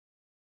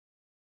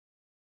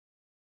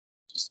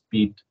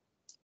speed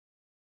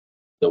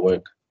the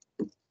work.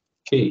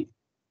 Okay,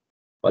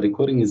 our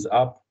recording is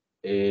up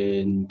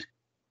and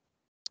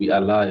we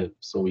are live,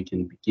 so we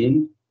can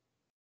begin.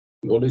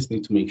 We always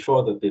need to make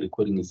sure that the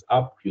recording is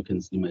up. You can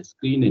see my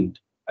screen and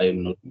I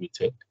am not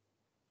muted,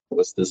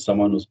 because there's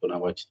someone who's gonna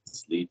watch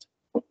this later.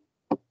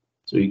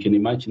 So you can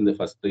imagine the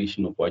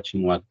frustration of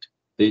watching what,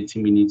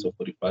 30 minutes or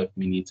 45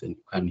 minutes and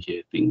you can't hear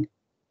a thing.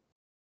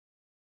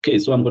 Okay,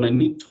 so I'm gonna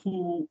need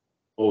two,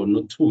 or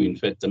not two, in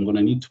fact, I'm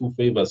gonna need two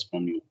favors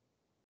from you.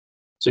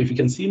 So if you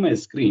can see my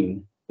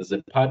screen, there's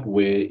a part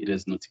where it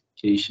has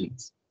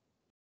notifications.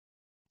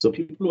 So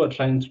people who are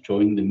trying to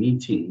join the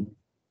meeting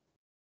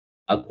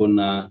are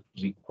gonna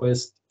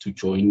request to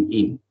join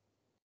in.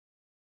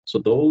 So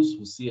those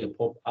who see a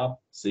pop-up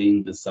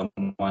saying there's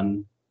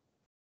someone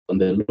on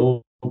the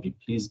lobby,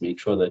 please make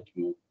sure that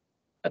you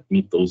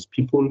admit those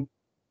people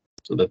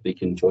so that they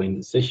can join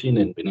the session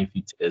and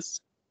benefit as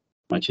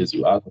much as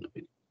you are going to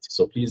benefit.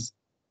 So please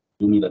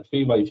do me that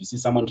favor. If you see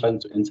someone trying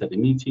to enter the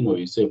meeting or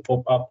you see a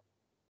pop-up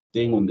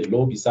saying on the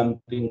lobby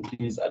something,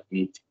 please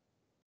admit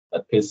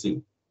that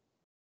person.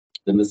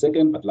 Then the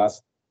second but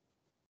last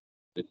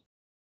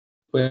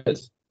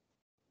request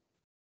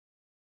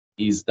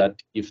is that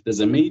if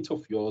there's a mate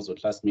of yours or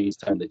classmates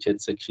in the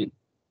chat section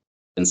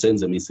and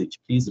sends a message,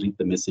 please read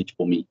the message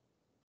for me.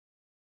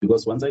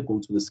 Because once I go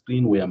to the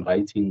screen where I'm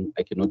writing,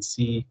 I cannot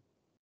see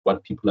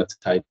what people are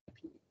typing.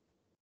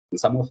 And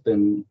some of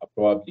them are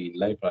probably in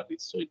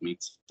libraries, so it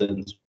makes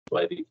sense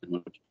why they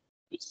cannot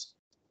use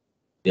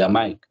their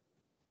mic.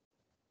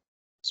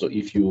 So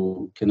if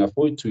you can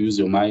afford to use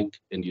your mic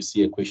and you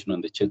see a question on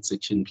the chat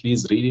section,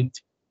 please read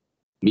it.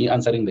 Me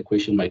answering the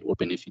question might all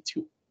benefit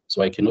you.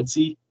 So I cannot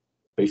see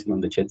the question on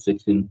the chat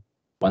section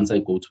once I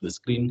go to the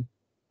screen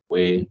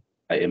where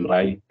I am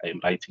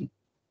writing.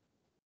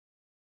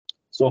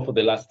 So for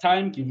the last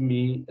time, give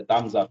me a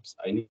thumbs up.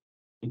 I need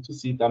to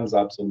see thumbs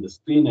ups on the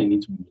screen. I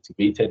need to be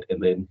motivated,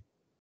 and then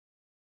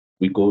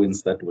we go and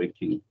start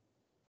working.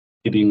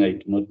 Kidding, I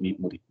do not need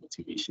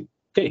motivation.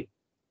 Okay,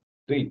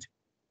 great.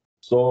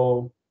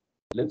 So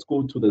let's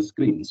go to the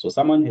screen. So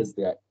someone has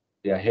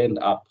their hand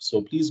up.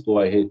 So please go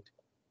ahead.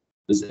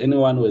 Does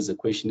anyone who has a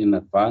question in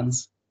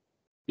advance,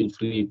 feel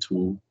free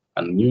to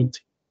unmute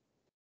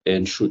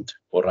and shoot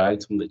or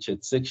write in the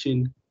chat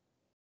section.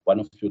 One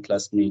of your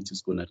classmates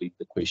is going to read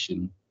the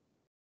question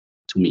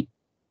to me.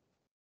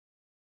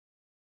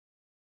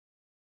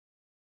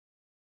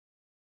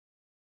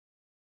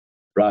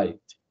 Right.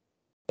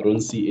 I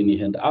don't see any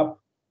hand up,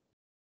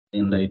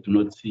 and I do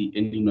not see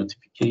any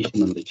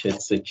notification on the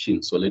chat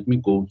section. So let me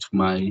go to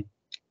my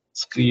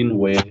screen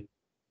where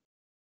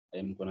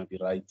I'm going to be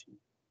writing.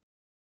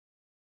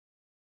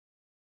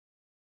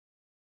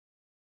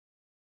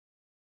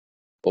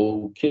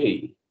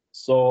 Okay,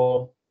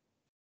 so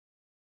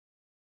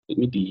let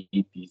me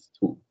delete these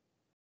two.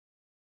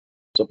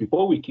 So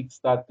before we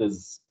kickstart,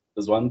 there's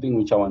one thing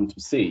which I want to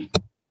say,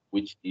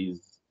 which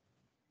is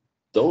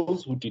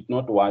those who did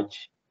not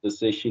watch the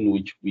session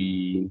which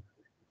we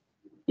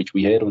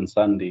had on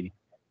Sunday,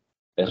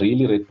 I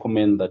really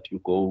recommend that you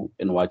go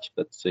and watch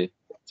that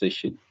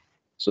session.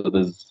 So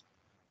there's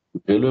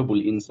valuable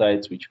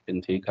insights which you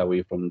can take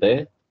away from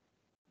there.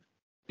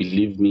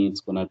 Believe me,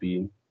 it's gonna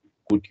be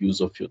good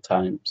use of your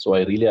time. So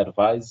I really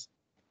advise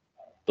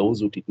those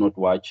who did not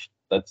watch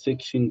that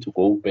section to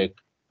go back,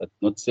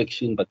 not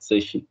section, but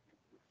session.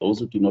 Those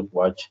who did not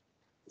watch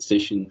the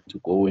session to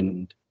go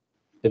and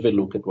have a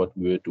look at what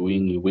we were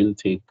doing. You will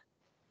take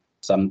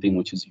something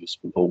which is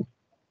useful home.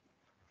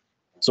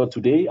 So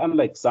today,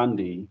 unlike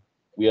Sunday,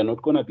 we are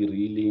not gonna be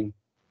really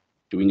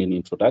doing an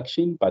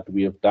introduction, but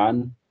we have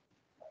done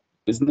a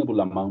reasonable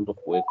amount of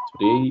work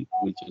today.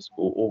 We'll just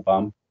go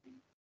over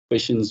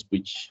questions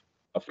which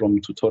are from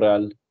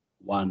tutorial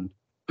 1.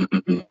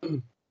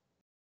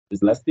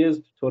 It's last year's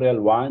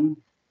tutorial 1,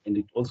 and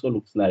it also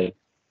looks like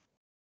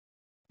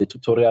the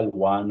tutorial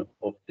 1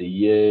 of the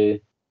year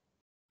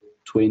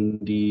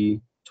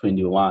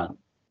 2021, in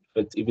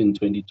fact, even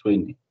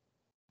 2020.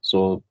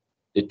 So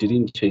it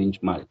didn't change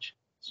much.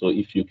 So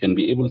if you can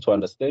be able to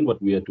understand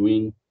what we are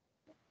doing,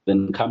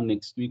 then come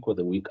next week or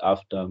the week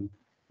after,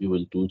 you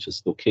will do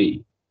just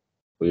okay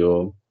for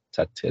your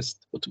TAC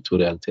test or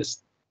tutorial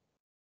test.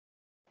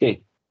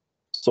 Okay,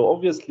 so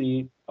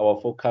obviously our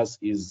focus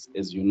is,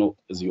 as you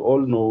all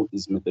know,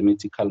 is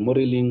mathematical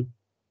modeling.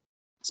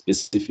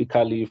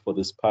 Specifically for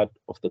this part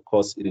of the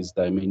course, it is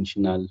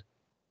dimensional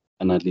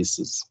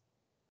analysis.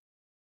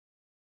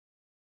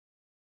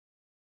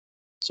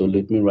 So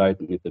let me write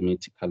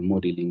mathematical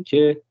modeling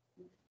here.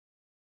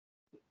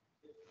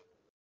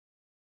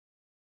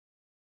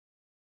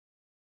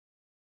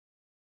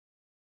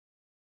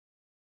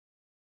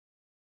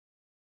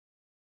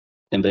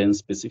 And then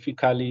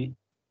specifically,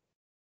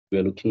 we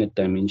are looking at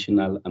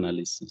dimensional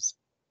analysis.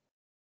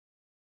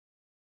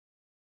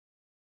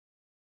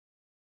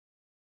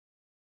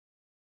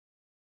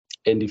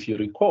 And if you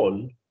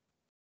recall,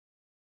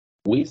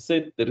 we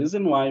said the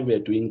reason why we are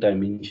doing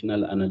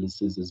dimensional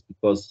analysis is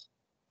because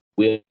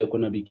we are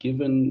going to be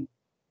given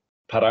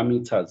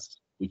parameters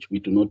which we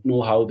do not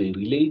know how they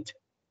relate,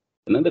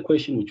 And then the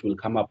question which will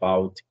come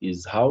about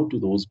is, how do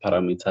those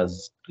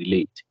parameters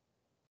relate?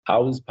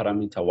 How is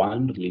parameter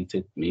 1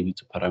 related maybe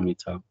to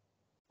parameter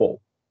 4?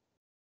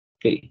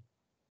 Okay.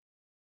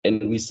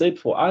 And we said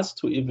for us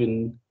to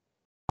even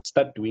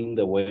start doing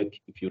the work,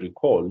 if you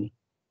recall,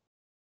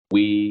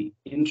 we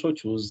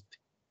introduced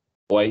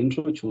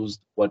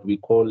what we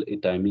call a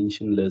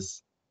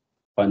dimensionless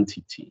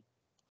quantity.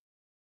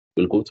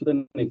 We'll go to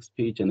the next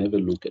page and have a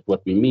look at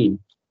what we mean,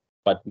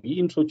 but we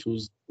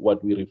introduced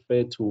what we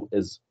refer to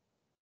as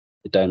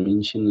a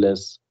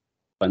dimensionless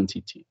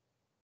quantity.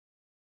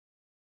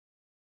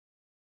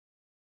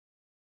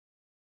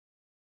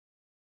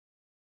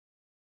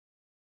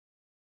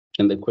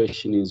 And the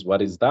question is,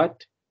 what is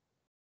that?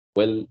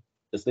 Well,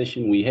 the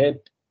session we had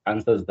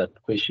answers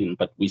that question,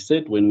 but we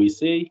said when we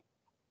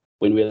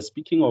are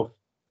speaking of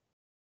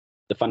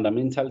the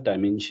fundamental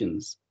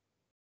dimensions,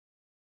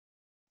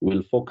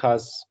 we'll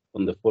focus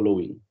on the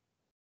following.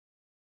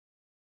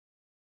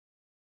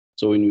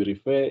 So when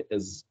we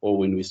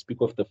when we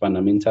speak of the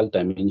fundamental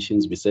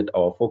dimensions, we said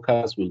our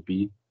focus will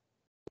be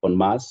on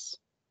mass.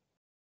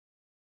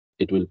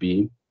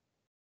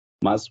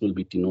 Mass will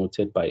be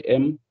denoted by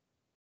M.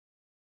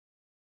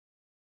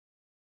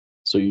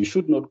 So you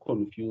should not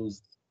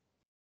confuse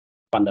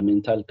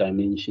fundamental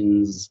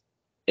dimensions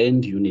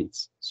and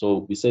units.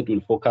 So we said we'll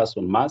focus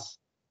on mass,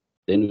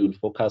 then we will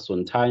focus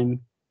on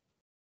time,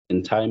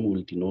 and time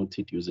will denote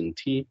it using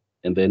T,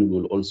 and then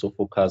we'll also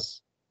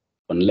focus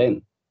on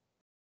length,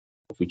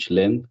 of which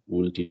length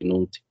will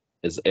denote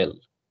as L.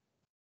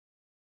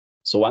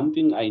 So one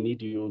thing I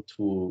need you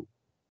to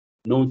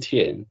note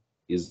here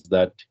is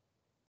that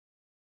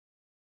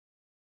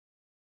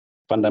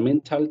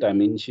fundamental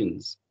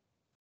dimensions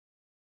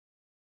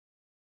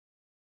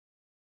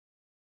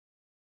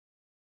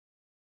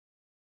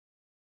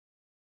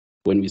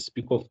when we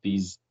speak of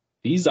these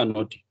are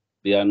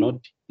not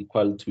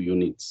equal to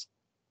units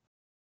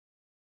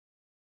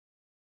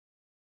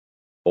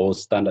or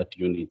standard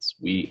units.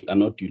 We are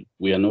not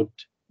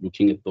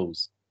looking at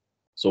those.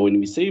 So when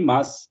we say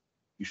mass,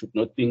 you should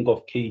not think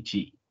of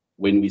kg.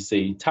 When we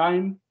say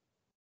time,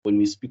 when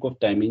we speak of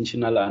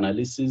dimensional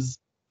analysis,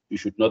 you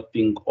should not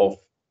think of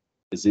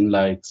as in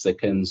like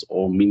seconds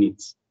or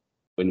minutes.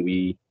 When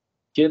we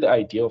hear the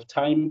idea of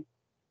time,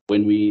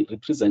 when we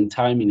represent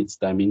time in its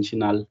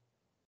dimensional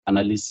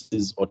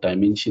analysis or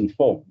dimension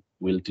form,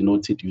 we'll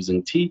denote it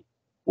using T.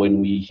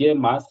 When we hear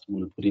mass,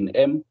 we'll put in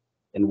M.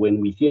 And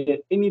when we hear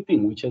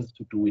anything which has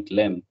to do with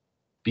length,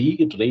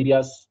 be it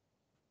radius,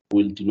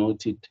 we'll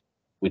denote it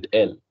with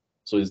L.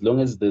 So as long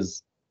as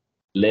there's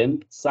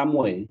length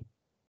somewhere,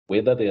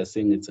 whether they are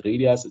saying it's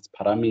radius, it's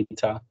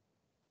parameter,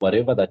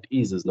 whatever that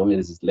is, as long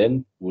as it's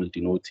length, we'll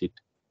denote it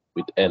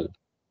with L.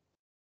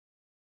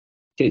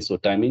 Okay, so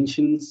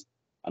dimensions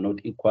are not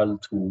equal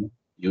to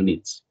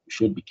units. You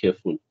should be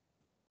careful.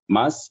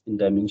 Mass in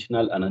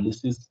dimensional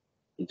analysis,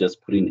 we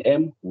just put in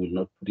M, we will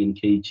not put in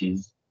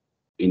kgs,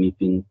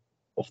 anything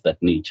of that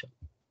nature.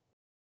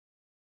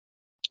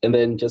 And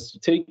then just to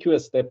take you a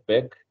step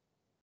back,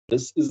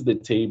 this is the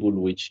table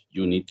which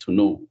you need to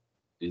know.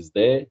 It is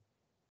there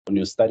on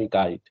your study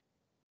guide.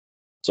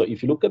 So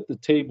if you look at the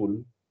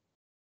table,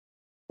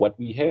 what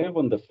we have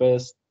on the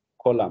first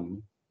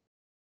column,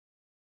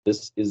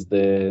 this is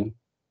the,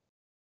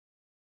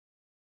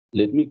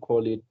 let me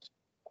call it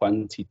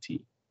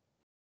quantity,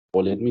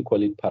 or let me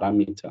call it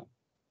parameter,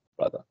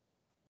 rather.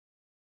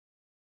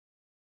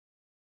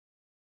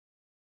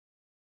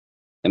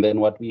 And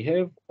then what we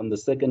have on the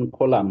second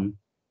column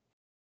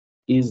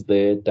is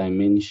the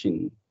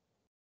dimensions.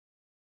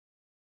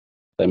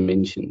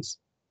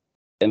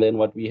 And then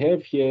what we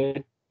have here,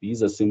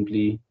 these are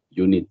simply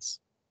units.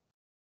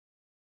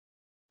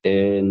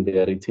 And they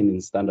are written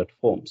in standard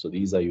form. So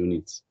these are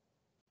units.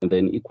 And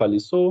then equally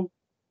so,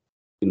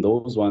 in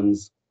those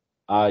ones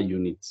are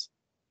units.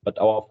 But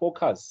our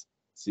focus,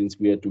 since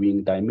we are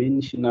doing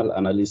dimensional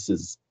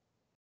analysis,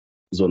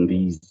 is on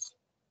these.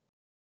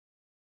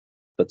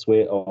 That's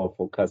where our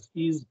focus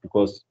is,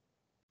 because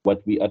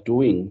what we are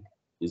doing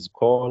is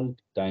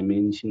called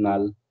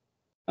dimensional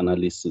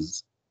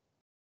analysis.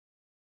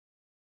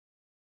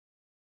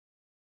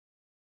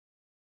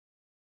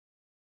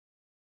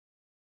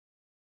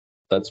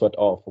 That's what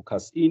our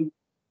focus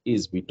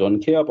is. We don't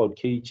care about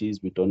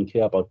kgs, we don't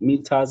care about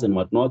meters and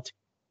whatnot.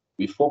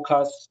 We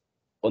focus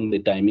on the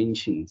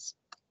dimensions.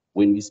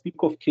 When we speak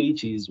of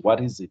kgs,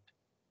 what is it?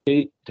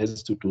 Okay, it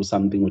has to do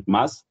something with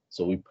mass,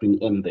 so we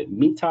bring M there.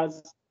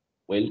 Meters,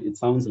 well, it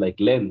sounds like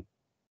length,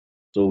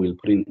 so we'll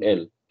put in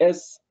L.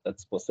 S,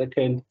 that's for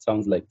second,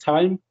 sounds like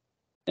time.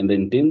 And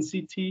then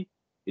density,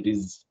 it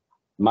is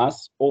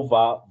mass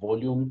over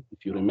volume,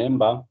 if you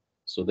remember.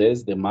 So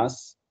there's the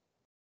mass.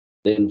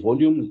 Then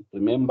volume,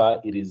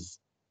 remember, it is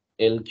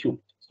L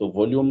cubed. So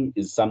volume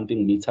is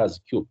something meters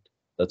cubed.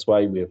 That's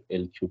why we have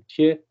L cubed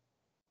here.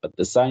 But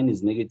the sign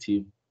is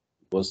negative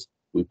because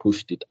we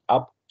pushed it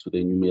up to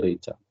the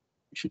numerator.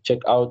 You should check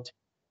out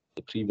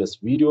the previous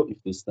video if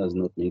this does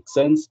not make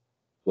sense,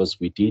 because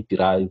we did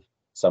derive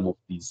some of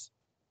these.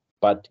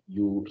 But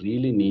you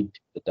really need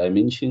the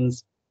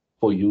dimensions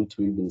for you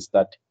to even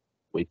start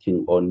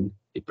working on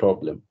a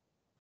problem.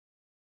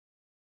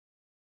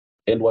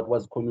 And what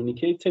was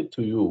communicated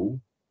to you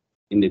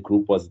in the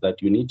group was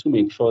that you need to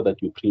make sure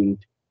that you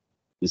print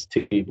this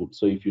table.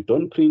 So if you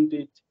don't print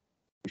it,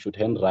 you should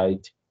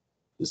handwrite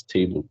this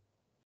table.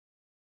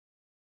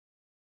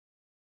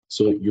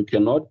 So you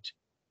cannot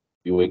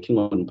be working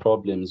on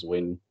problems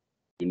when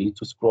you need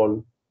to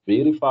scroll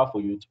very far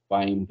for you to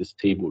find this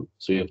table.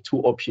 So you have two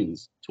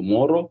options.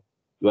 Tomorrow,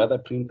 you either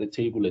print the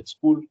table at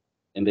school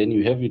and then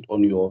you have it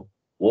on your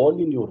wall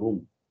in your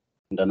room.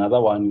 And another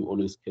one, you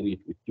always carry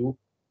it with you.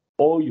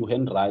 Or you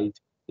handwrite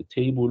the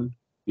table.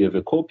 You have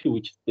a copy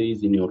which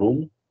stays in your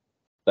room,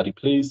 that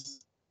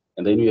replace,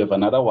 and then you have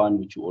another one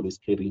which you always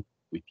carry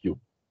with you.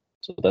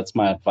 So that's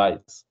my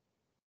advice.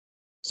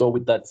 So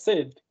with that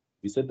said,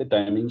 we said the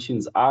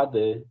dimensions are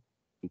the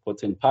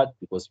important part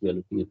because we are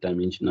looking at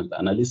dimensional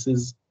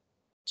analysis.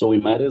 So we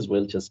might as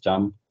well just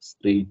jump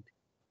straight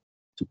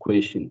to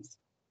questions.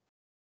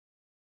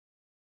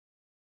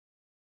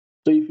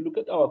 So if you look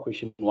at our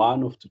question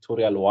 1 of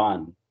tutorial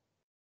 1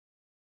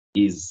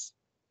 is,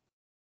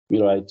 let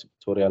me write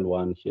tutorial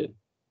 1 here.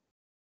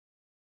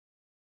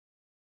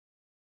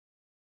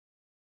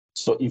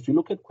 So if you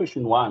look at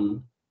question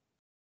 1,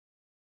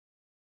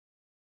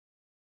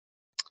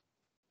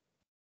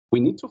 we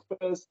need to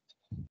first,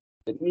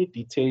 let me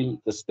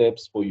detail the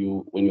steps for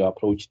you when you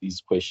approach these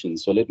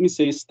questions. So let me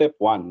say step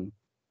 1,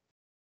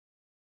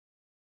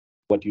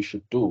 what you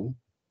should do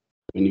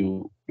when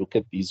you look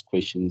at these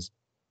questions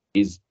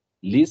is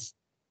list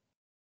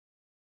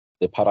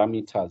the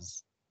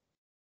parameters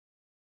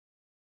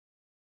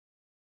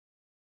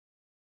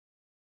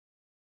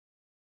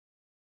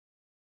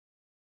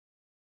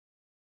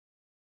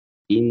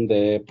in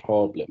the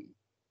problem.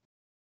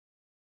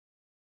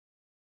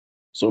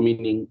 So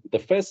meaning the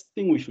first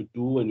thing we should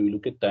do when we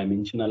look at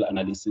dimensional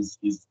analysis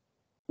is,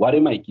 what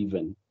am I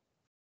given?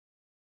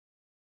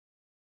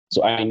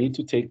 So I need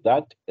to take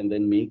that and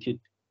then make it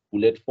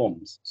bullet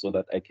forms so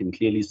that I can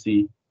clearly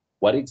see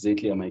what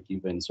exactly am I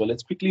given. So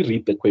let's quickly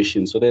read the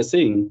question. So they're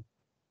saying,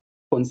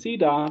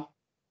 consider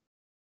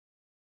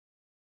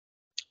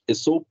a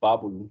soap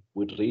bubble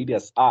with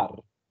radius r.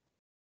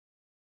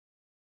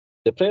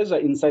 The pressure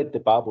inside the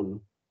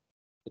bubble,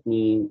 let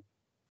me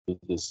do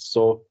this.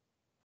 So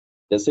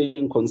they're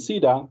saying,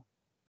 consider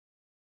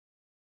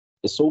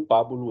a soap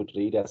bubble with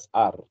radius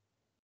r.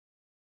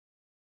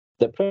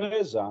 The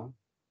pressure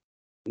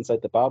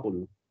inside the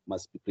bubble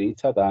must be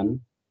greater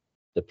than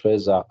the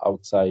pressure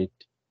outside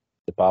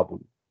the bubble.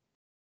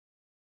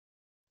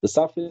 The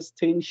surface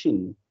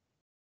tension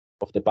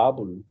of the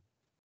bubble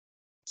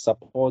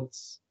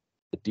supports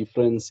the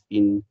difference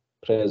in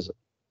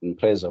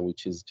pressure,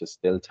 which is just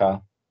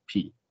delta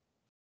P.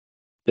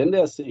 Then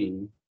they are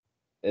saying,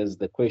 as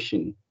the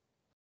question,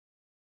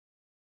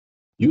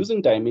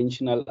 using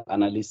dimensional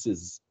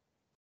analysis,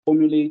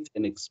 formulate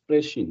an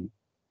expression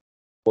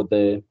for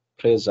the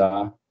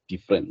pressure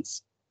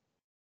difference.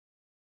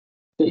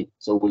 Okay,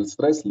 so we'll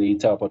stress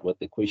later about what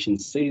the question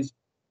says,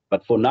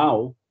 but for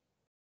now,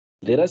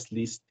 let us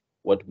list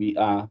what we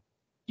are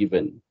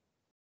given.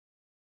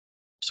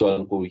 So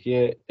I'll go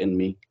here and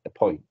make a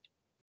point.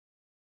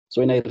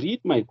 So when I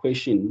read my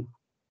question,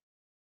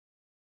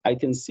 I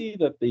can see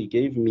that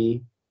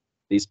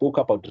they spoke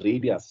about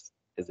radius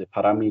as a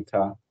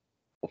parameter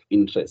of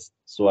interest.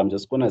 So I'm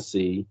just gonna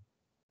say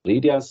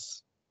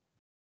radius,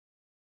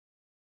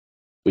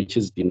 which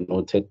is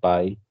denoted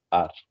by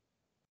R.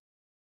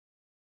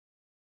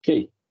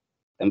 Okay,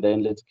 and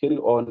then let's carry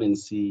on and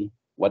see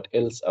what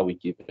else are we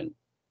given.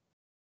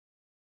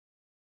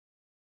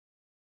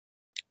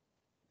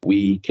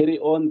 We carry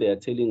on, they're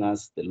telling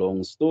us the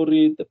long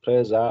story, the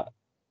pressure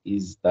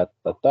is that,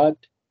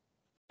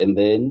 and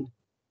then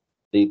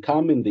they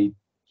come and they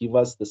give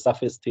us the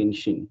surface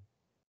tension,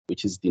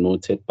 which is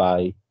denoted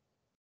by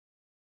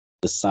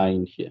the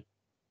sign here.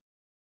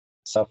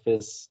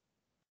 Surface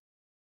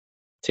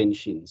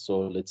tension.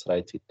 So let's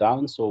write it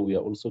down. So we are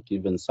also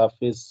given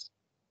surface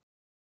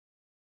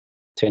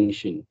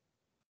tension.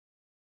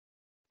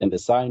 And the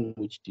sign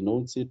which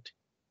denotes it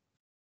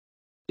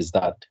is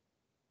that.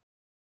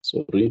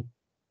 Sorry.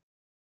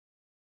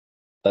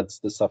 That's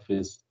the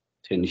surface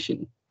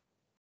tension.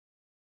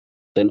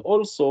 Then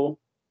also,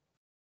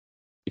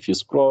 if you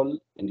scroll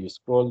and you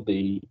scroll,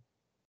 they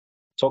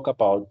talk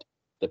about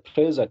the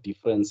pressure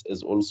difference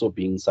as also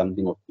being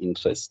something of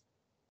interest.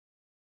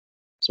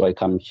 So I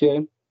come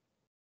here,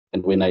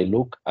 and when I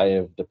look, I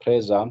have the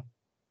pressure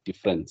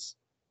difference.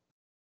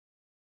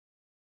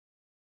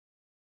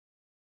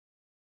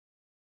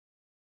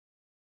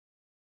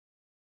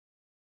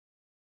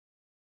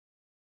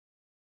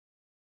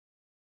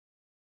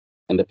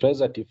 And the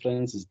pressure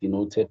difference is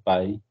denoted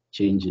by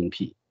change in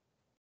P.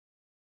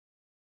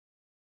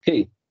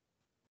 Okay,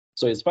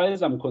 so as far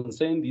as I'm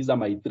concerned, these are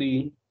my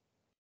 3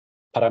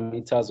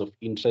 parameters of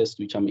interest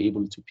which I'm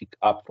able to pick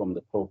up from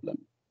the problem.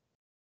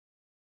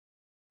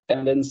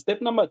 And then step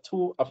number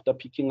 2, after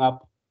picking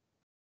up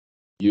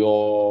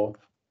your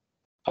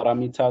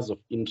parameters of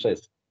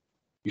interest,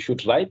 you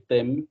should write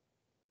them,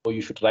 or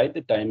you should write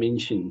the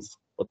dimensions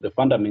or the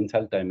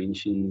fundamental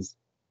dimensions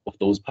of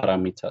those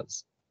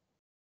parameters.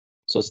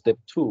 So step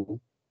 2,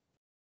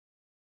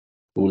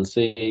 we'll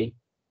say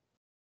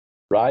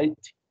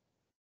write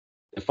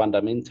the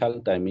fundamental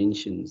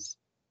dimensions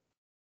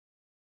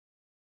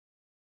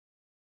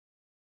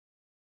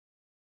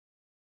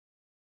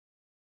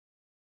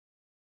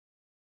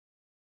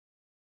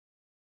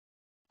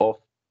of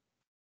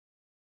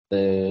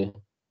the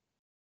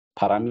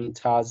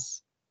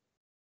parameters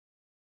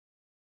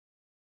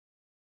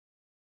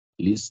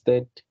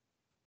listed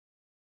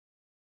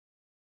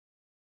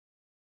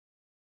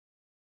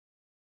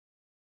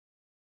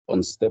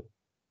on step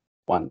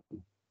 1.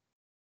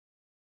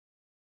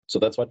 So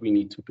that's what we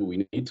need to do.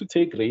 We need to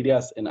take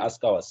radius and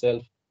ask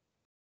ourselves,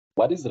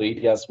 what is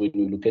radius when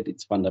we look at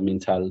its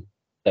fundamental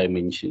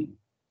dimension?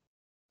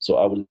 So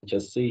I will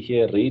just say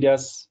here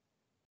radius,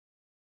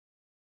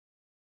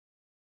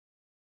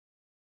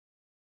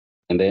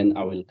 and then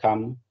I will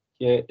come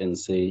here and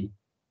say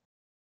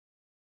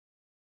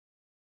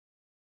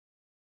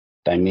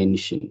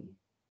dimension.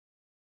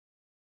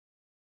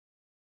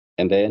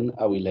 And then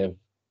I will have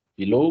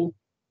below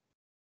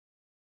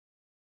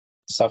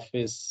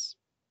surface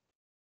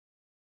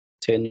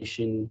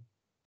tension,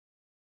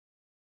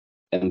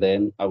 and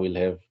then I will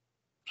have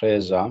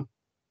pressure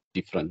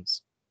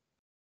difference.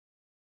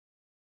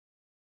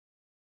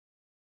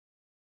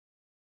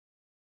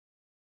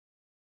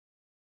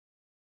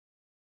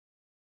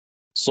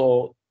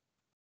 So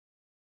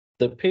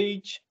the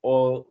page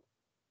or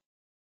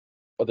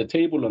the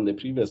table on the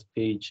previous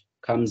page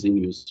comes in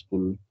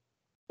useful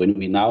when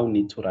we now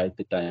need to write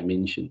the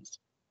dimensions.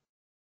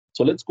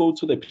 So let's go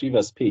to the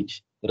previous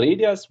page.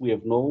 Radius, we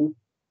have no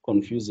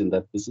confusion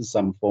that this is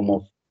some form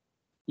of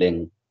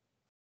length.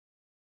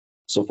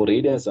 So for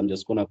radius, I'm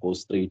just gonna go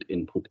straight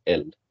and put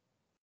L.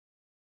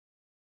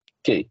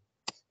 Okay,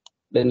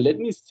 then let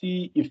me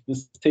see if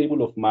this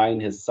table of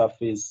mine has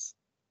surface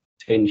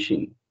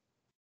tension.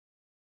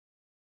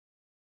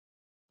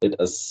 Let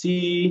us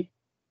see.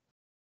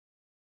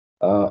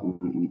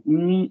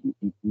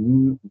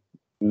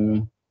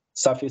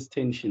 Surface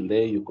tension,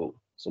 there you go.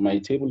 So my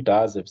table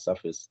does have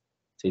surface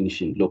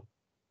tension. Look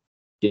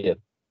here.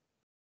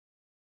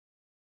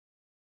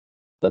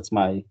 That's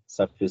my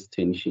surface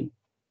tension.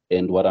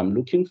 And what I'm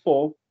looking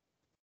for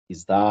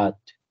is that,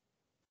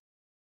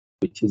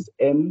 which is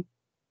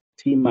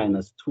MT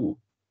minus 2,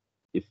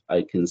 if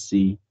I can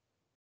see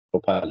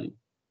properly.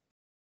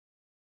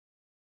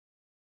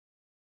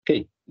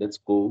 Okay, let's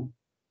go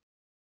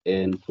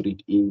and put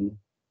it in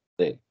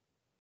there.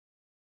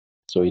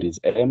 So it is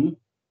MT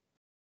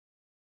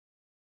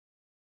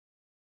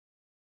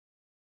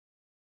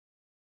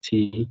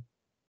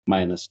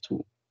minus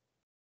 2.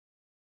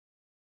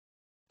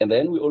 And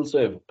then we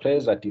also have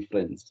pressure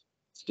difference.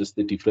 It's just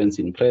the difference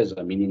in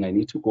pressure, meaning I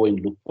need to go and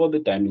look for the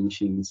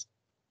dimensions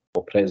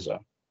for pressure.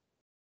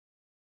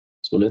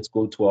 So let's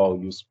go to our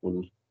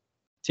useful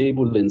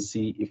table and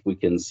see if we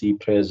can see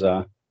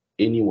pressure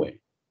anywhere.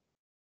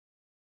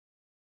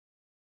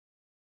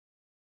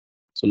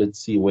 So let's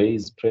see, where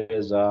is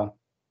pressure?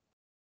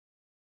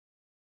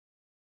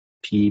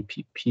 P,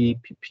 P, P,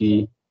 P,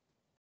 P.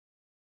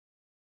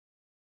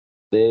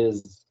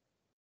 There's,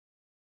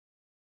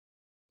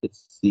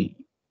 let's see,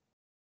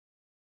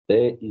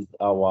 there is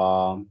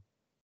our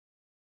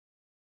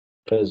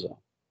pressure.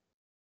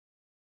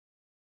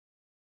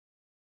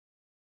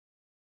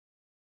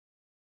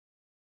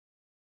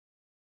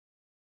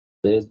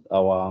 There's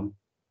our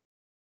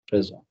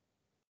pressure.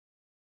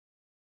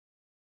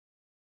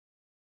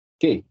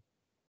 Okay.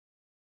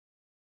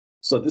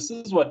 So this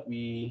is what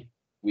we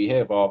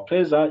have. Our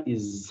pressure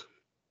is,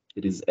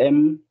 it is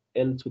M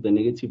L to the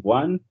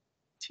 -1,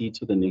 T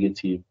to the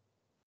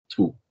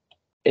 -2.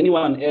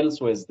 Anyone else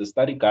who has the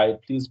study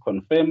guide, please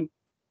confirm.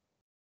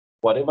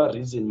 Whatever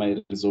reason,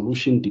 my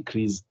resolution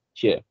decreased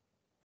here.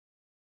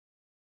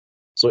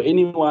 So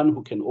anyone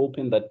who can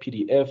open that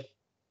PDF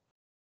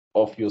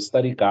of your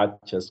study guide,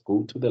 just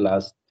go to the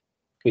last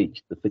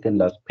page, the second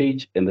last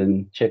page, and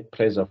then check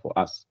pressure for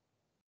us.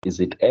 Is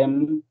it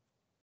M,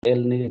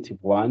 L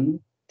 -1,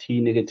 T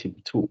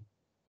 -2?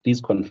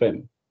 Please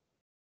confirm.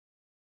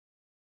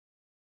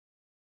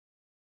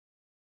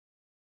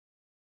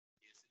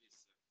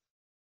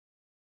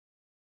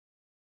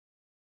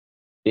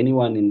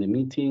 Anyone in the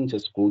meeting,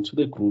 just go to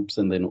the groups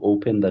and then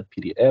open that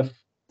PDF.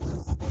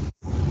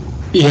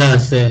 Yeah,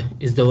 sir,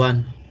 is the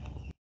one.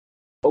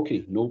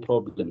 Okay, no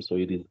problem. So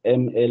it is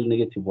ML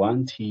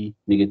 -1, T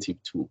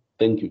 -2.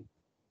 Thank you.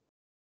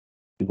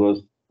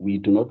 Because we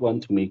do not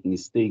want to make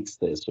mistakes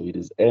there. So it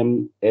is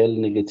ML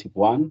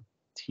 -1,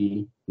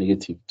 T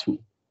 -2.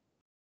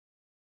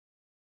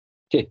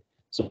 Okay,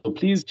 so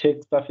please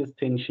check surface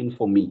tension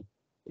for me,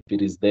 if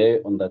it is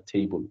there on that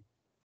table.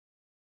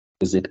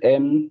 Is it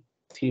M,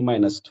 T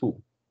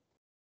 -2?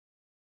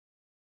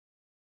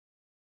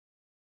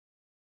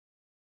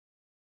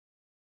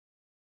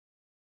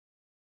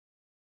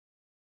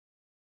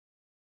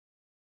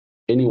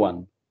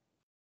 Anyone?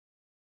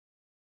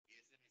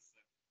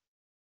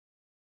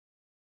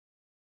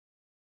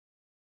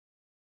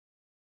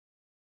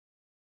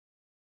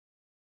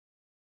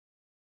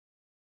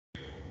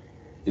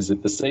 Is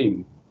it the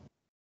same?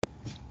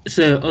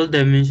 So all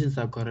dimensions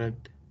are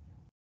correct.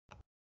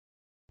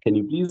 Can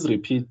you please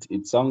repeat?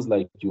 It sounds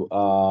like you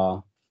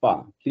are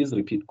far. Please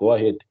repeat. Go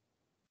ahead.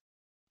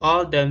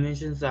 All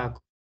dimensions are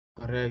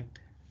correct.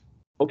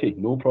 Okay,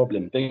 no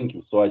problem. Thank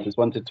you. So I just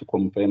wanted to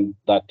confirm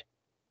that.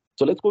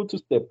 So let's go to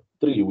step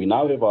 3. We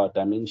now have our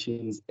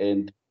dimensions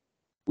and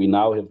we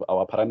now have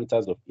our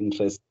parameters of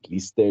interest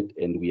listed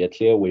and we are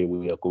clear where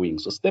we are going.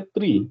 So step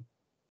 3.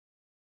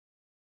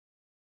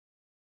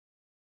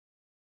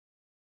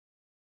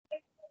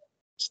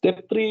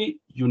 Step 3,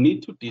 you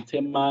need to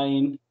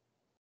determine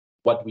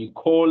what we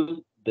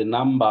call the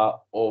number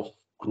of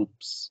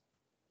groups.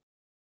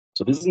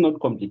 So this is not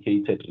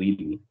complicated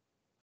really.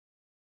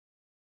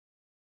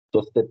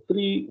 So step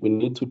 3, we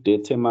need to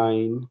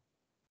determine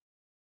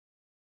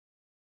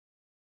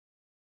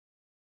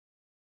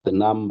the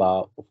number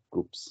of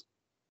groups.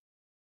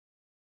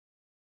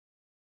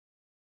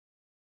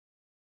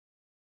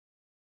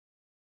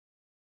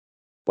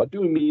 What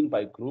do we mean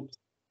by groups?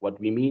 What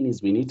we mean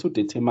is we need to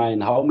determine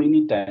how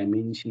many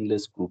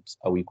dimensionless groups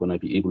are we going to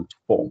be able to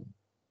form.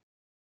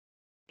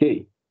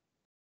 Okay.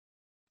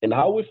 And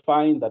how we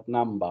find that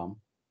number,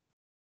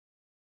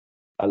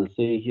 I'll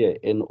say here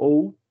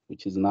NO,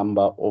 which is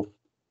number of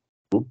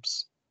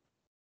groups.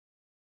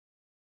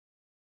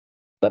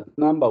 That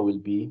number will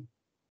be,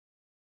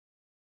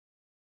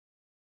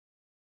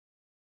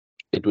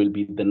 it will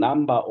be the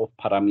number of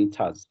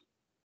parameters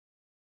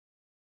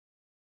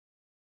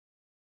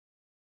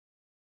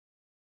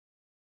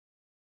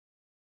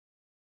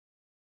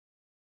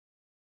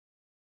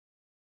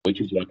which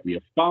is what we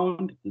have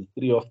found, is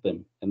 3 of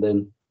them. And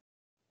then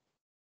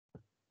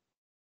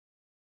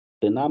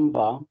the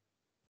number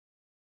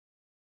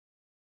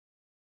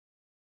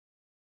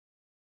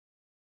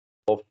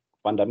of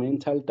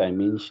fundamental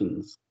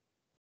dimensions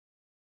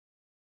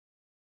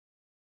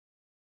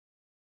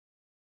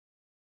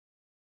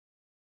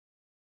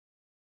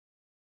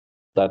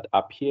that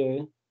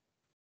appear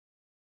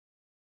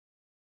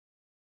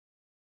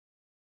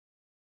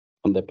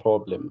on the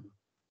problem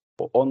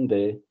or on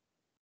the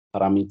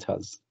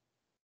parameters.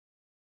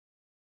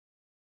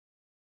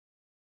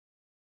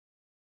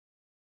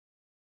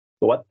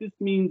 So what this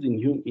means in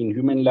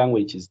human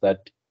language is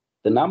that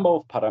the number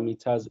of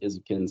parameters, as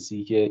you can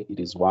see here, it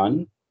is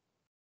 1,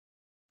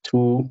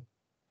 2,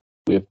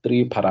 we have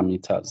 3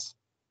 parameters.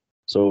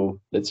 So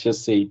let's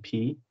just say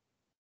P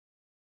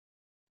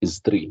is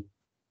 3.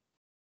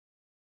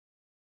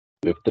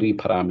 We have 3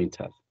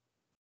 parameters.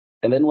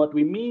 And then what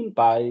we mean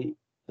by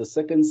the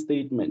second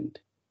statement,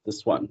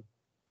 this one,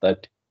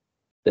 that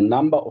the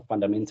number of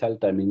fundamental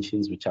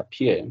dimensions which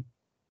appear,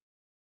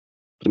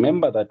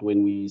 remember that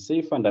when we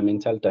say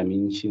fundamental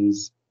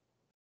dimensions,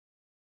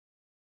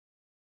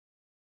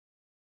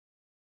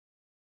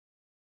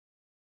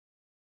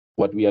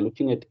 what we are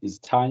looking at is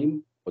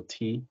time, or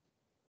T,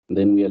 and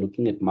then we are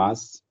looking at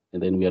mass,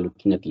 and then we are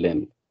looking at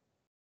length.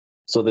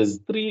 So there's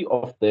 3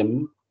 of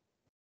them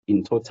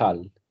in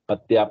total,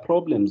 but there are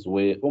problems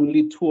where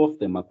only 2 of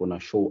them are going to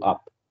show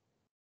up.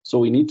 So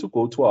we need to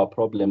go to our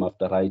problem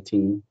after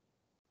writing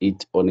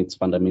it on its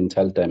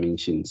fundamental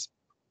dimensions.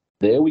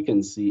 There we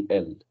can see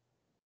L.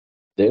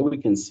 There we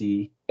can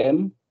see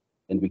M,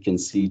 and we can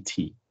see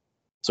T.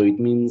 So it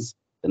means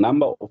the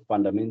number of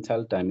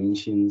fundamental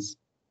dimensions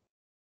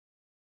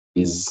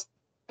is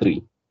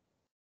 3.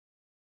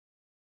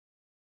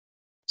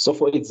 So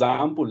for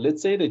example,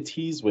 let's say the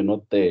T's were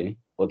not there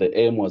or the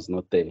M was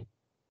not there.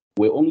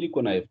 We're only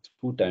going to have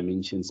 2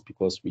 dimensions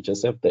because we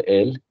just have the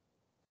L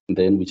and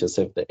then we just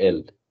have the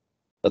L.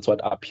 That's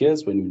what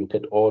appears when we look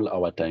at all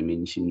our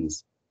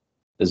dimensions.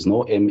 There's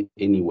no M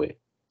anywhere.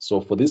 So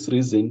for this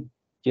reason,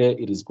 here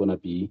it is going to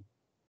be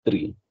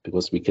 3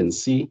 because we can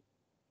see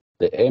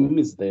the M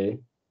is there,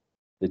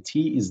 the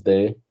T is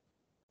there,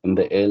 and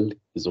the L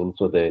is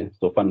also there.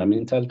 So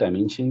fundamental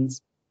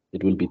dimensions,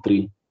 it will be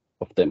 3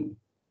 of them.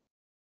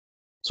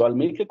 So I'll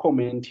make a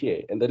comment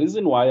here. And the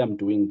reason why I'm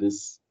doing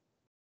this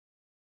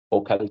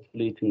or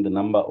calculating the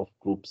number of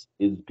groups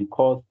is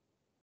because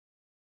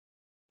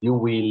you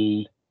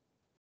will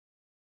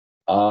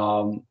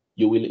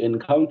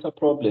encounter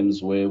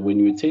problems where when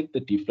you take the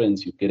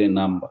difference, you get a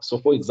number. So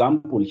for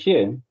example,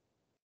 here,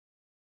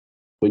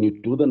 when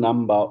you do the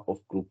number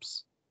of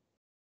groups,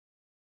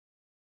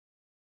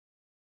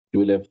 you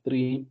will have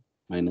 3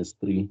 minus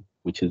 3,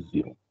 which is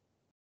 0.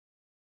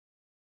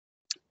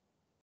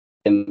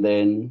 And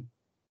then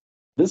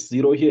this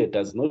 0 here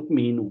does not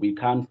mean we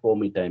can't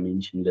form a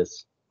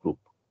dimensionless group.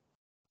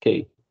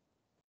 Okay.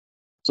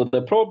 So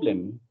the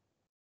problem,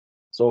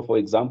 so for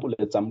example,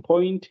 at some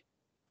point,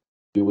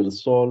 we will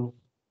solve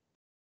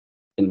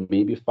and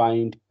maybe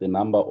find the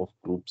number of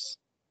groups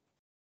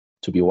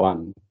to be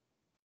 1.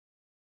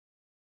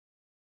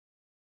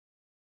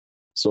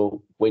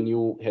 So when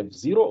you have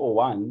 0 or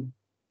 1,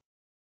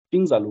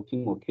 things are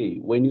looking okay.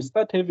 When you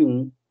start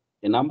having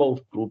a number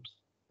of groups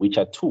which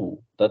are 2,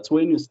 that's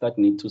when you start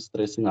need to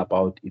stressing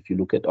about, if you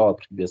look at our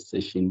previous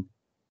session,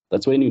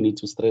 that's when you need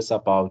to stress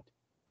about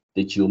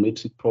the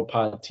geometric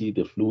property,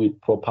 the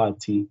fluid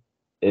property,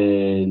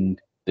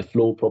 and the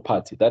flow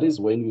property. That is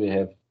when you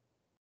have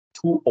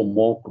two or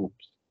more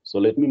groups. So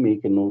let me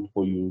make a note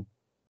for you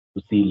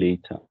to see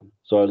later.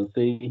 So I'll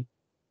say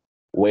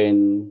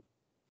when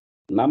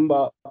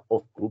number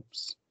of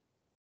groups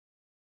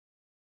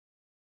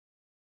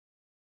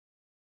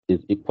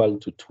is equal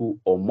to 2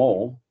 or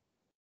more.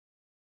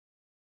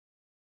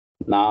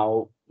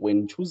 Now,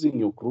 when choosing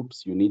your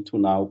groups, you need to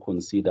now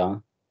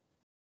consider,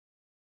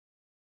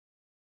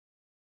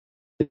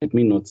 let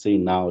me not say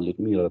now, let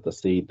me rather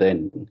say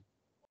then.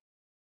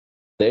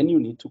 Then you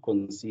need to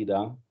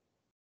consider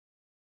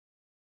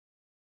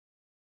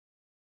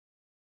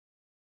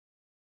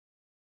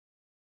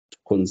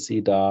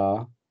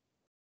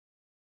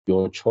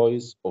your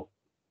choice of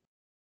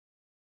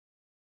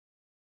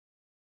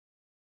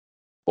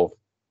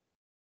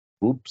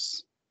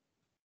groups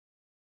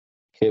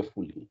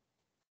carefully.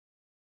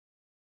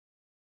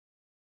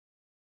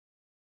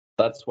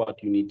 That's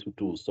what you need to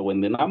do. So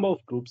when the number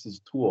of groups is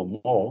 2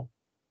 or more,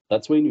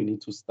 that's when you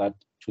need to start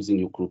choosing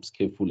your groups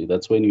carefully.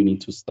 That's when you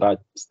need to start,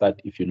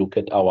 if you look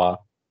at our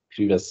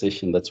previous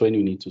session, that's when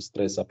you need to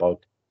stress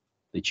about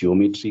the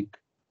geometric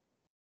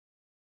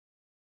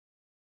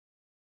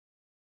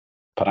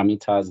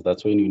parameters.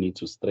 That's when you need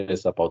to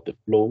stress about the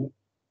flow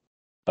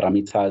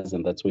parameters,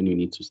 and that's when you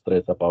need to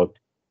stress about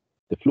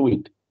the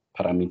fluid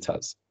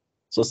parameters.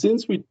 So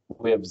since we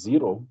have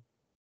 0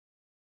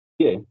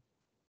 here,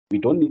 we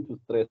don't need to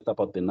stress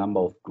about the number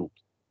of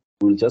groups.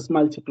 We'll just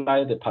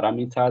multiply the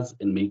parameters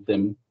and make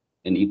them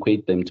and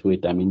equate them to a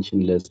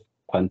dimensionless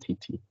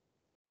quantity.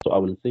 So I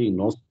will say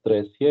no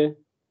stress here.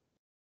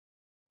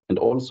 And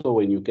also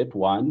when you get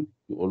 1,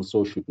 you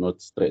also should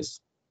not stress.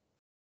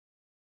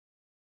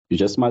 You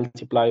just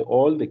multiply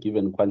all the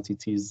given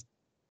quantities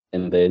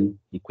and then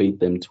equate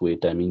them to a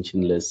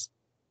dimensionless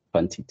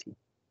quantity.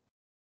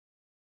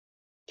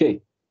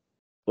 Okay,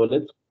 so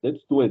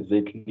let's do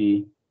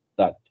exactly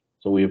that.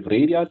 So we have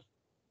radius.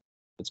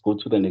 Let's go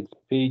to the next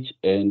page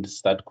and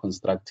start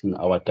constructing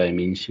our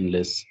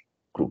dimensionless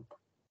group.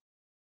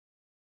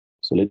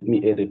 So let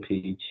me add a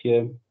page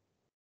here.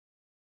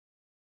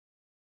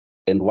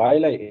 And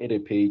while I add a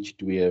page,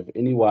 do we have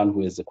anyone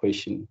who has a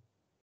question?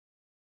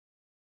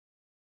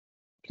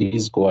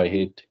 Please go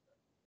ahead.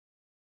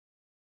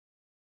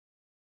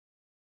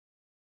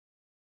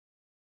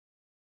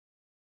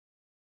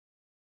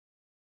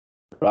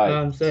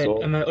 Right. Sir,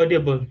 so am I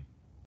audible?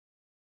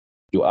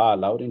 You are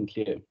loud and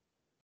clear.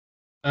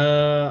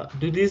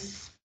 Do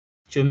these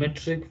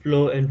geometric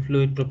flow and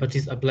fluid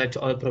properties apply to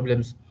all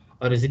problems,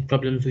 or is it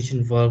problems which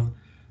involve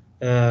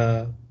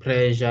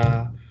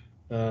pressure,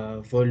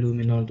 volume,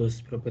 and all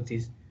those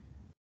properties?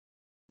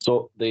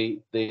 So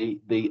they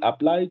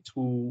apply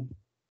to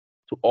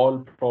all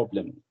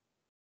problems.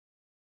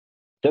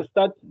 Just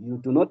that you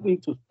do not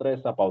need to stress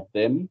about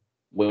them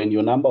when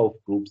your number of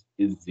groups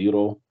is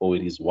 0 or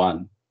it is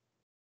 1.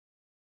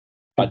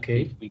 But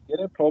Okay. if we get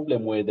a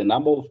problem where the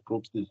number of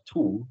groups is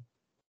 2,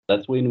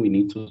 that's when we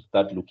need to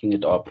start looking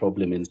at our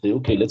problem and say,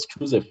 okay, let's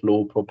choose a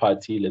flow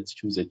property, let's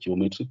choose a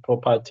geometric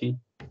property,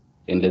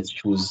 and let's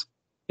choose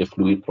a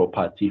fluid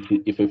property.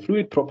 If a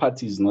fluid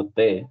property is not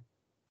there,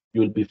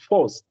 you'll be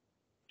forced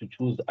to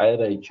choose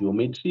either a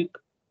geometric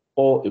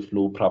or a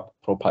flow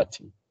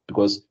property,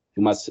 because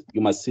you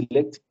must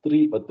select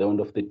 3 at the end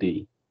of the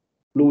day: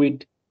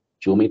 fluid,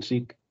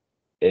 geometric,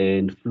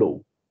 and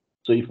flow.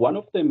 So if one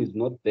of them is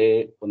not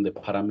there on the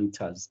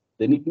parameters,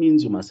 then it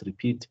means you must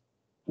repeat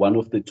one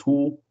of the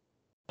 2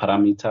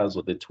 parameters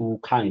or the 2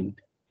 kind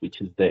which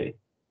is there.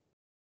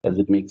 Does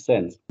it make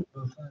sense?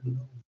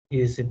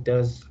 Yes, it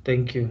does.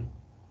 Thank you.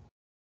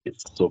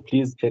 Yes. So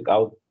please check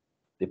out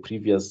the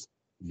previous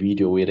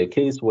video where a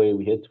case where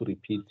we had to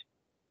repeat.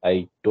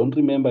 I don't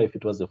remember if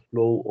it was a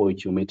flow or a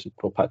geometric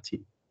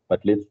property,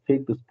 but let's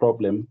take this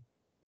problem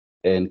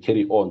and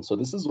carry on. So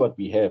this is what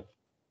we have.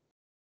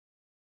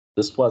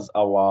 This was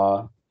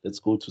our, let's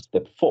go to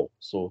step 4.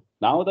 So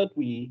now that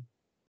we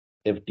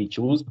have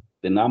deduced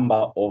the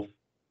number of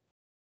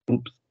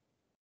groups,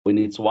 when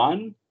it's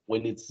 1,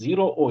 when it's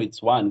 0 or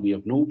it's 1, we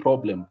have no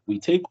problem. We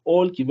take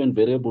all given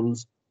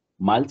variables,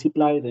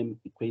 multiply them,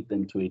 equate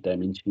them to a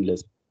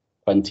dimensionless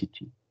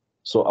quantity.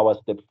 So our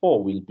step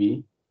 4 will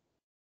be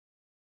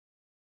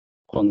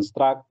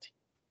construct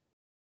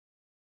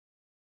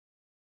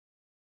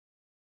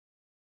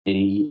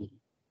a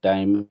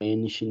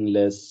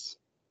dimensionless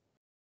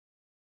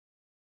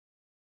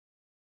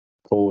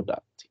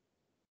product.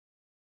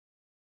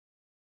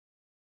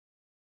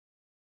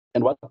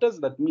 And what does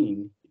that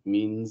mean? It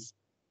means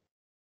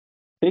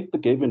take the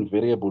given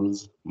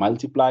variables,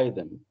 multiply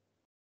them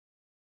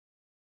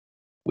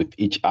with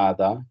each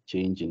other,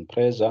 change in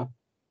pressure,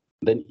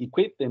 then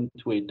equate them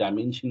to a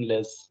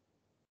dimensionless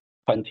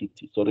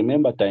quantity. So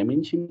remember,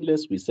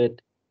 dimensionless, we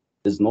said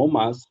there's no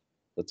mass,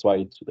 that's why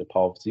it's to the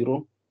power of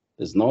 0.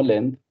 There's no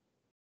length,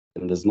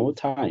 and there's no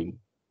time.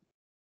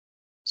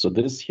 So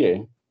this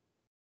here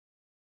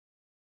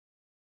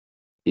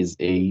is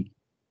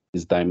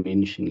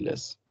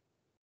dimensionless.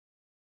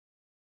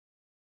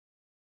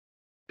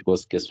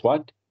 Because guess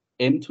what?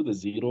 M to the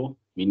 0,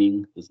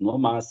 meaning there's no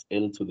mass,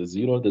 L to the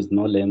 0, there's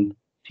no length,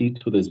 t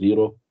to the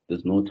 0,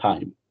 there's no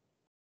time.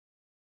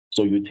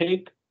 So you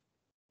take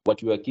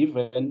what you are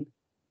given,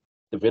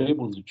 the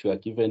variables which you are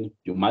given,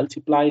 you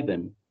multiply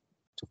them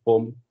to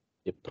form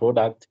a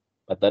product,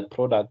 but that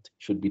product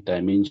should be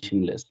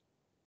dimensionless.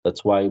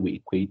 That's why we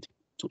equate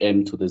to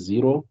m to the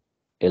 0,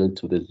 l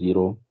to the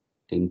 0,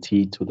 and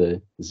t to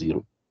the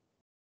 0.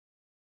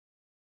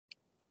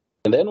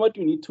 And then what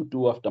you need to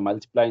do after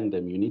multiplying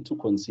them, you need to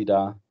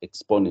consider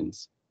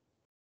exponents.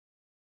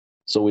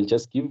 So we'll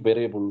just give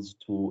variables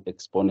to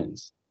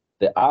exponents.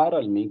 The r,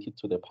 I'll make it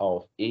to the power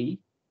of a.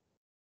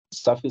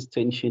 Surface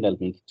tension, I'll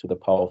make it to the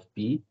power of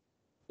b.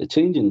 The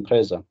change in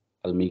pressure,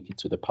 I'll make it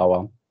to the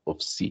power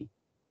of c.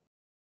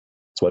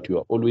 It's what you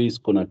are always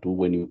going to do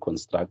when you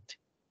construct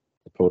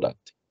the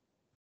product.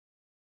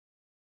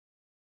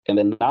 And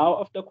then now,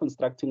 after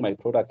constructing my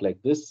product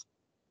like this,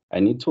 I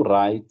need to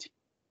write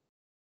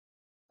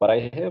what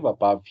I have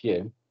above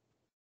here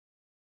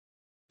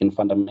in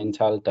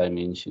fundamental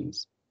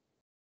dimensions.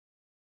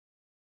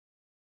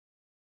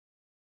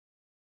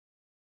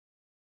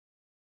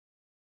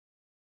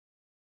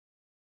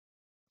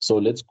 So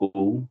let's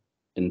go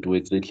and do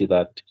exactly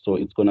that. So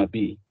it's going to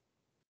be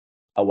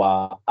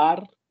our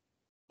r,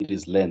 it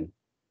is length.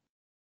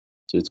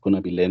 So it's going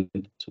to be length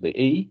to the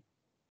a.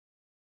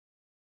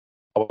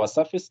 Our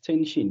surface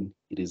tension,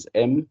 it is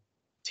m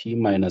t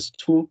minus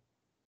 2.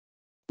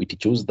 We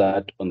deduced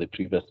that on the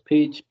previous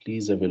page.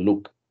 Please have a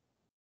look.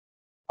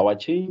 Our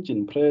change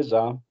in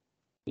pressure,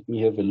 let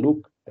me have a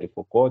look. I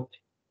forgot.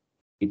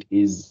 It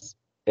is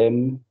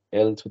m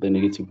l to the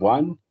negative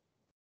 1,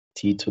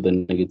 t to the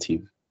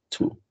negative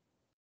 2.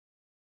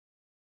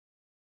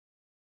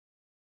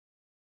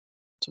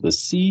 To the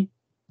c,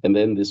 and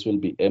then this will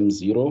be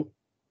m0,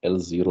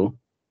 l0,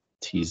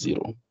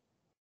 t0.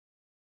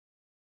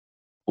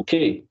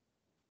 Okay.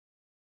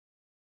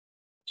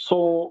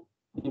 So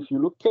if you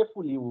look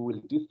carefully, we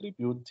will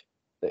distribute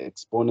the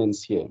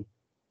exponents here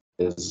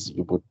as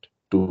you would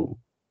do.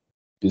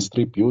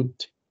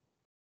 Distribute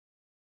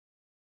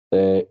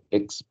the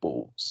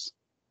expos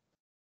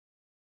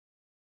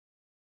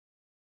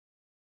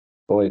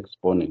or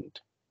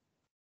exponent.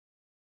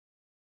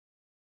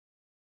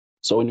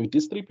 So when we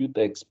distribute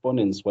the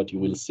exponents, what you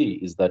will see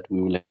is that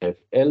we will have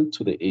L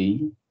to the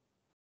A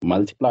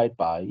multiplied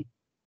by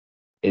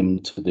M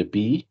to the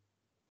B,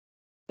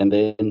 and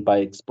then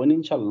by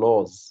exponential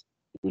laws,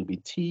 it will be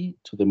T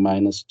to the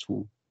minus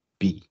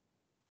 2B.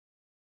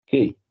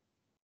 Okay,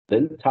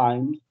 then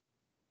times,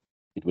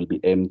 it will be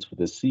M to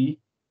the C,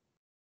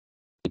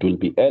 it will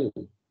be L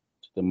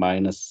to the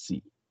minus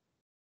C.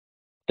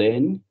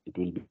 Then it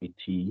will be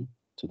T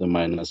to the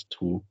minus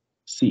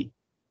 2C.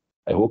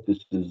 I hope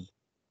this is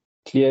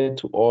clear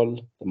to all.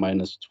 The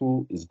minus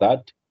 2 is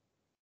that.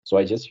 So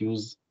I just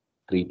use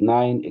grade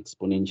 9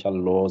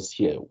 exponential laws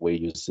here, where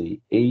you say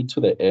a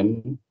to the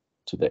m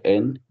to the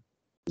n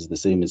is the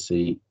same as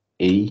say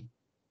a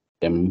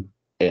m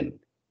n.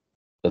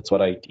 That's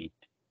what I did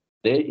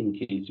there, in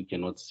case you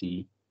cannot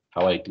see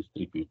how I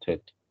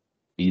distributed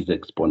these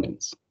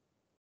exponents.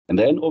 And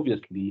then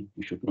obviously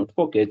we should not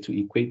forget to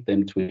equate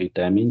them to a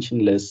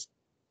dimensionless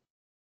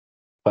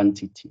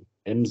quantity,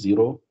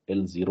 m0,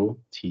 l0,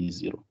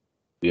 t0.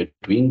 We are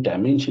doing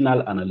dimensional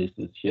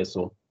analysis here,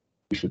 so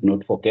we should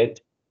not forget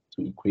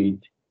to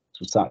equate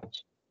to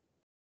such.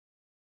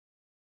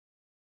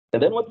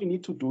 And then what we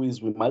need to do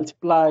is we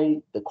multiply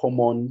the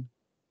common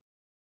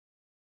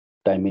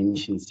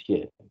dimensions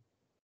here.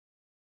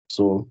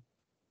 So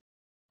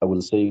I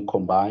will say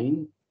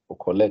combine or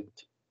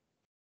collect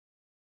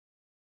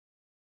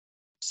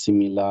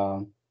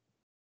similar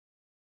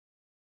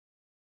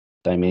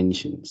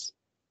dimensions.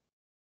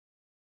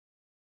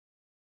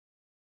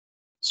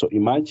 So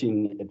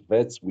imagine at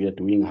VETS, we are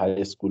doing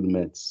high school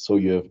maths. So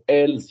you have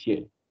L's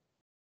here.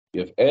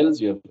 You have L's,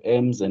 you have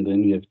M's, and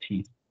then you have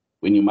T's.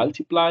 When you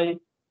multiply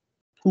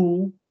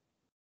two,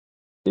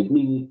 let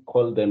me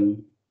call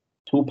them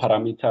two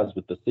parameters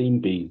with the same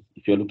base.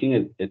 If you're looking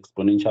at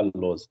exponential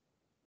laws,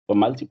 for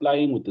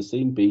multiplying with the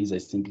same base, I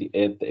simply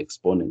add the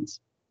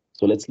exponents.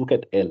 So let's look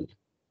at L.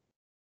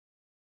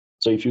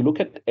 So if you look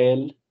at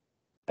L,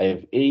 I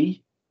have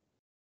A,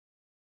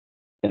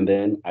 and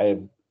then I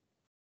have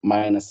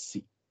minus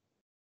C.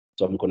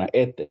 So I'm going to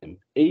add them.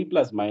 A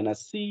plus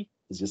minus C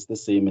is just the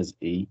same as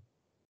A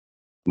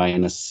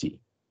minus C.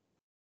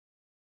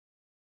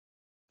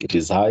 It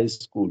is high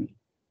school.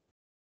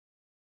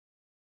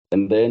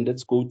 And then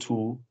let's go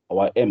to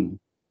our M.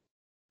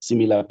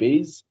 Similar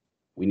base,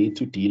 we need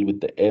to deal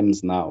with the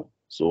M's now.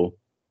 So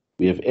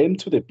we have M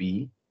to the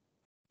B.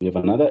 We have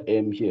another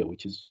M here,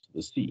 which is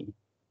the C.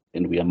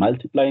 And we are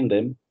multiplying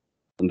them.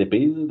 And the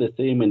base is the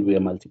same, and we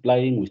are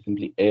multiplying. We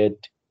simply add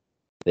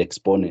the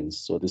exponents.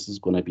 So this is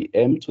going to be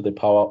M to the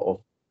power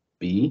of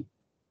B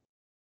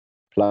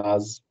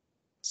plus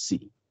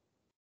C.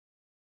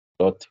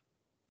 Dot.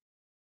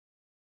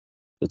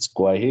 Let's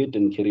go ahead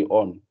and carry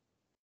on.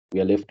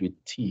 We are left with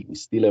T. We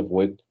still have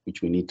work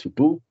which we need to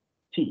do.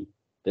 T.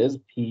 There's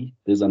T.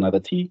 There's another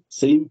T.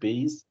 Same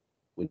base.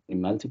 When we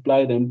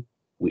multiply them,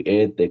 we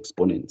add the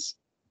exponents.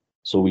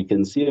 So we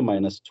can see a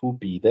minus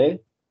 2B there.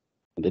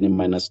 and then a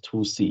minus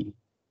 2c.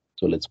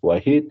 So let's go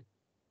ahead.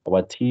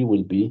 Our t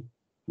will be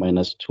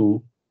minus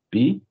 2b,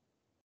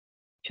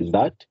 which is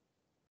that,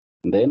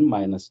 and then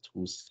minus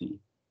 2c,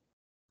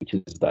 which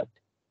is that.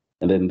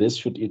 And then this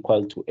should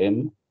equal to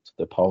m to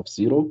the power of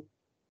 0,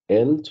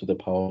 L to the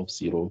power of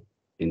 0,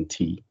 and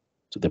T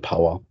to the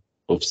power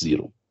of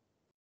 0.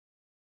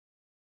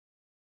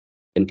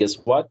 And guess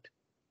what?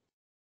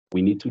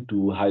 We need to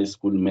do high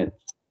school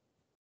maths.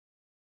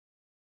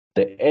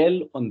 The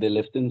L on the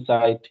left-hand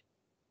side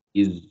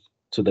is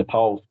to the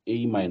power of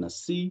A minus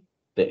C.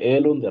 The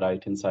L on the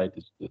right-hand side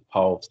is to the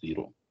power of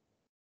 0.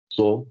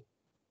 So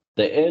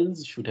the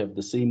L's should have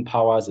the same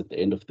powers at the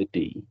end of the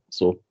day.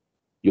 So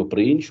your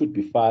brain should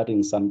be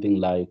firing something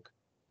like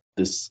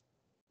this.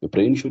 Your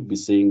brain should be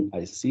saying,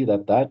 I see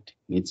that that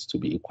needs to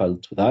be equal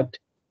to that.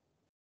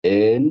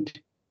 And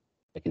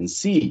I can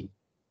see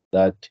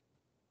that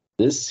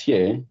this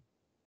here,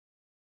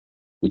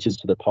 which is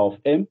to the power of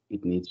m,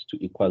 it needs to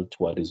equal to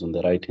what is on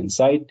the right-hand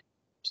side,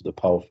 to the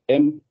power of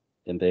m.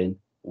 And then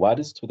what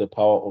is to the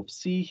power of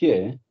c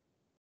here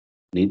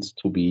needs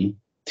to be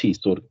t,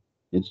 sorry,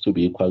 needs to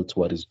be equal to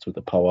what is to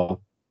the power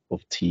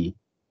of t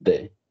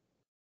there.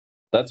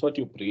 That's what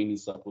your brain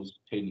is supposed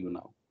to tell you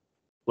now.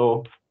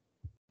 So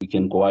we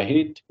can go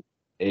ahead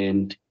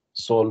and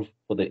solve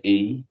for the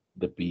A,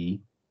 the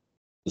B,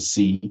 the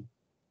C,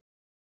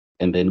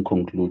 and then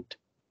conclude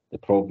the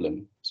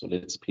problem. So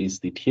let's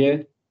paste it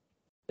here.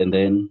 And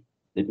then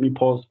let me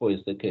pause for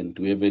a second.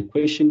 Do we have a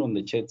question on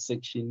the chat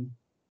section?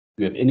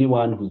 Do you have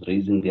anyone who's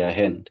raising their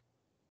hand?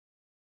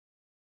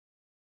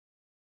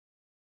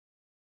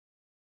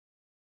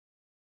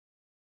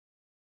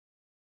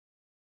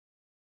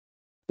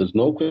 There's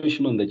no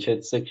question on the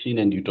chat section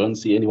and you don't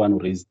see anyone who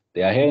raised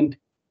their hand.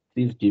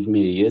 Please give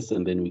me a yes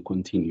and then we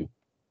continue.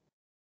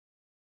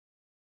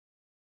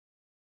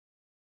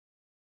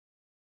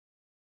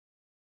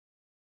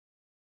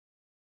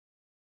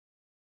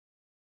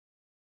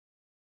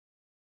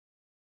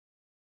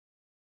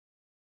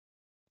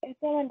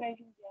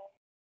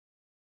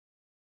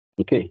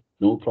 Okay,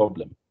 no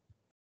problem.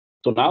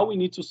 So now we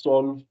need to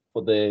solve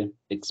for the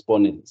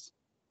exponents.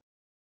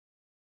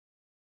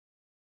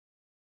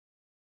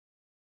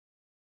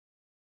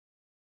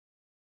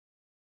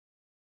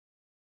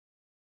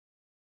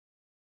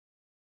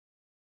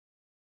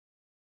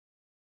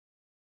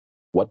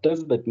 What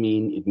does that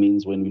mean? It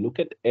means when we look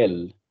at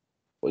L,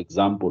 for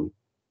example,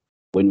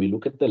 when we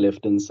look at the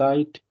left-hand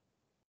side,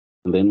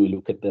 and then we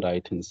look at the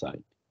right-hand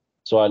side.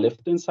 So our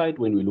left-hand side,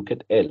 when we look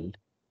at L,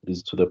 it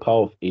is to the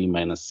power of A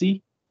minus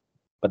C,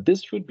 but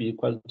this should be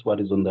equal to what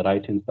is on the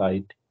right-hand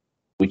side,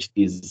 which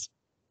is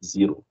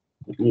 0.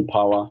 Let me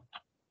power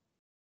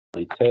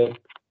my tab.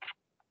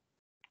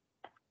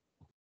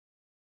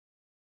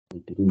 I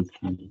didn't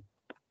see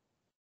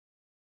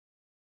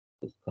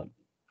this coming.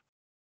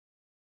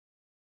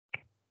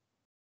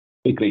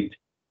 Okay, great.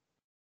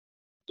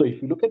 So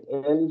if you look at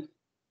L,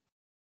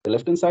 the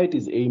left-hand side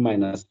is A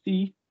minus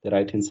C, the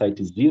right-hand side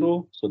is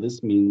 0. So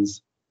this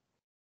means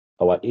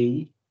our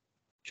A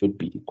should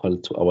be equal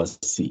to our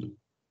C.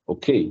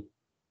 Okay.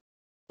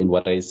 And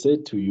what I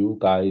said to you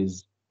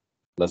guys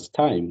last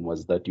time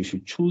was that you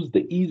should choose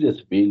the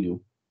easiest value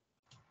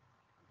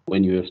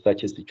when you have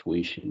such a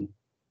situation.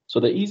 So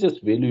the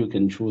easiest value you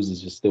can choose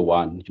is just the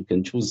 1. You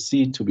can choose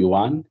C to be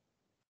 1,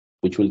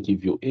 which will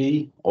give you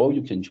A, or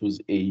you can choose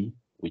A,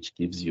 which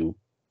gives you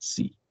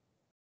C.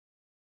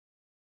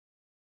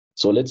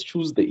 So let's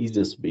choose the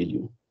easiest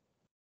value.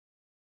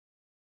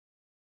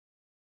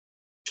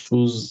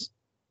 Choose,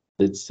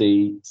 let's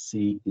say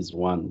C is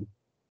 1.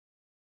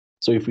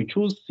 So if we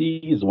choose C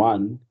is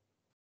 1,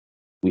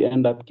 we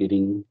end up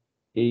getting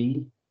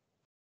A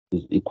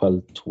is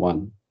equal to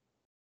 1.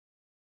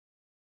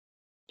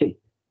 Okay,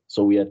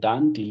 so we are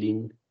done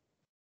dealing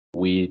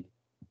with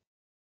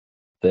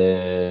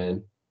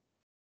the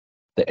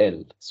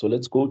L. So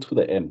let's go to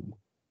the M.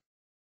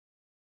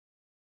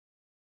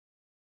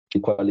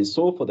 Equally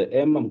so for the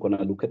M, I'm going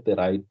to look at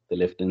the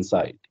left-hand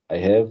side. I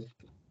have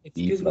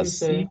B plus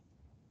C.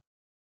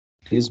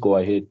 Please go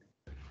ahead.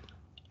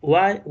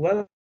 Why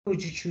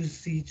would you choose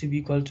C to be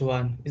equal to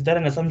 1? Is that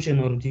an assumption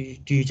or do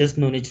you just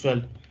know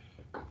natural?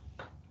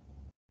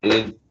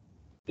 It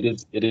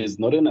is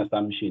not an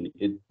assumption.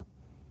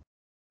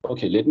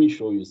 Okay, let me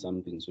show you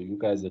something. So you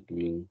guys are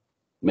doing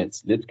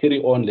maths. Let's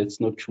carry on. Let's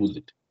not choose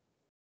it.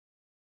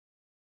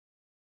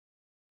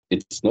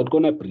 It's not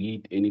going to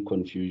breed any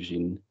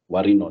confusion.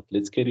 Worry not.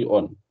 Let's carry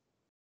on.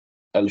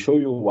 I'll show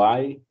you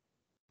why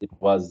it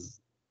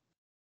was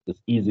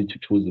easy to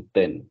choose it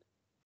then.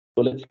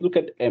 So let's look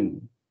at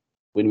M.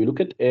 When we look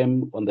at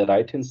M on the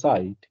right-hand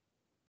side,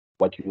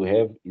 what you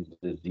have is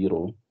the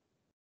 0.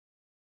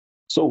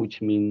 So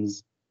which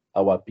means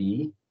our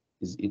B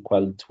is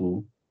equal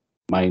to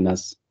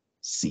minus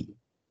C.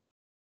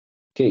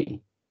 Okay.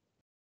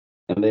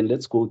 And then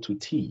let's go to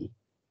T.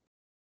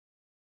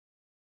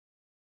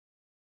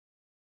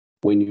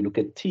 When you look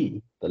at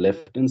T, the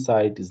left-hand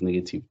side is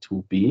negative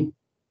 2B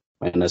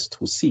minus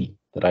 2C.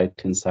 The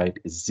right-hand side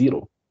is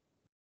 0.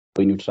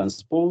 When you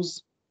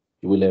transpose,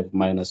 you will have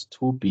minus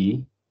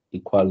 2B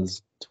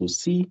equals to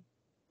C.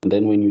 And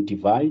then when you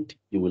divide,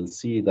 you will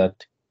see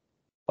that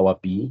our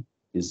B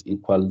is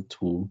equal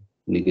to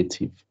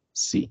negative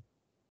C.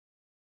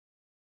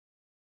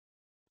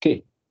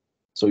 Okay,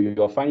 so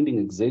you are finding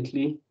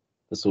exactly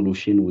the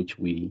solution which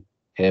we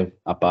have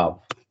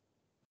above.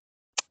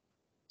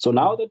 So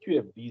now that you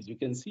have these, you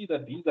can see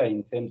that these are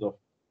in terms of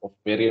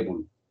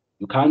variable.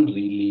 You can't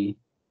really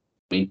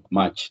make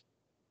much.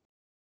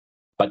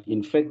 But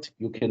in fact,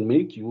 you can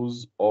make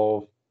use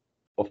of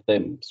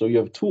them. So you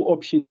have two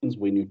options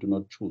when you do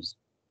not choose.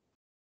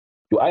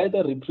 You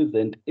either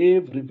represent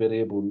every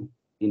variable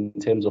in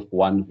terms of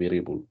one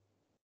variable.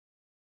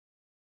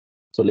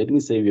 So let me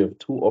say we have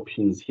two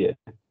options here,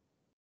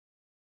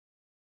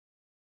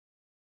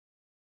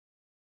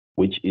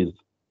 which is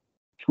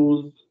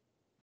choose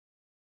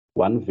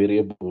one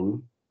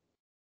variable,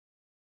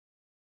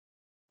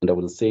 and I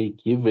will say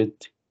give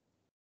it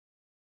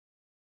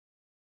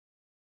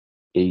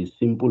a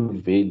simple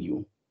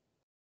value.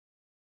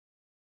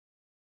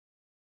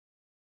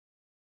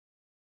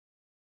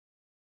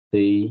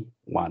 Say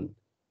 1.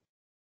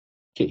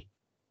 Okay,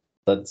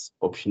 that's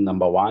option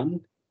number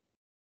 1.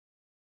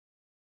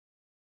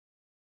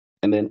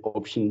 And then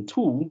option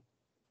 2,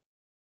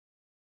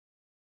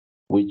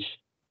 which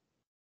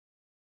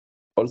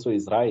also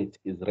is right,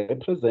 is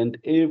represent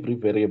every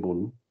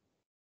variable,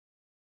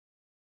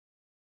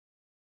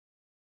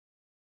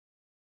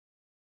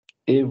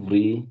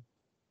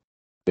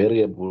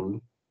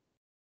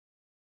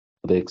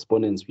 the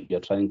exponents we are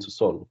trying to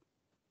solve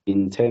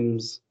in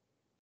terms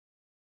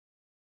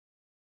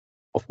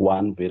of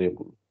one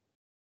variable.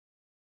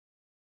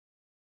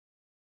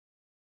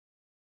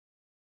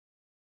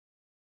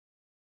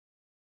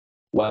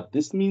 What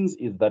this means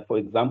is that, for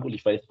example,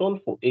 if I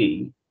solve for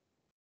A,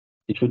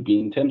 it should be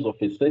in terms of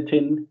a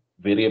certain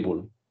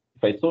variable.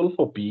 If I solve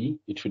for B,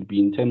 it should be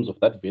in terms of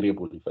that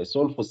variable. If I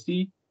solve for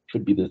C, it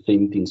should be the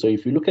same thing. So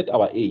if you look at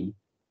our A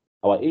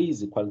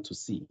is equal to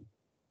C.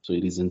 So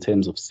it is in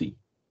terms of C.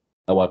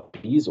 Our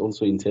B is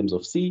also in terms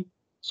of C.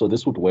 So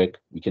this would work.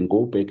 We can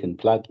go back and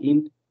plug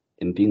in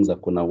and things are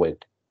gonna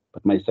work.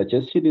 But my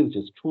suggestion is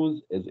just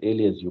choose as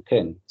early as you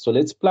can. So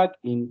let's plug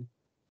in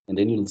and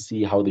then you'll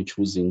see how the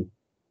choosing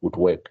would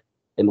work.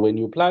 And when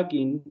you plug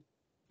in,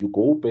 you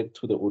go back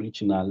to the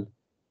original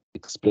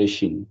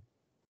expression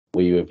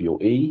where you have your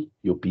A,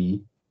 your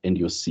B, and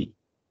your C.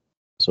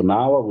 So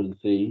now I will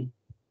say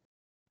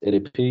at a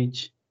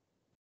page,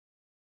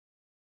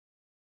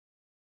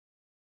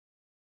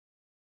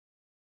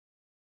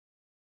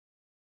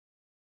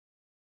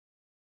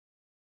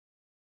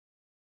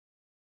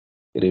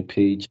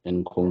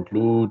 and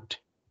conclude.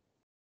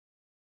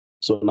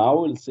 So now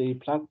we'll say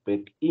plug back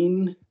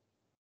in.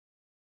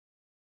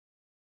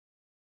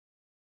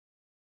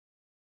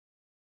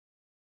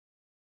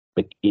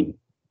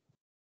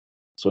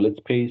 So let's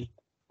paste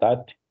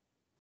that.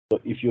 So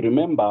if you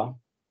remember,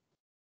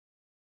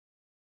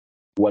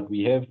 what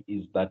we have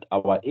is that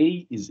our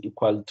A is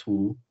equal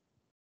to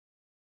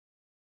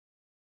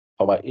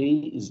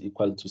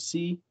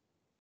C,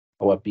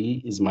 our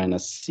B is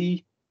minus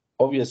C.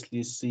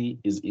 Obviously, C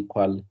is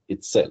equal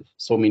itself.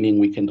 So meaning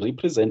we can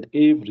represent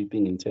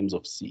everything in terms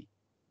of C.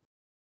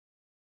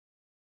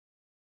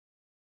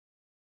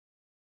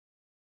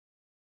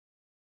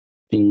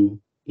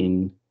 Thing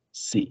in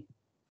C.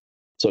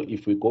 So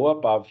if we go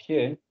above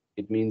here,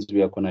 it means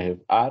we are going to have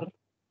R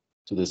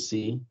to the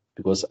C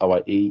because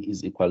our A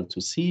is equal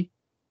to C.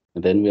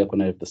 And then we are going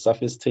to have the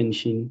surface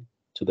tension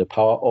to the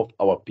power of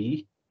our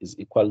B is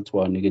equal to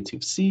our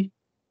negative C.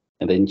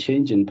 And then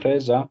change in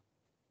pressure,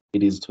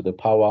 it is to the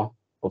power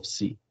of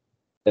C.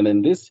 And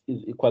then this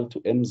is equal to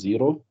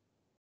M0,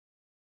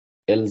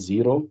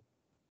 L0,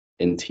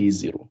 and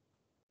T0.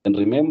 And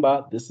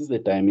remember, this is a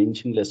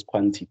dimensionless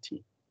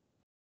quantity.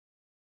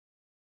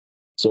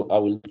 So I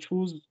will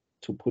choose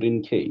to put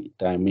in K,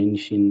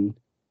 dimensionless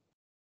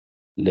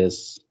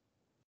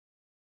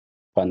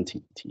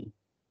quantity.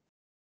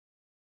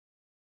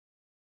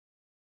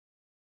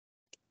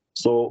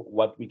 So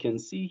what we can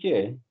see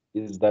here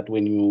is that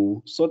when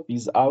you sort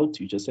these out,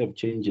 you just have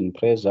change in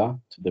pressure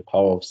to the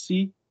power of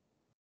C,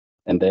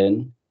 and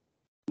then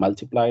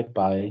multiplied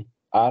by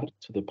R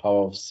to the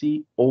power of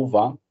C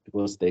over,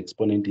 because the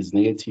exponent is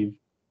negative,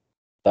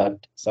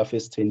 that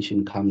surface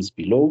tension comes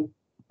below.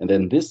 And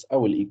then this I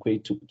will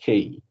equate to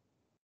K,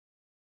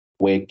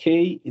 where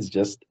K is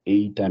just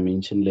a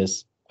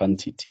dimensionless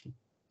quantity.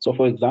 So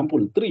for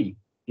example, 3,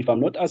 if I'm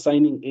not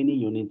assigning any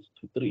units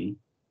to 3,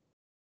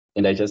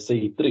 and I just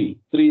say 3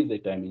 is a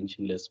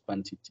dimensionless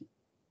quantity.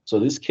 So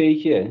this K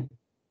here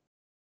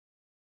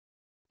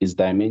is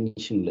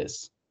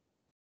dimensionless.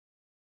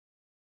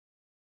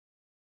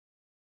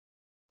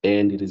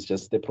 And it is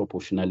just the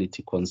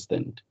proportionality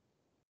constant.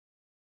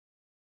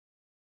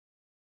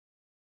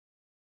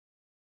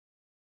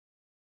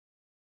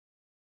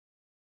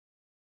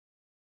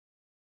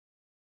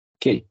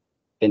 Okay,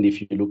 and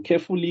if you look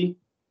carefully,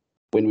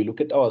 when we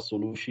look at our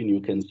solution, you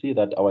can see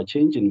that our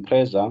change in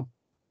pressure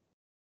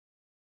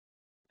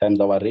times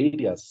our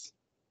radius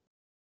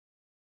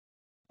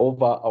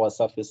over our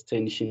surface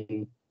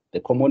tension the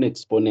common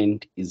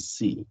exponent is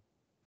C.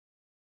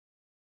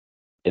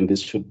 And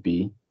this should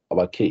be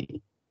our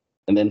K.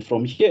 And then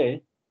from here,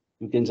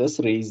 you can just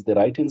raise the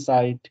right-hand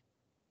side,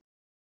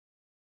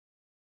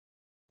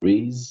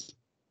 raise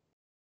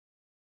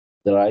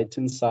the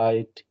right-hand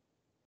side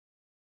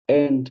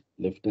and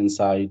left-hand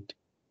side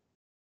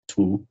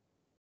to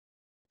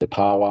the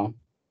power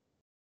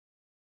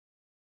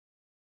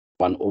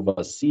 1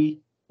 over C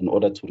in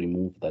order to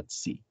remove that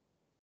C.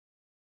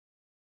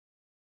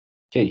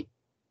 Okay,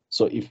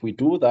 so if we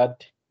do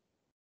that,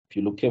 if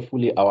you look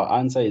carefully, our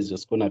answer is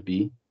just going to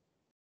be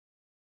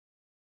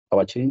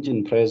our change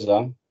in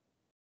pressure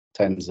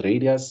times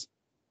radius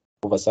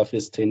over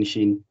surface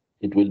tension.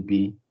 It will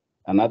be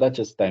another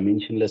just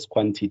dimensionless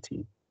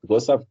quantity.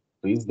 Because I've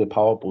raised the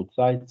power both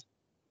sides,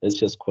 let's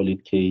just call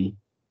it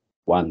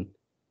K1,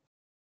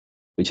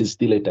 which is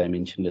still a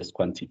dimensionless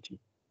quantity.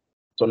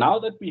 So now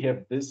that we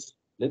have this,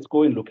 let's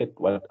go and look at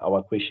what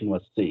our question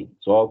was saying.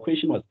 So our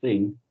question was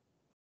saying,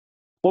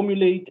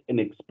 formulate an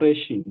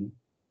expression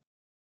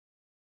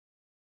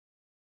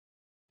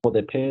for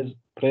the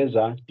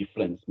pressure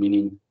difference,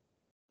 meaning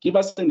give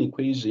us an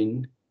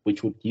equation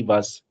which would give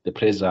us the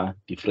pressure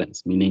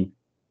difference, meaning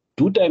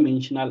do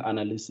dimensional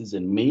analysis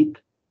and make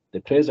the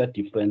pressure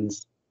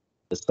difference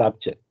the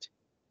subject.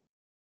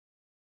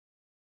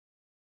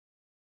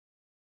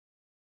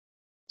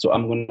 So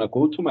I'm going to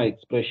go to my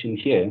expression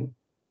here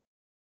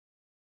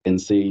and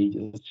say,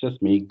 let's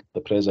just make the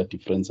pressure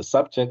difference a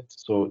subject.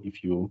 So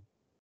if you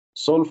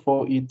solve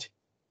for it,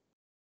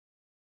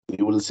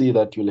 you will see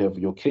that you'll have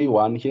your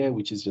K1 here,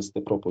 which is just the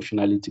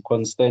proportionality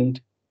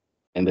constant,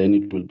 and then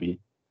it will be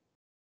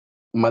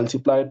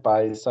multiplied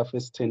by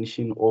surface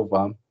tension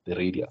over the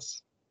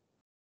radius.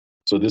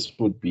 So this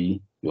would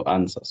be your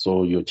answer.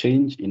 So your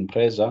change in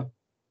pressure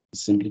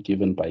is simply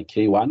given by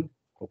K1,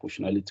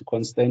 proportionality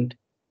constant,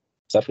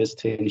 surface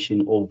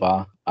tension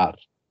over R.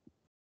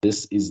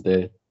 This is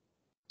the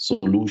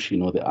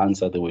solution or the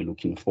answer they were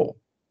looking for.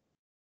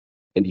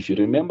 And if you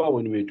remember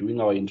when we were doing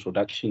our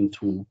introduction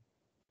to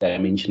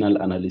dimensional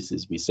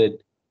analysis, we said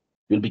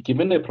you'll be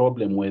given a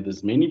problem where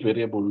there's many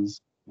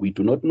variables, we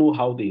do not know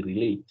how they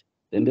relate.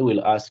 Then they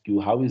will ask you,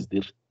 how is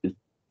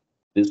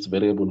this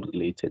variable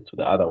related to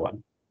the other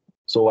one?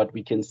 So what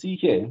we can see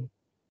here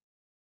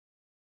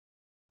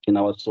in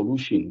our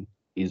solution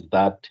is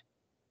that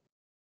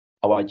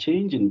our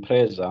change in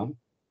pressure,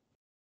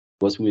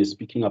 because we were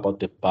speaking about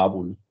the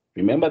bubble.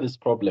 Remember this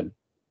problem,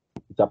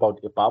 it's about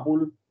a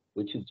bubble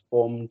which is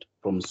formed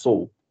from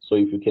soap. So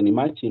if you can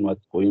imagine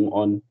what's going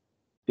on,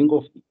 think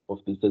of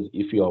this as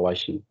if you are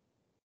washing,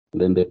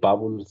 and then the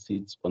bubble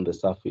sits on the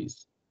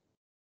surface.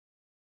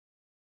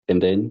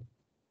 And then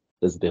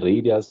there's the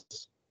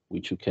radius,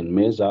 which you can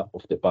measure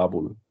of the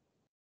bubble.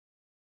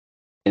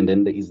 And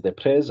then there is the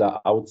pressure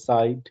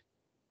outside.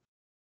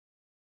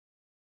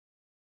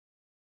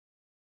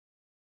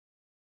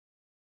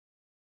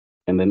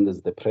 And then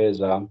there's the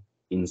pressure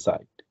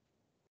inside.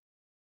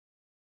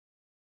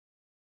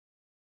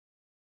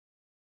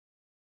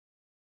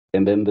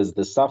 And then there's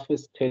the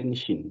surface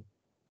tension,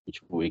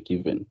 which we were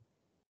given.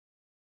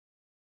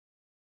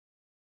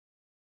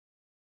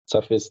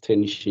 Surface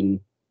tension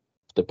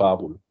of the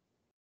bubble.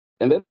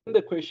 And then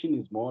the question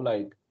is more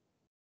like,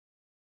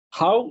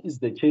 how is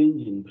the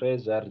change in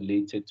pressure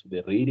related to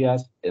the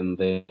radius and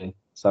the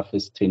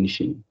surface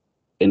tension?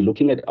 And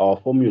looking at our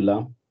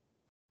formula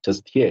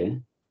just here,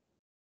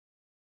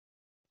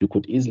 you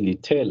could easily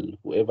tell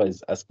whoever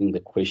is asking the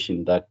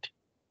question that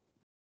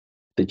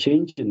the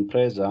change in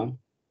pressure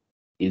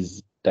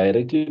is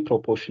directly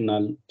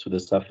proportional to the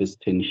surface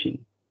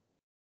tension.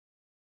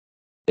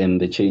 And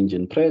the change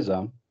in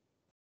pressure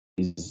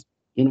is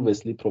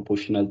inversely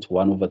proportional to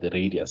 1 over the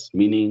radius,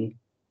 meaning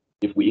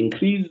if we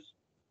increase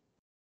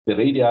the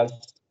radius,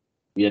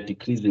 we are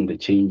decreasing the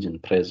change in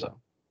pressure.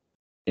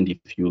 And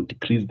if you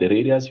decrease the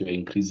radius, you're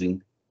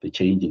increasing the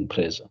change in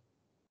pressure.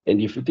 And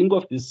if you think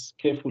of this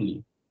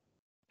carefully,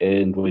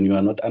 and when you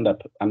are not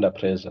under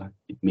pressure,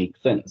 it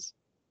makes sense.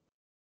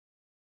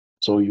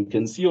 So you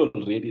can see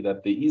already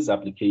that there is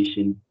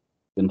application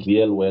in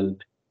real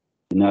world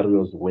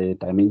scenarios where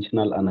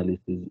dimensional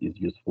analysis is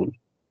useful.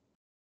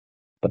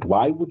 But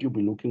why would you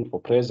be looking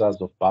for pressures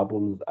of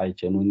bubbles? I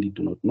genuinely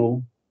do not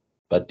know,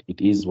 but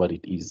it is what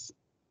it is.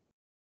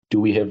 Do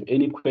we have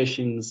any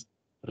questions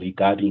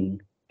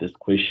regarding this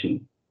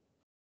question?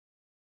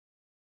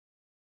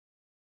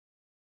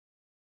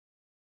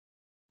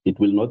 It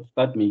will not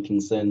start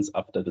making sense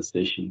after the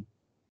session.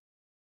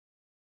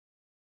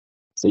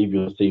 Save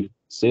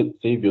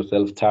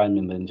yourself time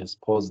and then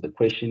just pause the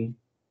question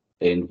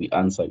and we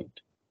answer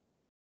it.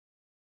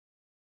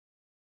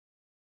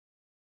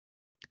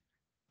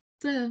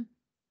 Sir.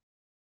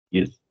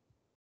 Yes.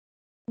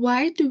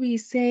 Why do we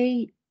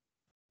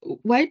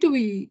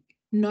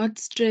not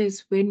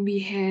stress when we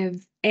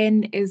have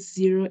n as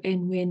 0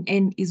 and when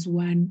n is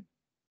 1?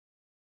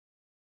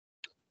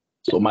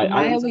 So my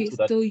why answer are we to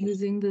that still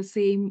using the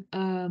same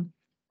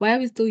why are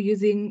we still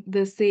using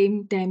the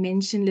same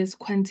dimensionless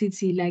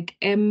quantity like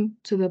m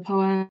to the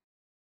power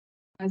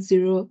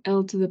 0,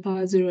 L to the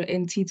power 0,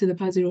 and T to the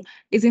power 0,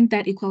 isn't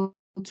that equal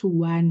to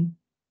 1?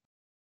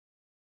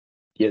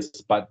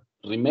 Yes, but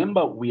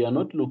remember, we are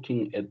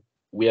looking at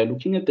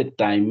the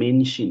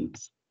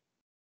dimensions.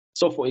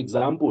 So for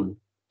example,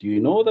 do you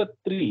know that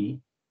 3,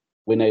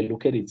 when I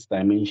look at its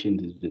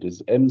dimensions, there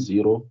is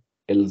M0,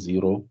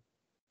 L0,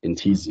 and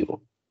T0.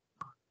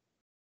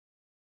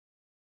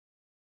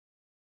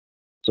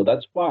 So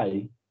that's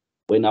why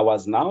when I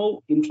was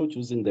now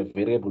introducing the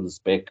variables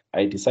back,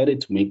 I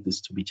decided to make this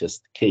to be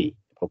just K,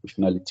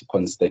 proportionality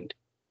constant.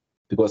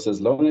 Because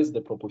as long as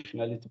the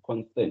proportionality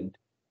constant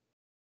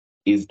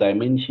is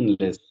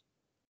dimensionless,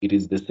 it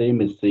is the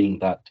same as saying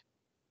that.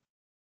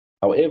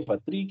 However,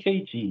 3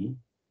 kg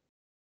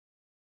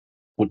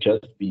would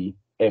just be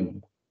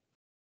M.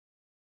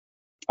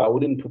 I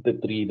wouldn't put the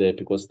 3 there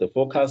because the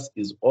focus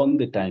is on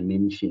the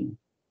dimension,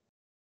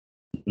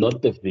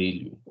 not the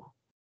value.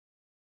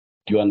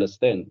 Do you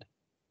understand?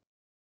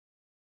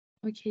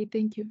 Okay,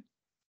 thank you.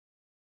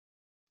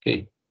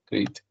 Okay,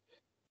 great.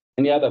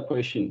 Any other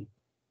question?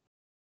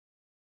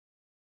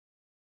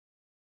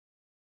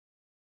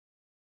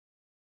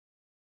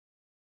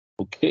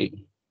 Okay,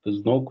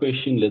 there's no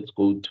question. Let's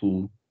go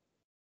to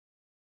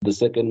the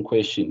second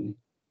question,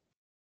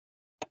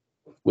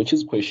 which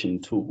is question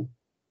 2.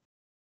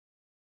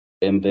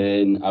 And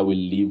then I will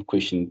leave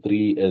question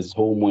 3 as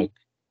homework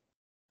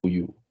for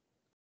you.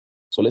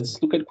 So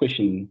let's look at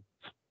question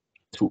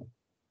 2.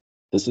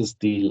 This is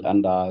still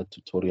under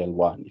tutorial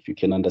 1. If you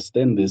can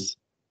understand this,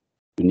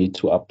 you need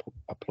to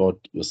applaud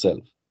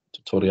yourself.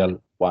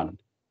 Tutorial 1.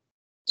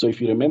 So if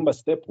you remember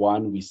step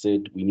 1, we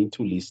said we need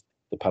to list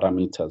the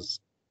parameters.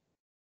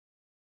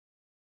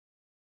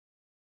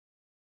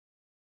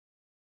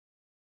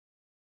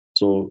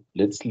 So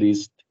let's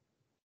list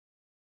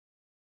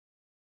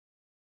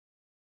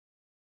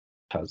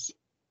parameters.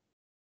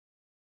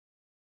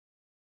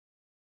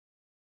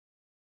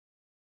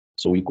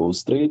 So we go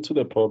straight to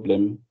the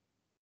problem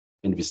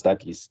and we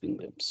start listing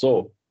them.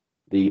 So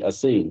they are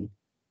saying,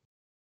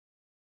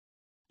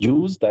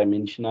 use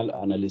dimensional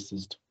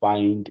analysis to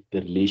find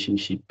the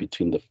relationship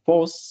between the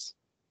force.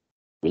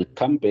 We'll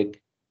come back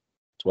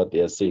to what they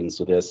are saying.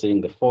 So they are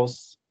saying the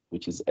force,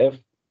 which is F.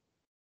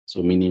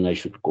 So meaning I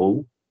should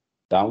go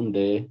down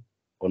there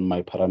on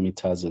my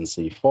parameters and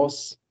say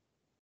force,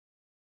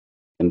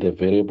 and the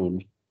variable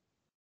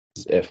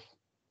is F.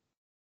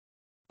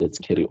 Let's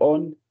carry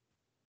on.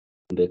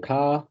 The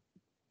car.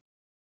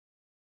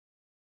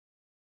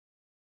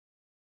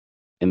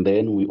 And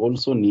then we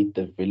also need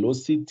the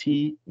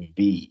velocity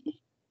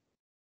V.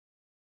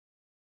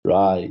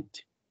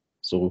 Right.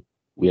 So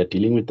we are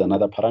dealing with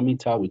another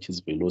parameter, which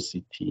is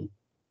velocity.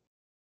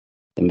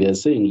 And they're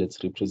saying,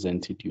 let's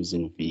represent it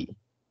using V.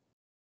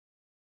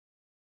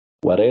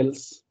 What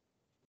else?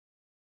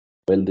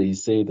 Well, they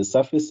say the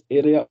surface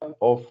area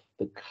of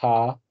the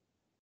car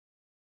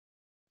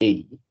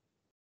A.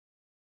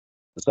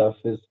 The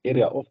surface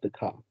area of the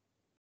car.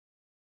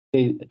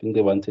 A, I think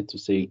they wanted to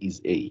say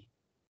is A.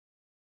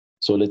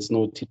 So let's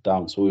note it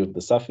down. So we have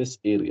the surface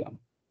area.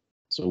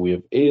 So we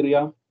have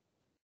area,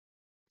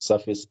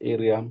 surface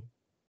area,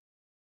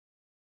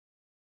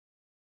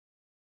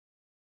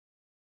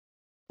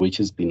 which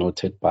is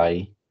denoted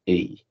by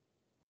A.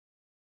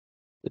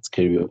 Let's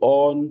carry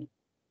on.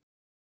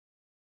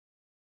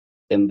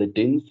 And the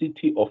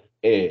density of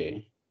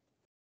air.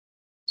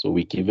 So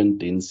we're given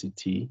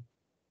density,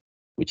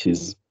 which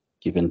is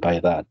given by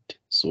that.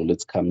 So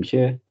let's come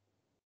here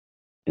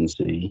and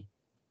say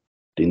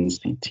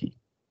density.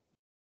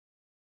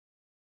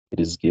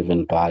 It is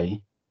given by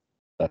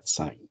that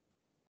sign.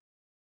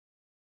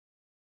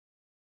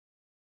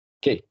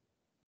 Okay.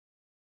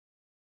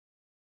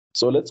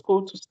 So let's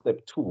go to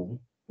step 2.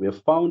 We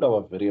have found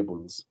our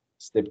variables.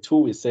 Step 2,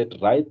 we said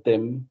write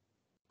them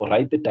or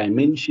write the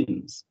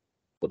dimensions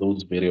for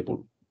those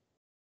variables.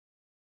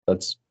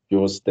 That's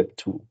your step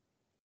 2.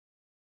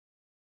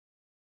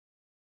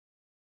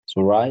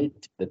 So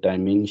write the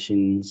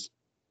dimensions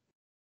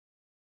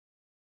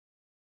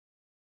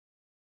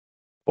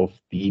of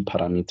the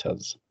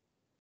parameters.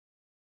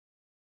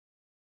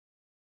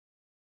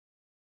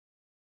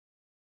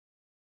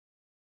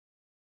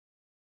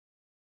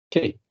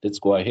 Okay, let's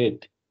go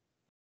ahead.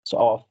 So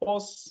our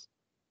force,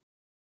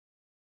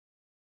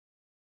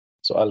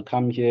 so I'll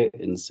come here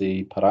and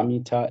say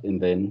parameter, and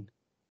then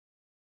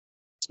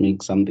let's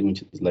make something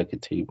which is like a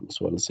table.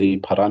 So I'll say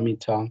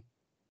parameter,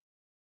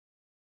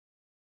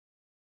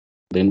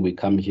 then we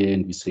come here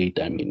and we say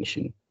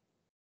dimension.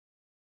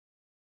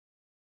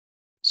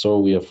 So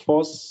we have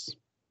force,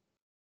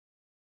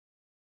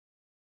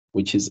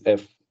 which is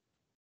F.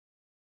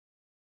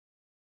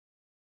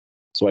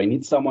 So I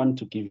need someone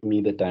to give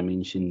me the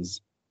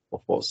dimensions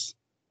of force.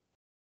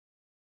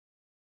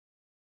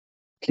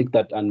 Click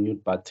that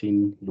unmute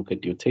button, look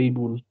at your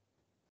table,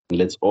 and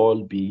let's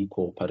all be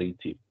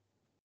cooperative.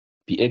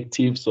 Be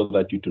active so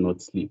that you do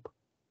not sleep.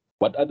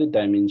 What are the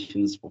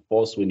dimensions for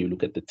force when you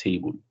look at the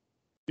table?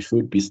 You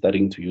should be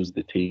starting to use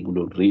the table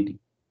already.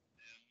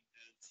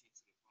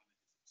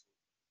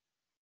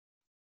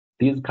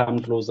 Please come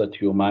closer to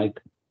your mic.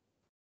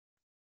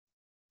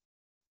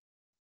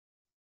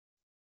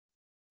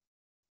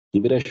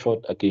 Give it a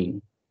shot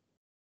again.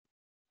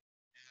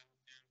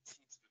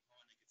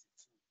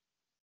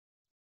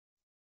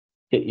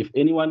 Okay, if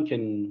anyone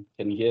can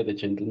hear the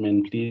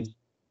gentleman, please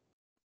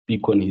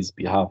speak on his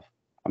behalf.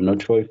 I'm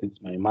not sure if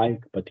it's my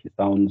mic, but he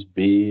sounds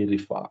very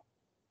far.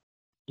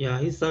 Yeah,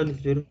 his sound is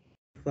very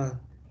far.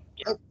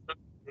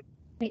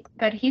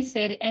 But he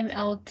said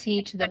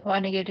MLT to the power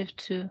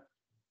 -2.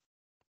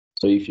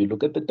 So if you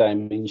look at the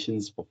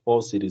dimensions for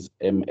force, it is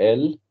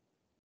ml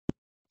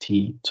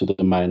t to the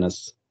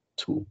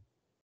 -2.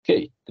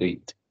 Okay,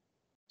 great.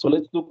 So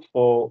let's look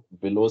for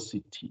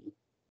velocity.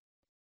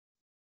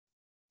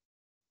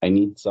 I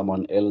need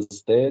someone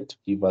else there to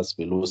give us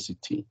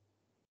velocity.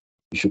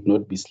 You should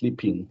not be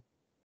sleeping.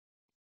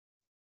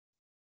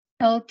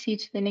 LT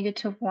to the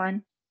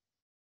 -1.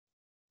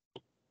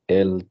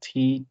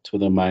 LT to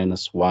the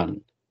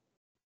 -1.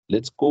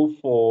 Let's go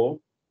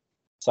for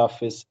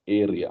surface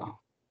area.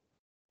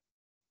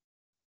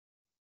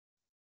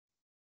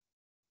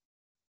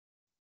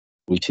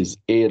 Which is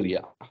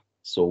area.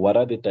 So what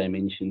are the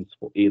dimensions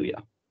for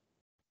area?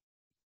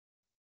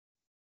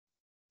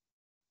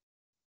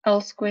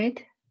 L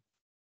squared.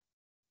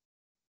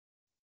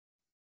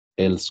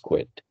 L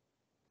squared.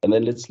 And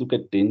then let's look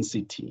at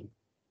density.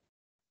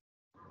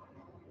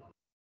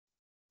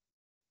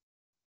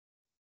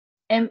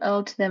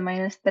 ML to the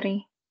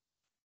 -3.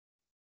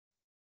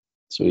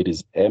 So it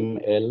is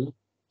ML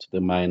to the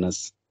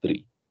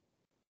 -3.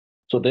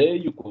 So there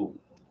you go.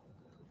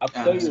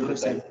 After you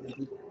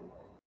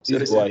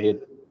please go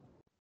ahead.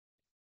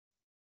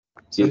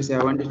 Sorry, yes. Sir,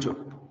 I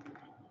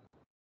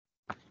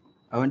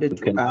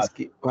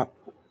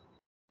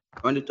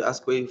wanted to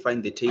ask where you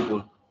find the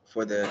table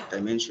for the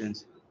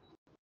dimensions.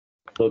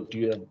 So do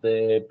you have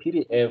the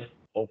PDF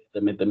of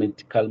the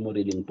mathematical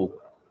modeling book?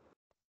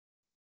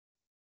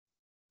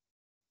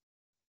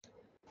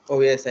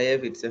 Oh yes, I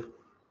have it, sir.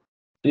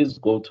 Please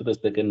go to the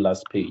second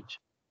last page.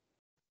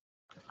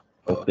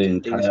 Okay,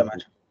 thank you so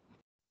much.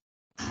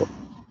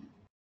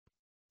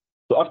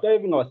 So after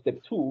having our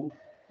step 2,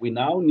 we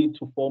now need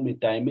to form a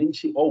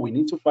dimension, or we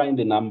need to find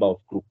the number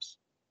of groups.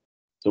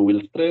 So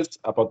we'll stress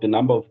about the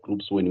number of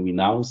groups when we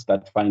now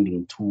start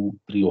finding 2,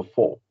 3, or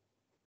 4.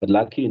 But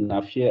lucky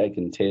enough here, I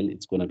can tell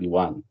it's going to be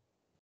 1.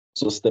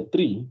 So step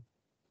 3,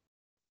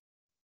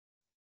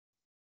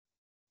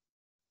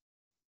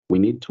 we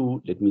need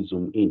to, let me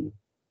zoom in,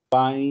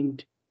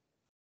 find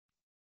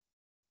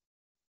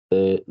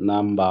the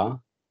number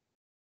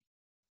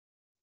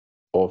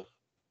of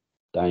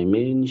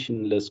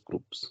dimensionless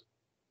groups.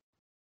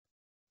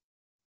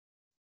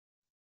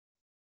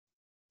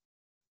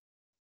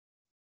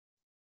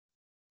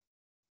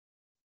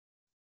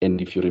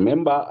 And if you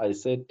remember, I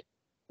said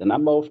the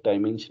number of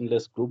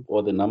dimensionless group,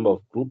 or the number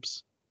of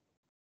groups,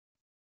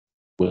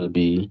 will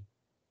be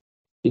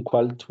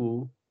equal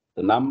to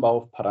the number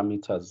of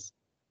parameters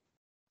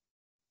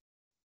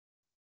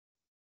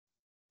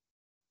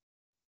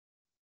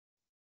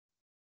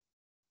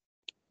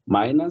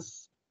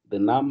minus the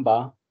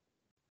number,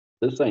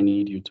 this I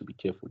need you to be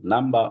careful,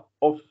 number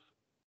of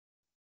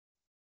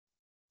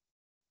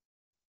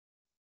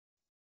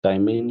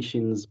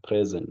dimensions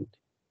present.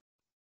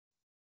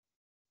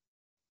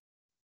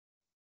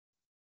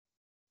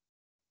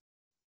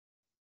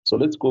 So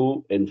let's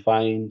go and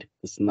find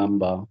this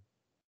number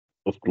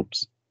of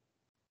groups.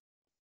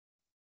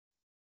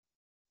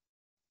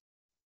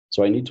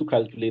 So I need to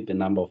calculate the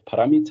number of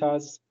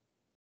parameters,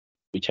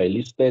 which I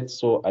listed.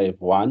 So I have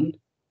 1,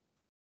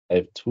 I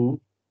have 2,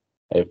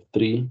 I have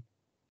 3,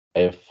 I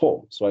have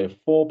 4. So I have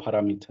 4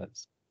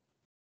 parameters.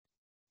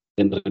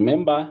 And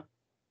remember,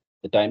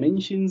 the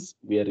dimensions,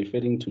 we are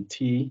referring to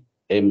T,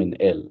 M, and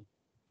L.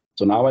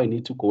 So now I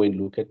need to go and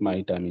look at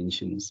my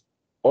dimensions,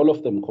 all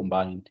of them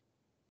combined.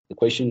 The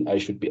question I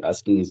should be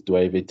asking is, do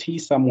I have a T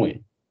somewhere?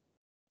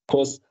 Of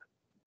course,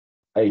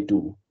 I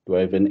do. Do I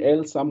have an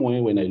L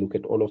somewhere when I look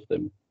at all of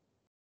them?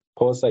 Of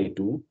course, I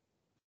do.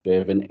 Do I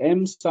have an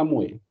M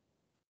somewhere?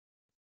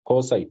 Of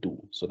course, I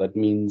do. So that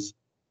means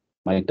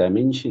my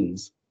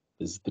dimensions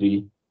is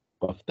 3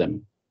 of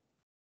them.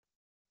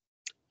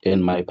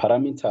 And my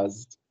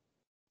parameters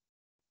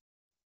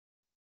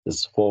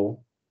is 4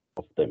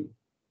 of them.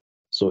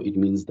 So it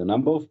means the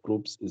number of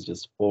groups is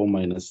just 4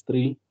 minus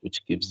 3,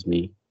 which gives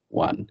me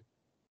 1.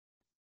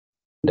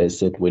 And I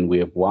said when we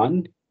have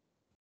 1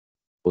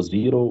 or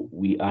 0,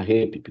 we are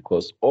happy,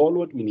 because all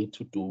what we need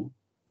to do,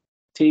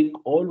 take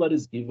all what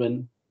is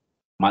given,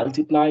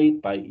 multiply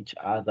it by each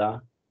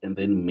other, and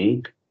then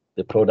make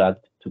the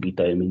product to be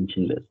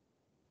dimensionless.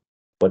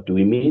 What do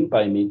we mean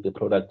by make the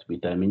product to be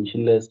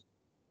dimensionless?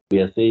 We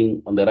are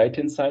saying on the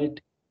right-hand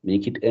side,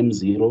 make it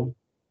M0,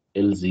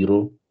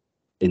 L0,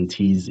 and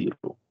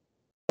T0.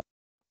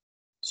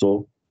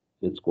 So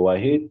let's go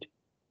ahead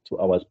to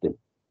our step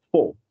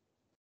 4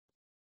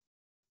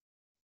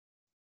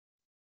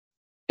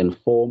 and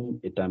form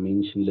a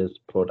dimensionless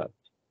product.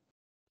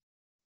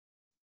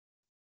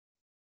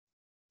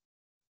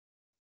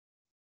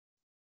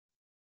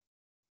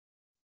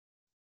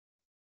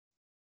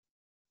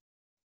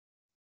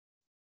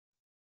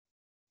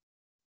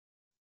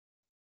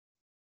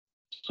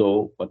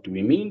 So what do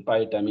we mean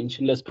by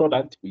dimensionless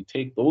product? We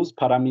take those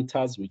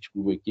parameters which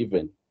we were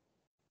given.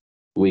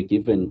 We were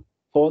given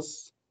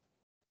force,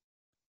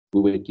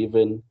 we were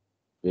given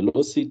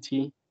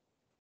velocity,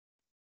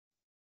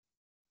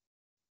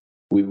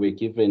 we were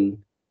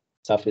given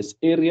surface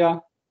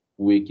area,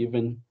 we were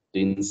given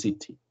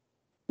density.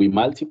 We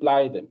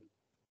multiply them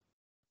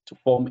to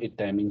form a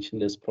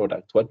dimensionless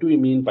product. What do we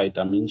mean by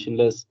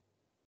dimensionless?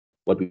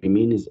 What we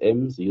mean is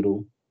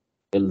M0,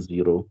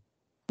 L0,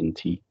 and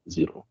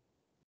T0.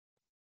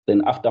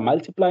 Then after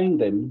multiplying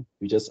them,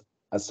 we just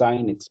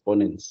assign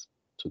exponents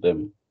to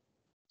them.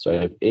 So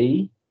I have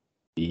A,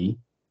 B,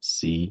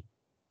 C,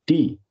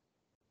 D.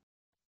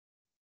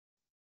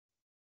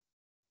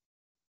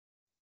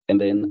 And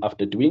then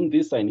after doing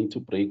this, I need to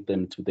break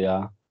them to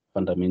their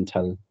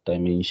fundamental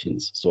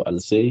dimensions. So I'll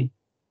say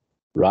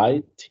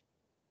write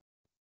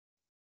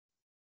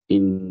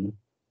in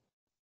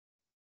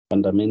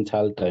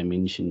fundamental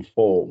dimension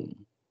form.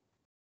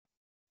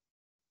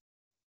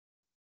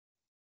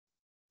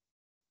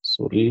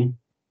 Sorry.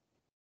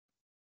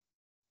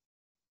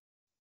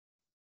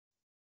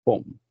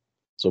 Form.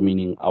 So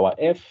meaning our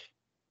F,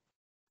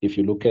 if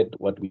you look at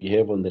what we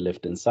have on the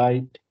left-hand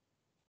side,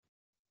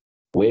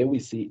 where we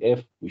see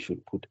F, we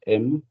should put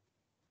M,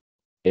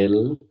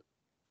 L,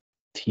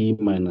 T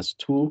minus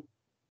 2.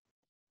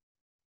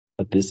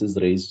 But this is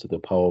raised to the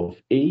power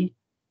of A.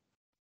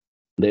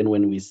 Then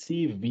when we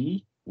see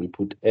V, we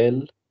put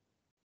L,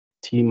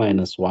 T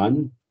minus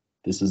 1.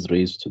 This is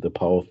raised to the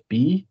power of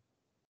B.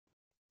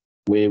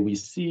 Where we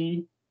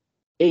see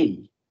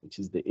A, which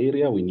is the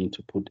area, we need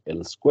to put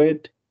L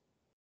squared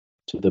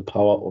to the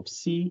power of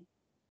C.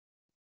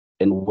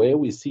 And where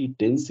we see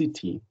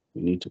density,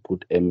 we need to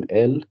put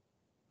ML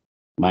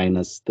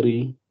minus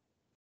 3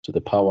 to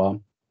the power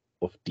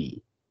of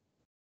D.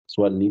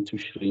 So I'll need to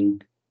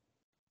shrink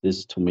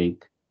this to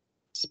make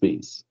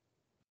space.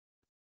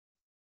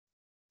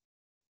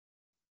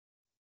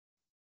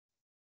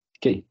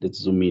 Okay, let's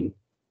zoom in.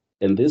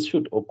 And this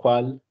should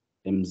equal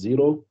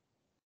M0,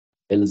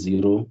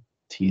 L0,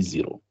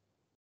 T0.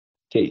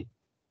 Okay.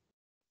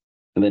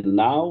 And then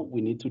now we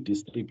need to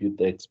distribute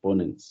the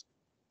exponents.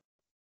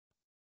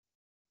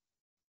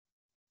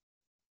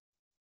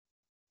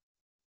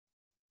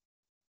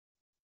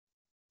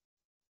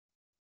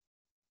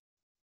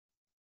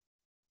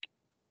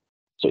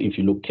 So if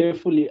you look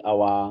carefully,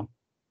 for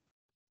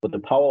the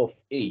power of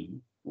A,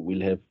 we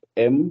will have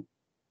M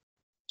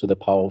to the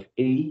power of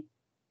A,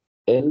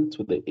 L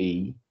to the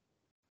A,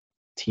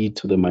 T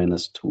to the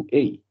minus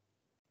 2A.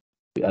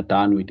 We are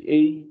done with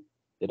A.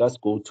 Let us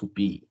go to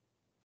B.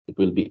 It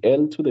will be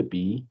L to the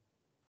B,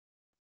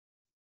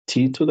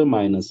 T to the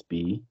minus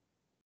B,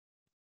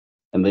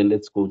 and then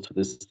let's go to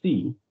the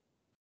C.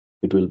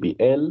 It will be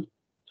L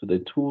to the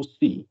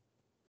 2C.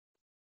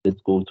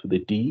 Let's go to the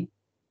D.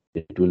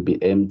 It will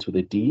be M to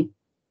the D,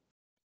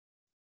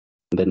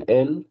 and then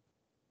L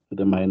to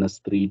the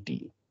minus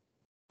 3D.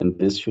 And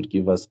this should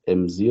give us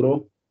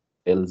M0,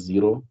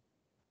 L0,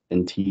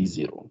 and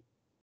T0.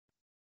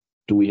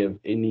 Do we have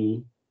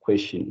any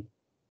question?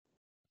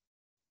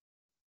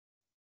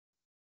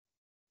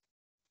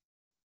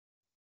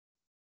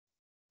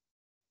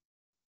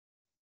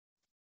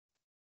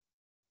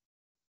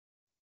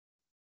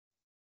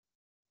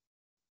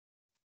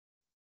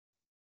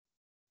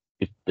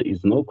 If there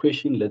is no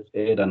question, let's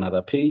add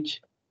another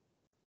page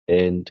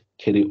and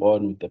carry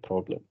on with the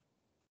problem.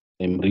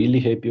 I'm really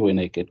happy when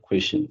I get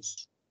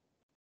questions.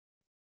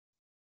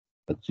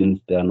 But since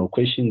there are no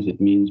questions,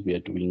 it means we are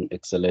doing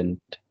excellent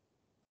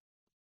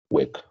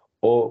work,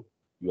 or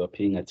you are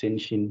paying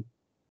attention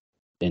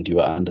and you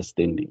are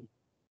understanding.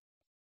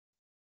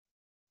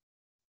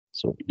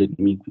 So let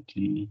me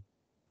quickly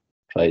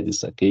try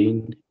this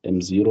again,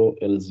 M0,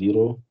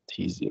 L0,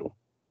 T0.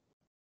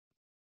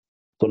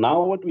 So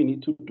now what we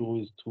need to do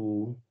is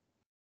to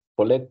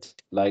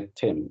collect like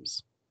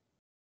terms.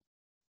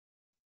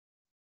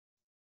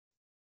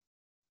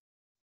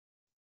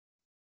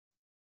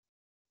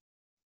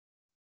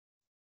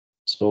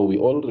 So we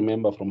all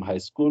remember from high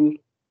school,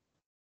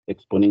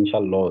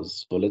 exponential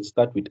laws. So let's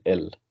start with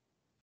L.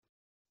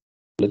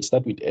 Let's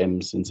start with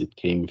M since it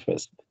came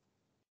first.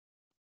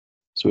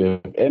 So we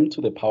have M to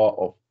the power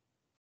of,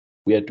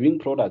 we are doing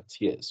products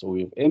here. So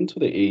we have M to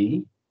the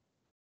A,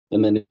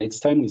 and then the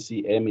next time we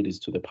see M, it is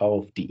to the power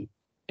of D.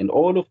 And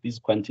all of these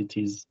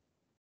quantities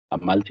are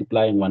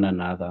multiplying one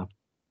another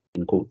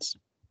in quotes.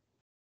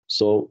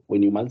 So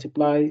when you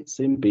multiply,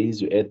 same base,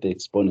 you add the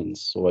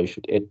exponents. So I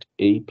should add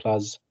A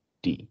plus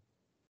D.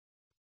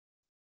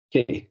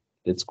 Okay,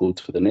 let's go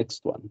to the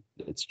next one.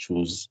 Let's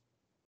choose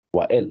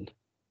our L.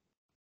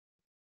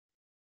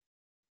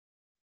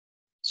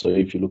 So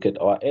if you look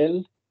at our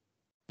L,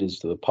 it is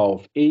to the power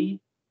of A,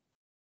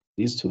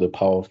 it is to the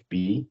power of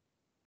B,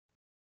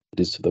 it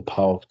is to the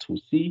power of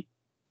 2C,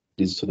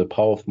 it is to the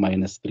power of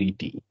minus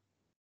 3D.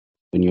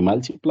 When you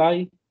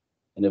multiply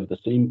and have the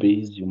same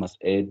base, you must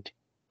add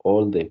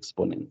all the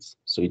exponents.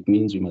 So it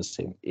means you must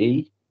have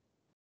A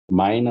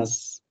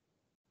minus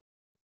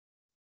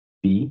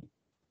B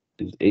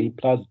is A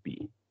plus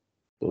B.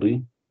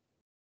 Sorry.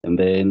 and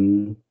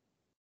then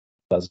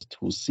plus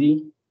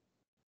 2c,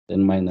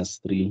 then minus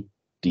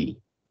 3d.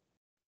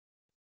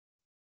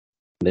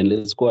 Then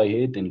let's go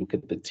ahead and look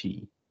at the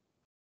t.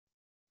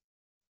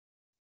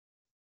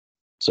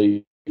 So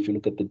if you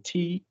look at the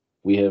t,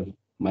 we have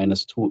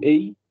minus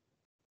 2a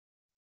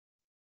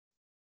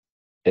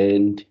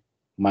and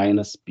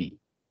minus b.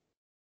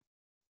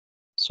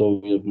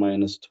 So we have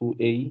minus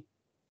 2a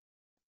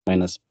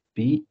minus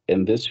b,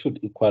 and this should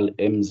equal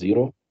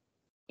m0,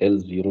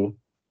 l0,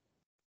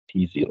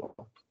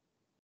 t0.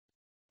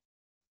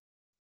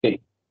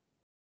 Okay,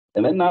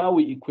 and then now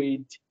we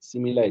equate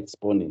similar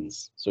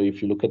exponents. So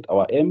if you look at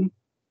our m,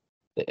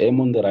 the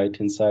m on the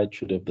right-hand side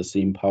should have the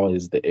same power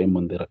as the m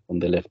on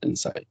the left-hand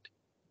side.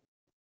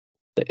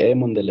 The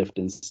m on the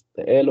left-hand,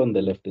 the l on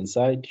the left-hand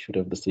side should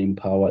have the same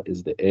power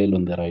as the l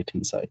on the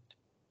right-hand side.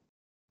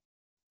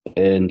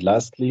 And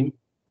lastly,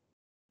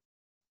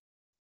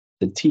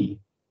 the t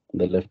on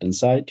the left-hand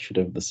side should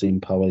have the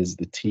same power as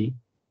the t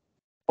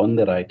on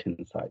the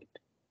right-hand side.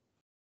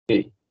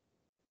 Okay.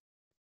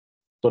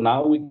 So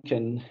now we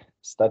can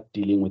start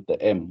dealing with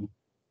the m.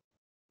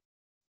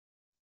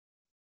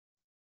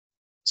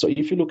 So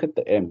if you look at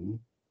the m,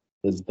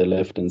 there's the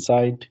left-hand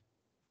side,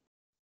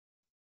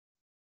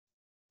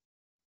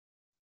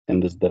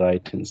 and there's the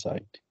right-hand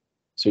side.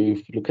 So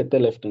if you look at the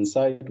left-hand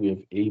side, we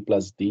have a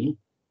plus d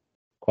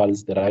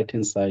equals the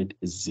right-hand side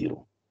is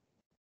 0.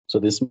 So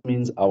this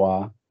means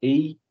our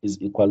a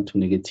is equal to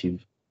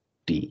negative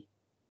d.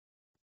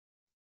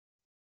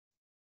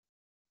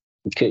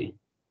 Okay,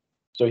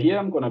 so here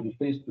I'm going to be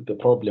faced with a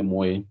problem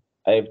where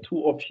I have two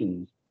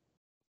options.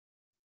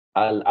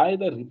 I'll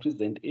either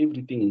represent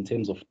everything in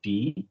terms of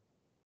d,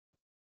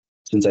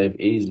 since I have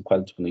a is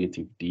equal to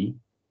negative d,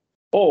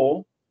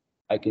 or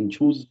I can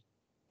choose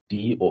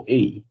d or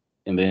a,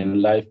 and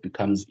then life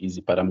becomes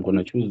easy, but I'm going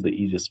to choose the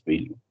easiest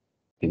value.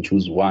 I can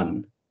choose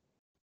 1,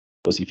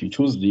 because if you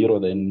choose 0,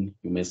 then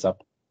you mess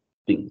up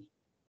things.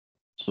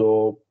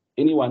 So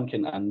anyone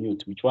can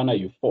unmute. Which one are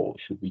you for?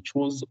 Should we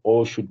choose,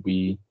 or should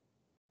we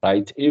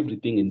write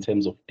everything in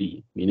terms of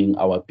d? Meaning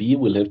our b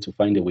will have to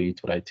find a way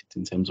to write it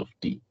in terms of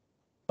d.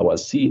 Our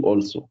c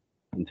also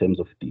in terms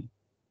of d.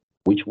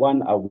 Which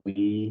one are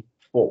we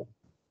for?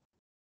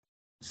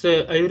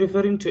 So are you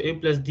referring to a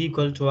plus d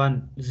equal to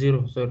 1,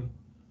 0, sorry?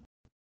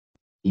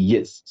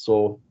 Yes.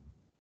 So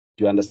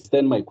do you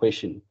understand my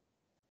question?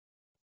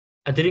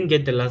 I didn't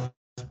get the last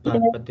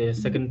part, but the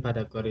second part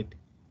I got it.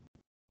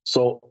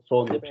 So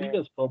on the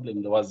previous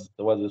problem, there was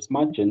a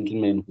smart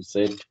gentleman who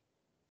said,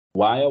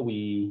 why are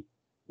we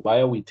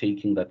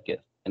taking that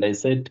guess? And I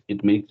said,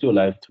 it makes your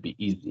life to be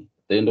easy.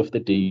 At the end of the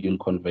day, you'll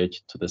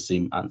converge to the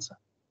same answer.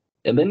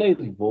 And then I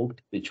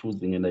revoked the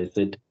choosing and I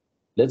said,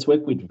 let's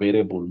work with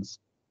variables.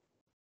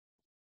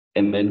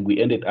 And then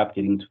we ended up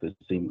getting to the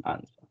same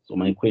answer. So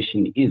my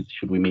question is,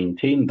 should we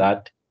maintain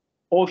that,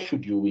 or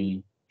should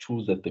we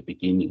choose at the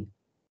beginning?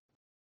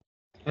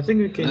 I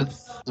think we can.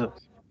 Just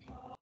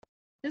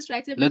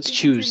write everything Let's in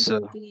choose.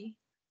 terms of D.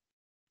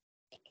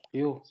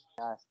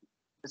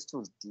 Let's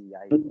choose D.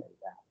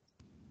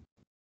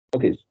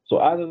 Okay, so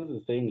others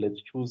are saying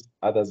let's choose,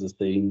 others are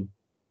saying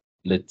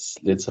let's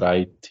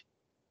write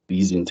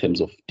these in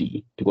terms of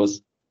D.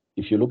 Because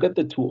if you look at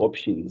the two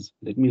options,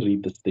 let me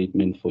read the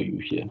statement for you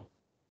here.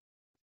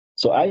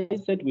 So I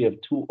said we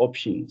have two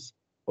options.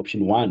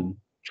 Option 1,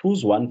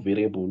 choose one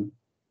variable,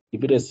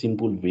 give it a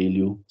simple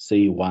value,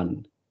 say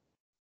 1.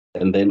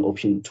 And then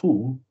option 2,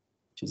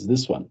 which is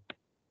this one,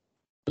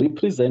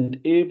 represent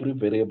every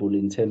variable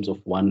in terms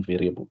of one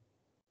variable.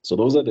 So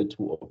those are the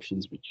two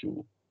options which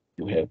you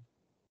have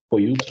for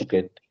you to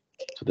get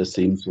to the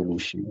same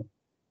solution.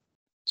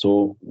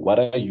 So what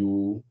are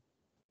you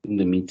in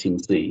the meeting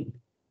saying?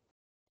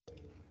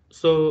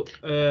 So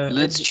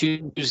let's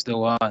choose the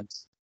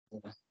ones.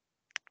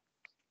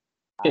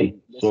 Okay,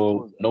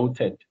 so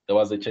noted. There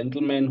was a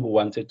gentleman who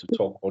wanted to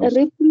talk also.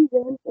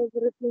 Represent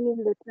everything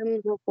in the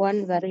terms of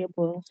one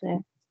variable, sir.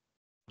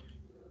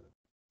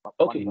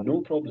 Okay,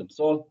 no problem.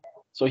 So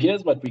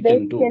here's what we They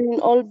can do.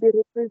 can all be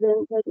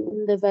represented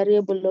in the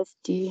variable of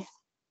D.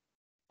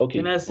 Okay.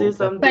 Can I say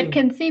something? But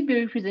can C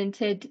be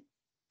represented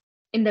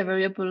in the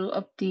variable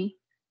of D?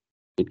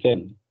 It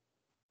can.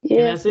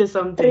 Yes, say it's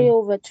something? 3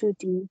 over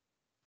 2D.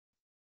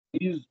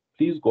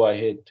 Please go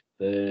ahead.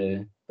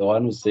 The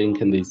one who's saying,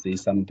 can they say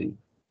something?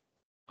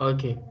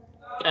 Okay.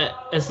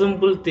 A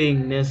simple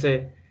thing,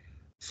 Nese.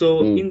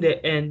 So in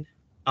the end,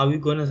 are we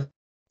gonna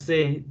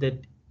say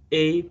that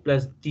A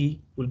plus D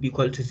will be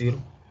equal to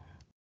 0?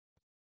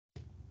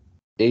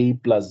 A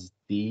plus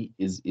D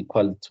is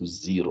equal to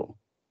 0.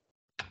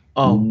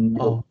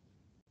 No,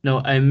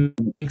 I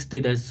mixed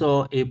it. I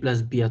saw A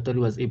plus B. I thought it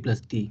was A plus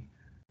D.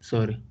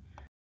 Sorry.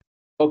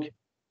 Okay,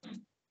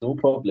 no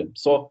problem.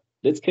 So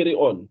let's carry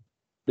on.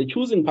 The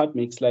choosing part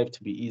makes life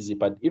to be easy,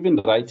 but even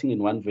writing in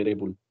one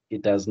variable,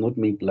 it does not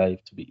make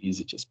life to be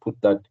easy. Just put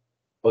that,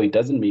 or it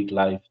doesn't make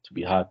life to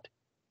be hard.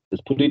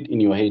 Just put it in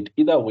your head.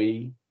 Either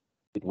way,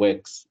 it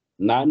works.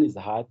 None is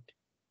hard,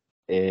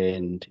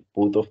 and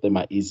both of them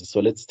are easy. So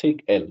let's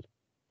take L.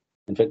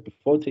 In fact,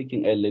 before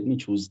taking L, let me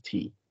choose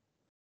T.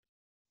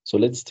 So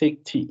let's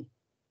take t.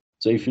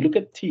 So if you look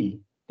at t,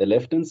 the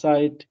left-hand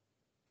side,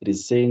 it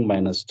is saying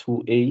minus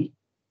 2a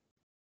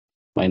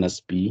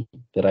minus b.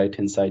 The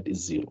right-hand side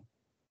is 0.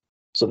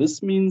 So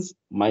this means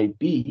my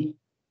b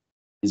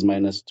is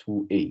minus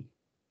 2a.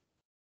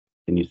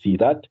 Can you see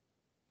that?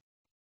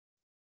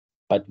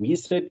 But we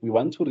said we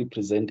want to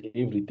represent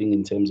everything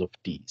in terms of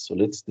d. So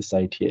let's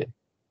decide here.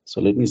 So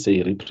let me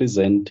say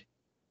represent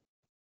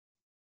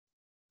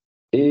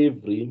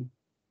every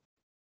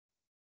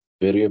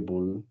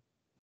variable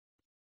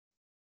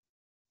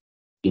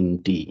in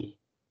d.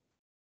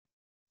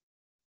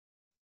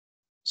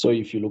 So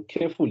if you look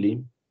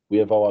carefully, we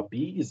have our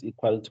b is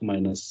equal to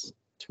minus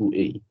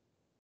 2a.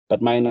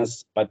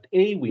 But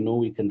a, we know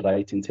we can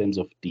write in terms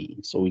of d.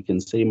 So we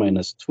can say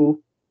minus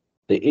 2.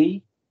 The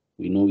a,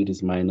 we know it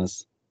is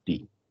minus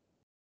d.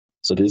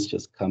 So this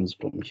just comes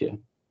from here.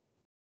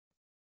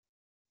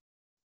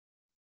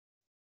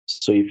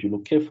 So if you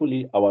look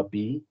carefully, our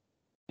b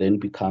then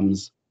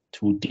becomes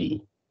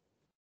 2d.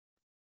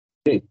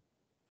 Okay,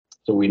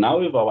 so we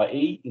now have our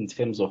a in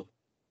terms of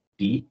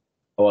d,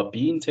 our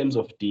b in terms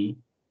of d.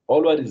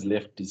 All what is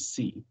left is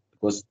c,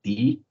 because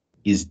d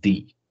is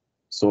d.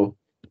 So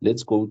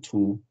let's go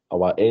to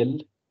our L.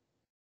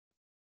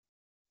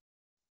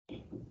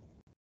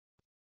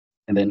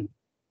 And then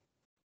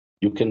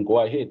you can go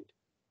ahead.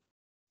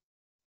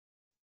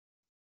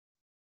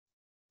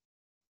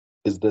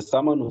 Is there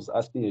someone who's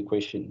asking a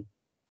question?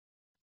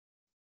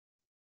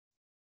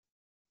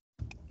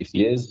 If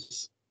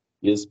yes,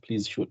 yes,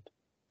 please shoot.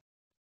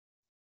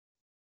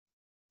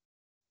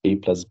 A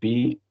plus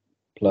B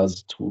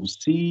plus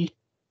 2C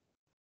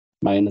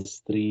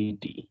minus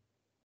 3D.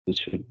 This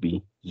should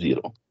be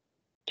 0.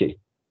 Okay.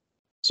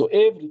 So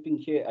everything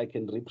here I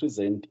can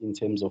represent in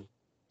terms of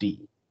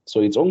D. So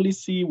it's only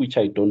C which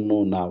I don't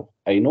know now.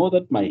 I know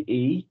that my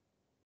A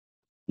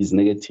is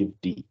negative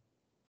D.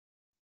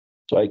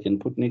 So I can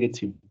put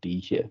negative D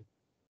here.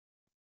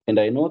 And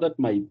I know that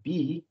my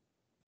B,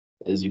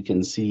 as you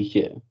can see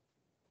here,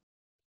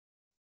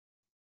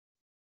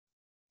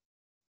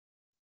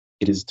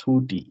 it is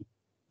 2D.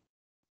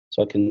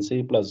 So I can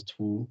say plus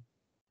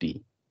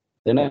 2D.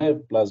 Then I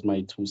have plus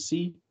my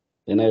 2C,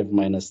 then I have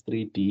minus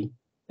 3D,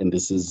 and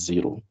this is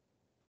 0.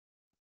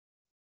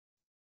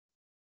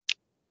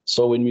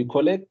 So when we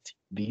collect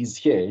these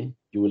here,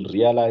 you will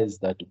realize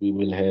that we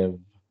will have,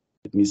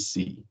 let me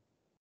see,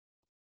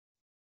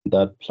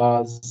 that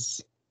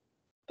plus,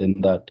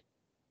 then that.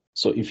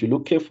 So if you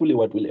look carefully,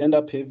 what we'll end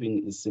up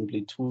having is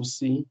simply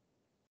 2C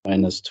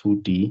minus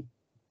 2D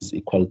is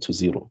equal to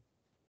 0.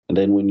 And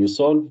then when you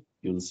solve,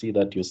 you'll see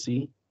that your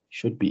C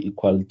should be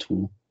equal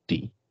to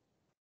D.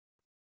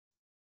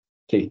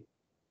 Okay.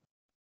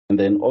 And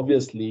then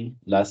obviously,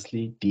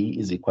 lastly, D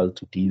is equal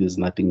to D. There's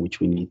nothing which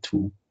we need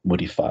to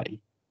modify.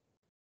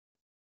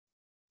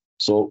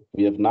 So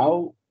we have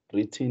now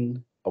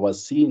written our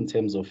C in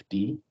terms of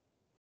D,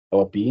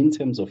 our B in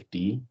terms of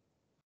D,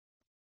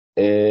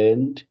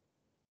 and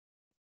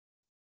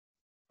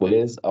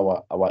where's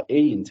our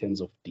A in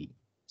terms of D.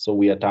 So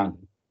we are done.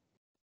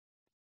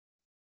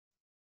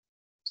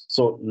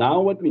 So now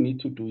what we need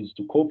to do is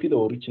to copy the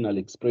original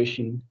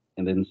expression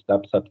and then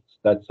start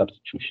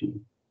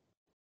substitution.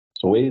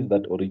 So where is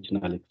that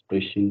original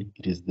expression?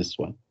 It is this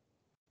one.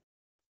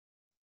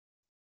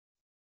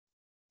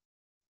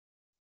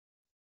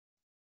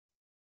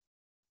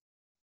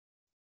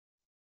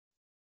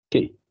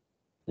 Okay,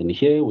 and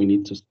here we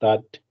need to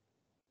start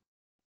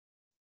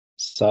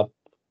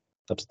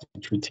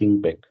substituting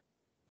back.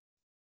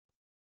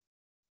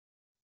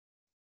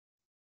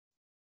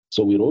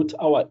 So we wrote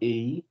our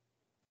A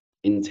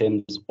in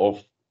terms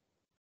of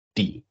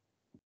D.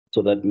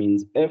 So that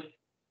means F,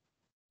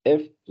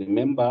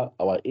 remember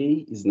our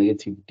A is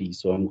negative D.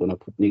 So I'm going to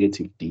put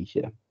negative D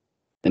here.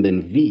 And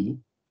then V,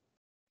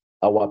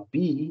 our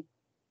B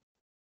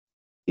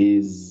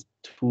is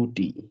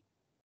 2D.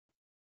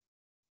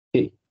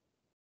 Okay.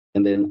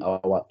 And then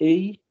our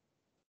A,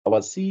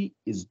 our C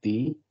is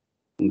D.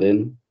 And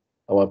then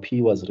our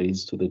P was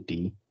raised to the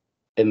D.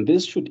 And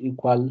this should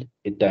equal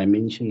a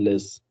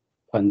dimensionless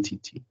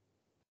quantity.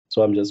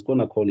 So I'm just going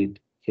to call it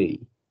K,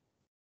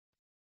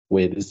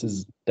 where this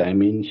is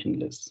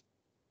dimensionless.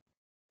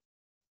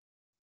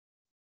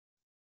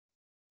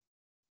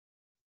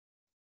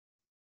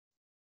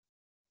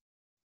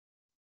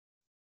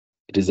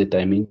 It is a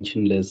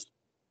dimensionless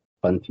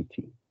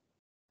quantity.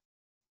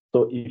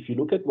 So if you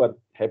look at what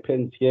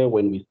happens here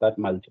when we start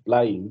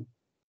multiplying,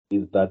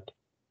 is that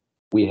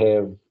we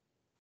have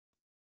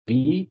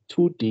B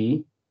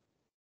 2D,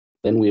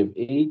 then we have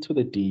A to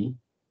the D,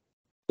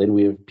 then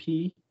we have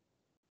P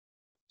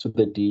to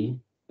the D,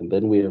 and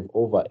then we have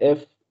over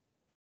F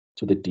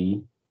to the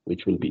D,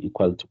 which will be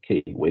equal to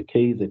K, where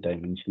K is a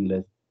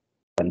dimensionless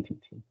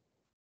quantity.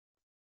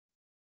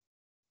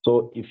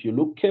 So if you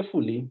look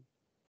carefully,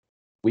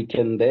 we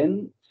can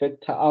then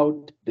factor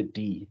out the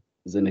D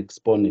as an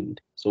exponent.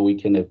 So we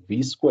can have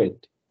V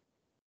squared,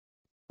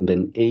 and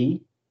then A,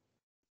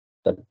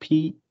 that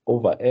P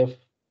over F,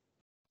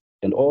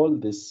 and all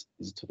this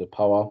is to the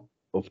power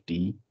of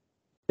D,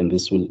 and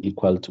this will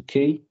equal to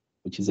K,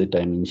 which is a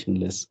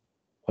dimensionless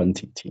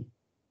quantity.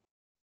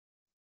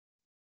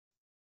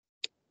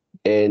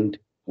 And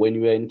when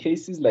you are in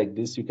cases like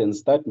this, you can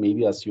start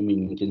maybe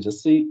assuming, you can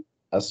just say,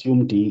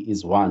 assume D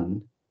is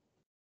 1.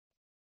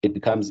 It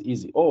becomes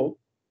easy. Or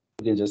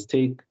you can just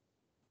take,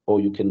 or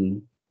you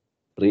can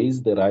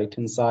raise the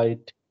right-hand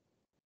side,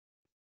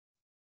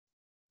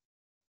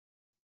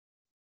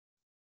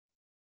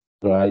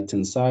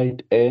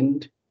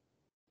 and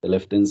the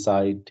left-hand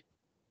side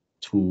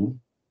to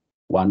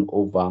 1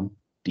 over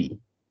D,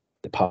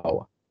 the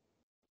power.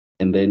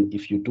 And then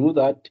if you do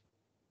that,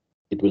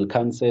 it will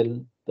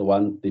cancel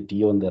the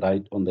D on the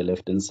right, on the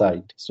left-hand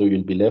side. So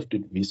you'll be left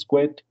with V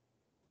squared,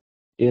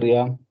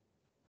 area,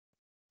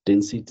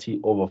 density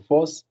over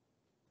force,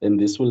 and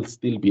this will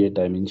still be a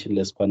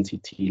dimensionless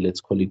quantity.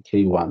 Let's call it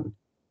K1.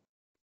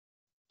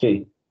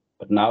 Okay,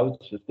 but now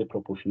it's just a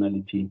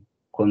proportionality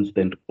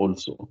constant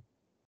also.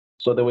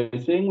 So they were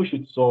saying we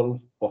should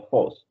solve for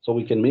force. So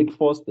we can make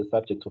force the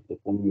subject of the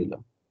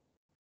formula.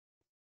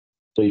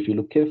 So if you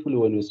look carefully,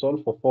 when we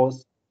solve for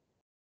force,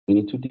 we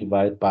need to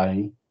divide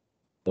by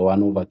the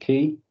 1 over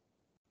K,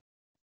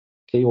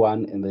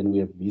 K1, and then we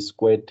have V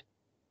squared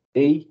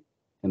A,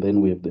 and then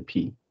we have the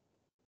P.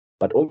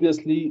 But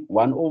obviously,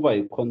 1 over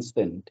a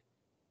constant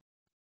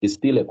is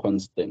still a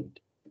constant.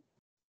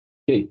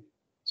 Okay,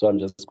 so I'm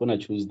just going to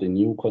choose the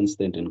new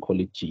constant and call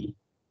it G,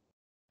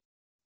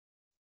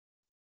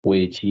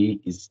 where G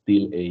is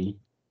still a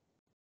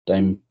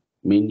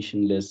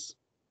dimensionless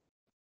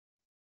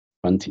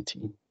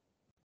quantity.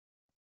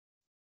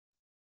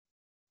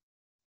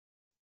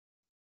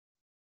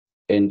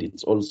 And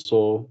it's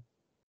also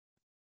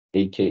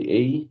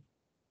AKA,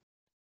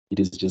 it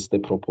is just the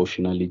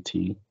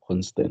proportionality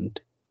constant.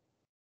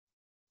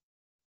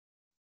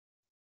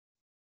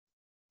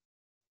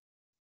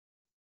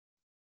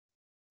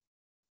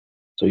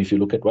 So if you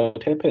look at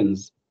what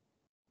happens,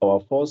 our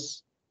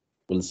force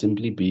will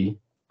simply be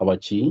our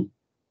G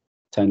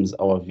times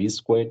our V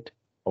squared,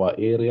 our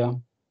area,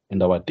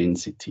 and our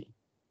density.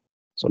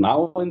 So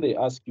now when they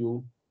ask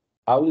you,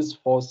 how is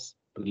force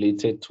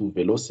related to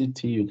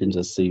velocity, you can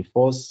just say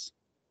force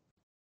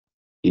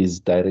is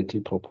directly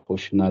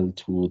proportional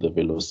to the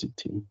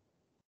velocity.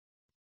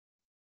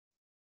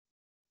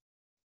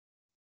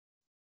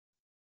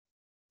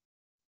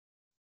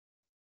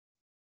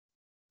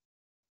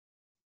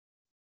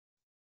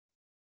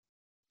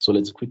 So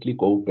let's quickly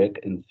go back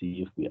and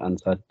see if we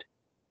answered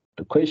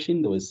the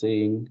question. They were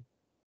saying,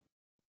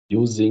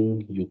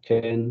 using you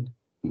can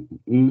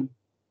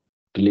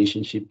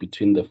relationship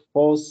between the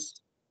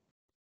force.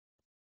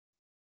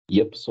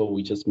 Yep, so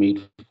we just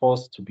made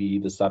force to be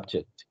the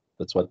subject.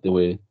 That's what they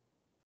were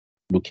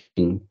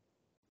looking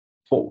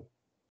for.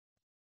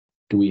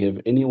 Do we have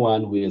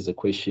anyone who has a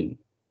question?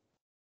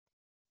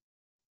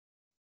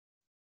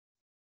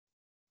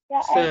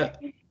 Yeah, Sir,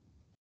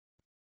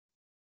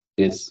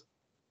 Yes,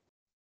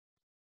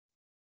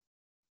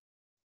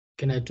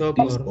 can I talk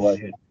please or go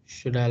ahead.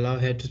 should I allow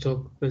her to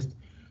talk first?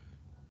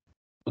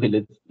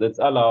 Okay, let's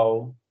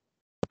allow,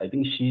 I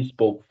think she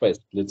spoke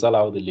first. Let's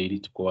allow the lady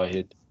to go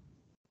ahead.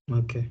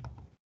 Okay.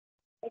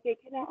 okay,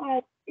 can I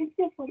ask, if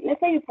you, let's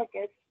say you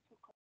forget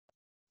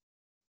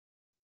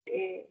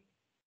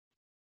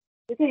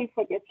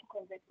to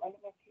convert 1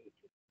 over K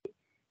to K,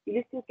 will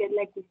you still get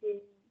like the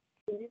same,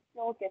 will you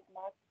still get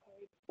marks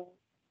correct?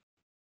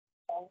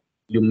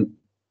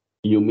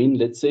 You mean,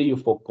 let's say you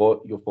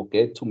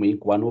forget to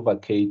make 1 over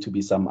K to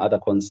be some other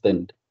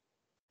constant.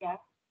 Yeah.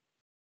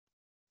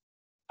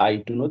 I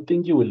do not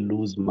think you will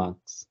lose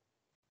marks.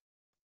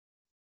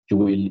 You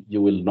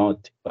will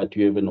not, but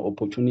you have an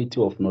opportunity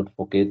of not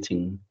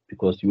forgetting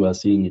because you are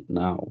seeing it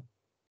now.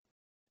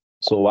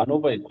 So 1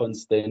 over a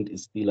constant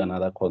is still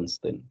another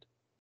constant.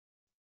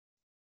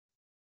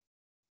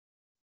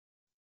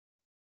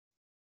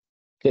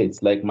 Okay,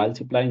 it's like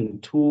multiplying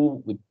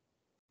 2 with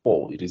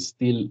 4. It is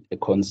still a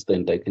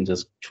constant. I can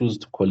just choose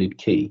to call it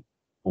K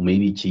or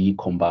maybe G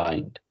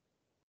combined.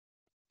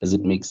 Does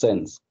it make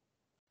sense?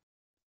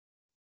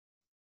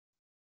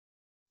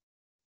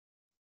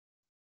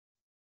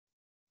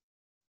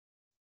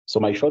 So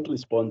my short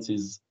response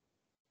is,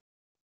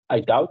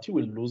 I doubt you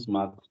will lose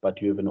marks,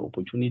 but you have an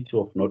opportunity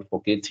of not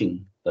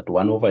forgetting that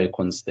 1 over a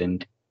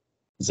constant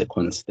is a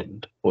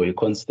constant, or a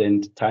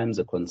constant times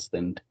a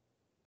constant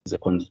is a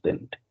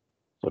constant.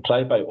 So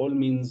try by all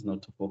means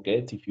not to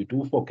forget. If you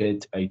do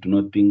forget, I do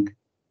not think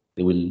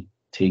they will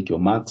take your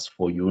marks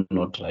for you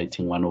not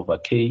writing 1 over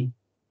K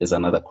as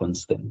another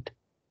constant.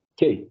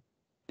 Okay,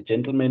 the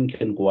gentleman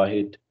can go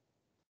ahead.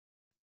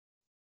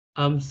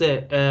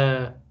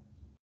 Sir,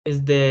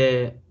 is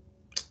the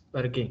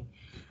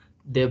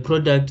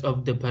product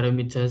of the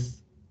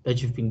parameters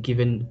that you've been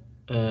given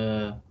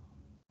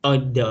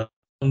the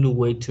only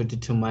way to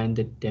determine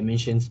the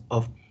dimensions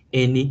of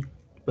any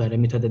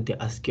parameter that they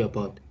ask you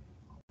about?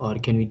 Or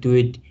can we do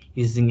it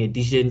using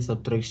addition,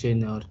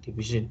 subtraction, or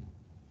division?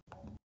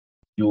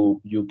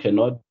 You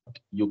cannot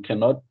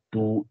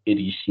do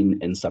addition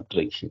and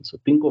subtraction. So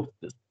think of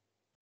this.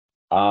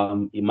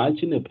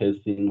 Imagine a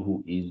person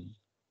who is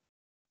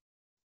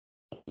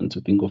And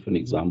to think of an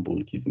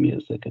example, give me a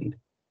second.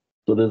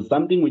 So there's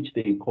something which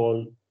they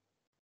call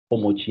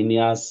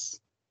homogeneous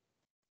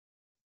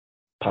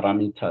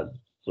parameters.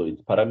 So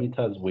it's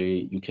parameters where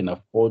you can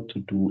afford to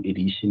do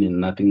addition and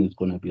nothing is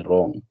going to be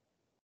wrong.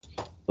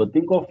 So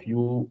think of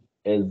you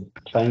as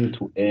trying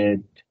to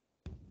add,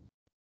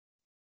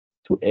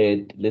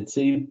 let's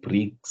say,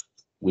 bricks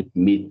with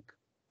milk.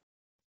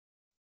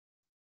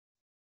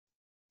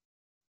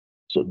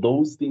 So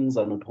those things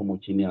are not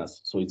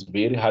homogeneous. So it's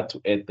very hard to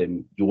add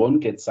them. You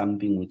won't get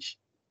something which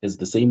has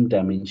the same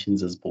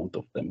dimensions as both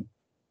of them.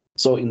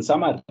 So in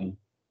summary,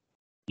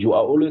 you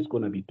are always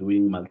going to be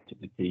doing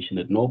multiplication.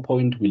 At no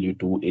point will you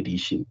do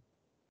addition.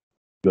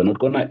 You're not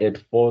going to add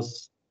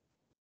force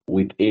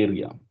with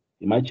area.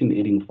 Imagine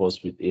adding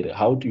force with area.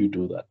 How do you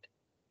do that?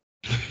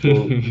 So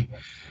you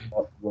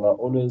are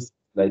always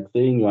like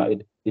saying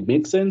it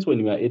makes sense when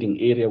you are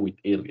adding area with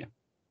area.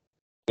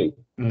 Okay.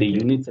 The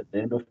units at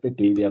the end of the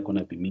day, they are going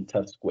to be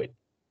meters squared.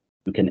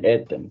 You can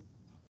add them.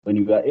 When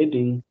you are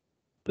adding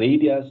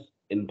radius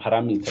and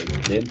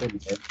parameters, length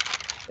and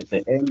breadth, at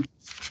the end,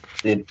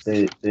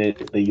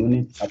 the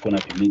units are going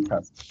to be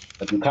meters.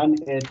 But you can't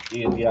add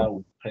area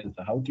with pressure.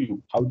 How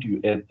do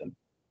you add them?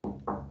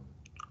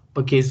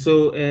 Okay,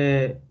 so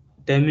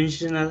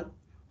dimensional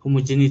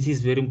homogeneity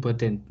is very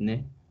important,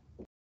 ne?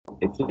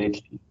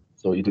 Exactly.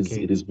 So it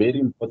Okay. is very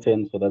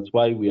important. So that's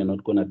why we are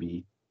not going to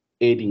be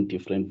adding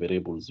different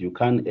variables. You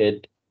can't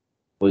add,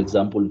 for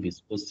example,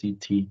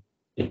 viscosity,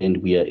 and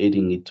we are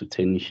adding it to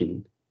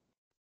tension.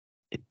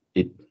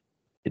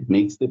 It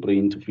makes the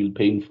brain to feel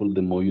painful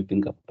the more you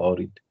think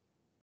about it.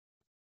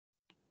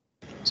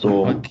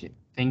 So okay,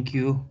 thank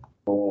you.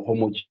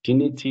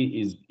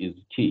 Homogeneity is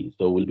key.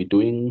 So we'll be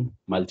doing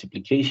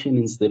multiplication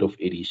instead of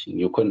addition.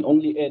 You can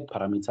only add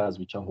parameters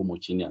which are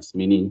homogeneous,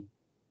 meaning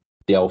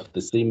they are of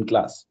the same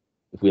class.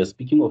 If we are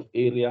speaking of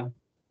area,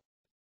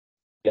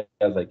 yes,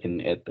 I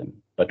can add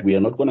them. But we are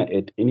not going to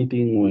add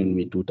anything when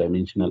we do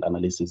dimensional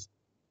analysis.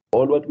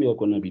 All what we are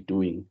going to be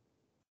doing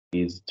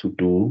is to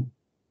do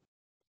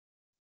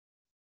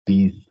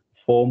these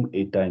form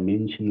a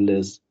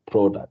dimensionless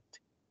product.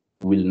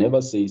 We'll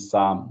never say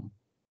sum.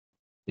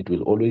 It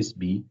will always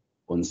be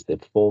on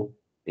step 4,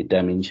 a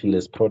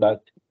dimensionless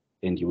product,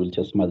 and you will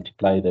just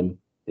multiply them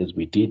as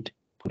we did,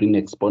 put in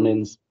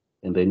exponents,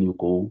 and then you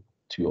go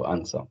to your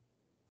answer.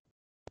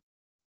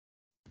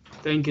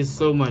 Thank you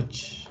so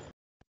much.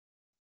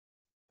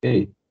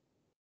 Okay,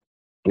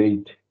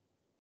 great,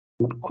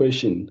 good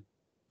question.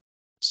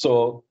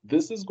 So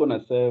this is going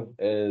to serve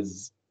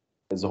as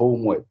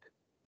homework.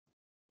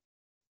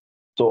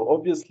 So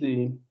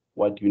obviously,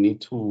 what you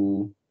need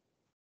to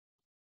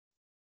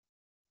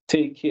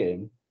take here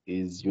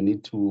is you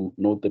need to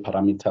note the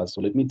parameters.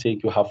 So let me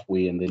take you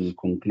halfway and then we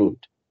conclude.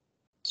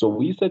 So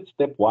we said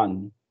step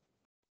 1,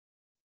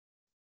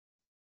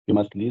 you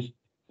must list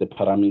the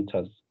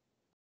parameters.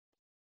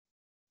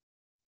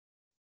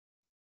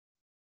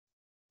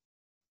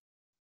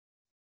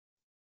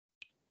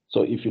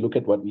 So if you look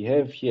at what we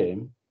have here,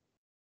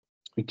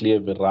 quickly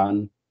have a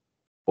run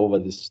over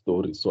this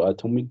story. So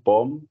atomic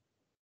bomb,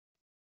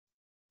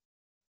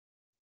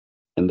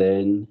 and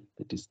then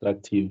the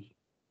destructive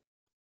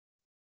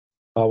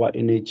power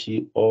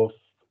energy of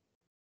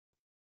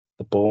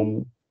the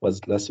bomb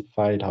was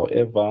classified,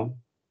 however,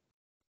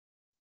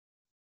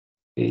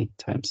 okay,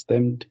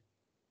 time-stamped,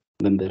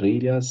 then the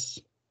radius,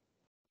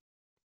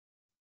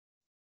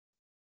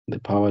 the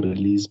power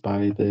released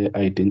by the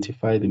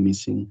identify the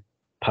missing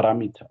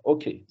parameter.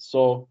 Okay,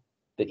 so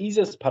the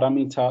easiest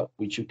parameter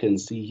which you can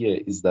see here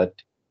is that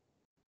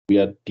we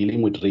are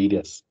dealing with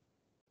radius.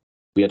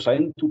 We are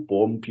trying to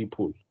bomb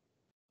people,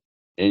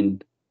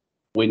 and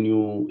when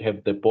you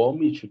have the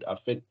bomb, it should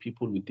affect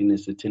people within a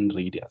certain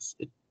radius.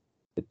 It's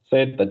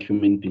said that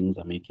human beings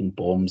are making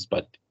bombs,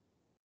 but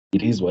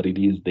it is what it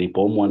is. They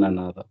bomb one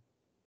another.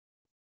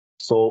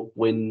 So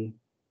when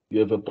you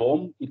have a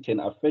bomb, it can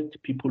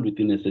affect people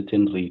within a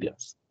certain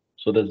radius.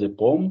 So there's a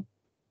bomb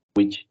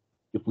which,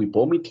 if we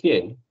bomb it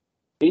here,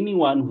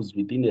 anyone who's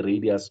within a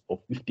radius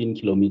of 15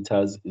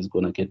 kilometers is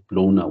going to get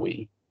blown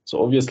away.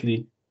 So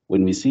obviously,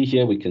 when we see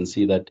here, we can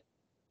see that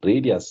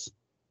radius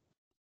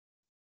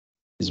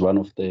is one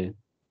of the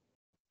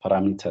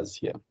parameters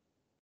here.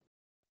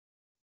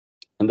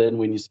 And then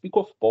when you speak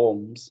of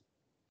bombs,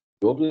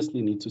 you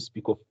obviously need to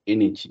speak of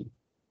energy.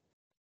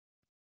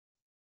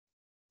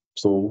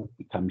 So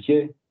we come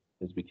here,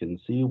 as we can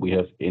see, we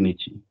have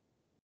energy,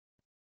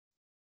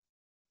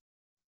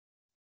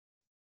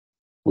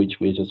 which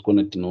we're just going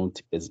to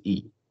denote as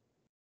E.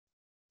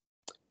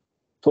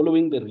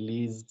 Following the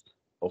release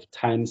of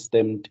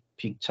time-stamped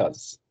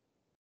pictures.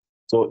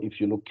 So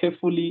if you look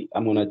carefully,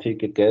 I'm going to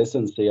take a guess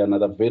and say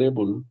another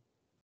variable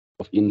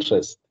of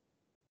interest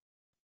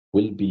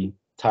will be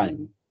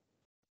time.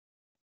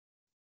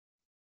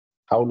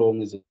 How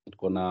long is it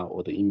gonna,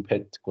 or the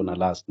impact gonna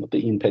last? Not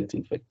the impact,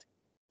 in fact,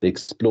 the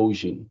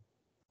explosion.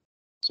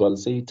 So I'll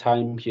say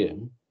time here,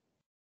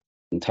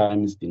 and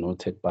time is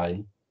denoted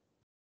by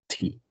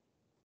T.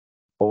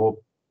 Or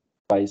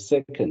by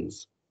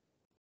seconds,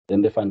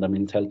 then the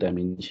fundamental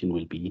dimension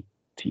will be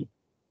T.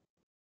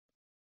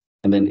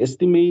 And then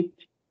estimate,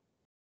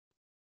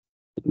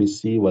 let me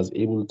see, was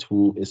able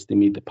to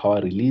estimate the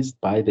power released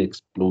by the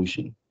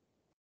explosion.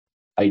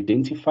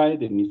 Identify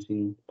the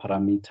missing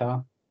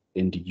parameter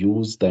and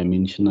use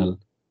dimensional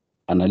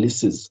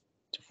analysis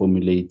to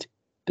formulate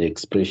the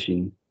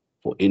expression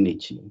for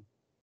energy.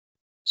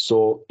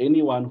 So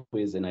anyone who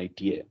has an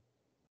idea,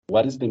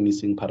 what is the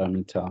missing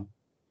parameter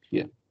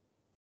here?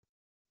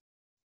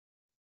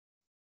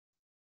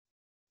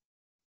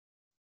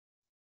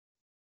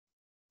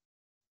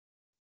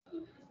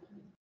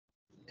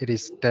 It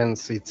is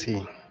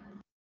density.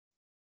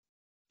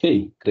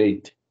 Okay,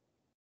 great.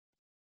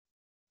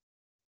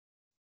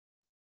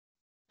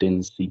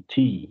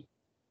 Density.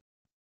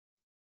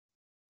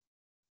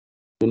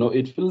 You know,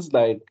 it feels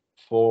like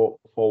for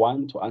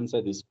one to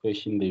answer this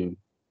question, they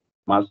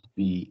must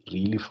be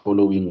really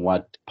following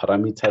what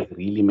parameters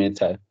really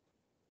matter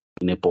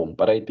in a bomb.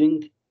 But I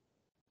think,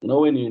 you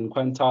know, when you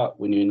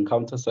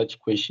encounter such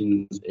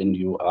questions and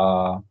you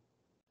are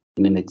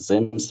in an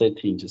exam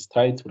setting, just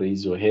try to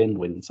raise your hand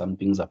when some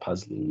things are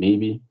puzzling.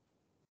 Maybe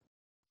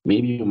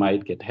you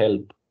might get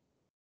help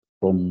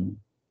from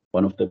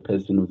one of the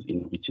person who's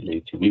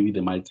invigilating. Maybe they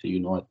might say,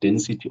 you know what,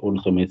 density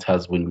also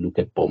matters when we look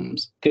at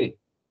bombs. Okay.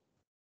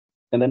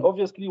 And then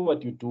obviously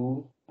what you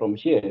do from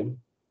here,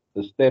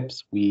 the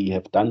steps, we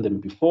have done them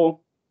before,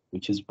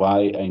 which is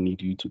why I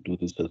need you to do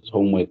this as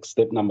homework.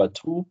 Step number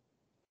 2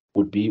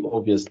 would be,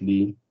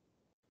 obviously,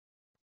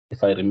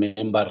 if I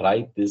remember,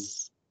 write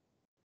this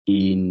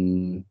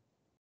in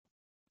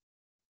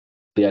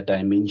their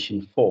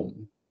dimension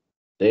form.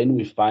 Then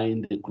we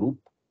find the group.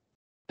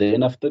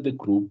 Then after the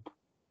group,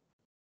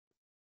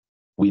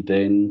 we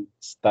then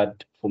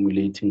start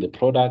formulating the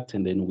product,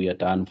 and then we are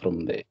done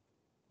from there.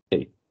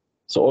 Okay.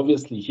 So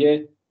obviously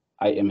here,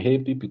 I am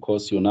happy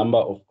because your number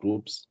of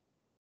groups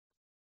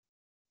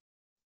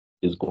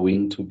is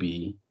going to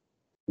be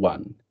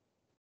 1.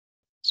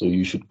 So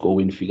you should go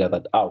and figure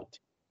that out.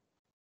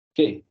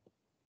 Okay.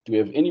 Do we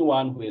have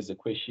anyone who has a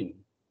question?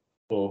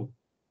 So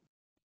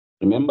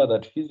remember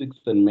that physics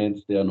and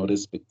maths, they are not a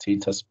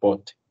spectator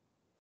sport.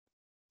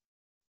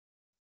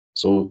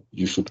 So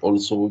you should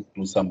also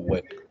do some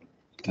work.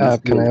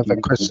 Can I have a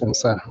question,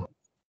 sir?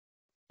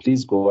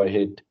 Please go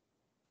ahead.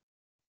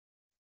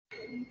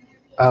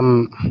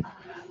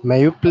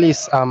 May you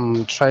please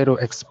try to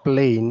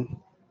explain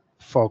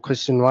for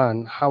question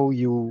 1 how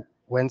you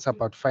went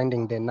about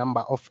finding the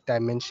number of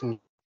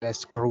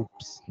dimensionless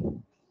groups?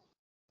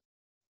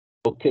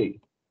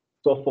 Okay.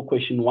 So for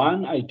question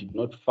 1, I did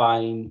not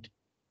find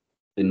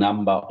the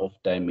number of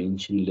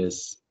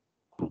dimensionless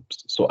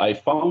groups. So I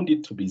found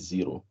it to be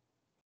 0.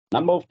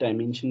 Number of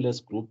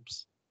dimensionless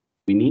groups,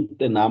 we need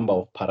the number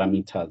of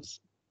parameters.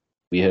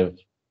 We have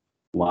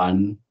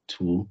 1,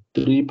 2,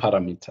 3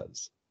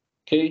 parameters.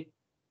 Okay.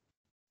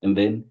 And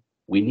then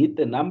we need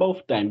the number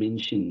of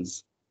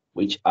dimensions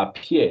which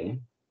appear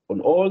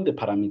on all the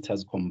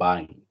parameters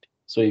combined.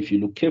 So if you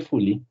look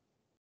carefully,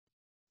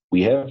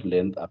 we have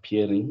length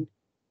appearing,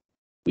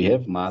 we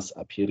have mass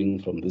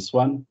appearing from this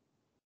one,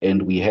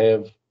 and we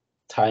have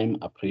time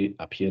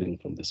appearing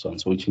from this one.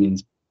 So which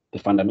means the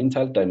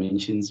fundamental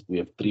dimensions, we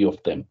have 3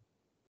 of them.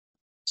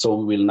 So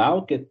we will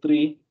now get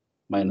 3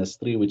 minus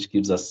 3, which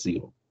gives us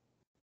 0.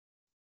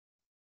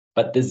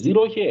 But the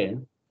 0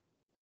 here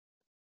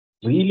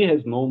really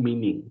has no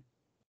meaning.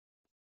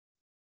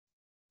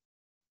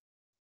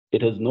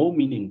 It has no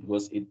meaning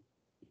because if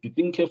you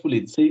think carefully,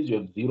 it says you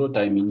have 0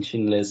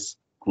 dimensionless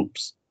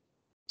groups.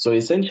 So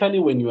essentially,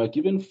 when you are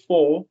given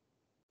 4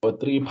 or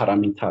 3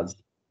 parameters,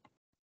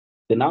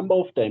 the number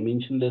of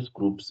dimensionless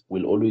groups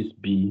will always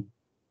be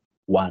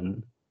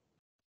 1.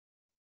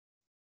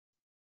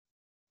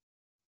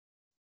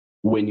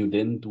 When you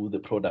then do the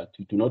product,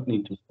 you do not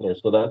need to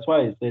stress. So that's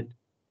why I said,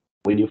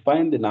 when you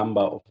find the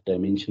number of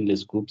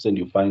dimensionless groups and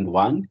you find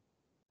 1,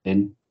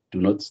 then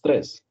do not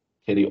stress.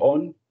 Carry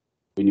on.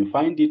 When you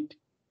find it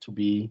to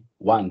be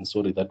 1,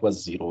 sorry, that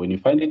was 0. When you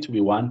find it to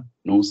be 1,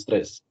 no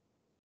stress.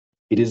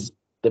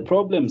 The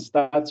problem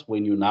starts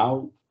when you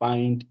now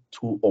find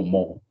 2 or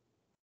more.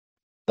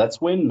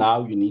 That's when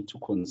now you need to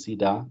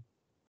consider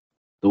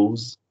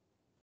those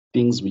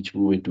things which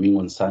we were doing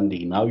on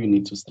Sunday. Now you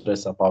need to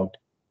stress about,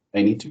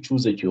 I need to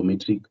choose a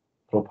geometric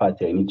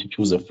property, I need to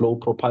choose a flow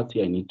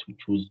property, I need to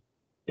choose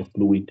a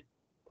fluid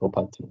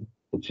property.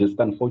 It's just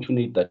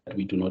unfortunate that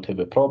we do not have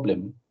a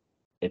problem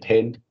at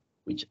hand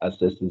which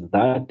assesses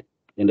that.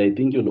 And I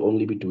think you'll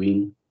only be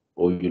dealing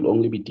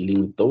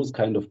with those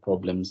kind of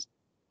problems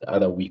the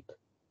other week.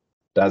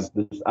 Does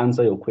this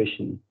answer your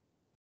question?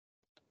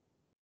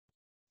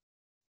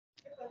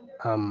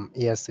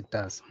 Yes, it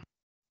does.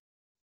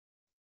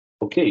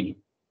 Okay.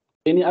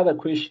 Any other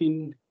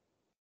question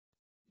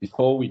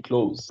before we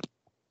close?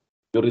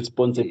 Your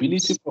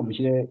responsibility from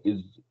here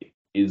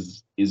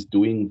is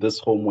doing this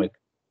homework.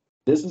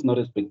 This is not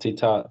a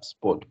spectator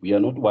sport. We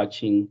are not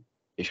watching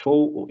a show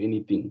or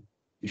anything.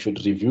 You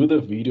should review the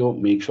video,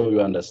 make sure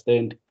you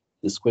understand.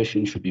 This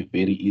question should be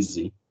very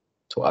easy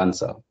to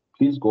answer.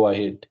 Please go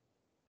ahead.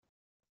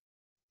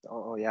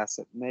 Oh yes,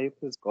 may you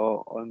please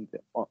go on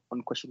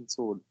on question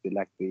 2,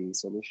 like the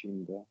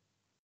solution there?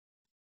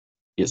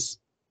 Yes.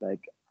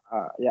 Like,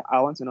 yeah, I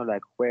want to know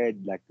like where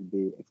like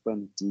they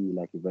explain D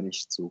like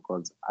vanished to,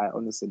 because I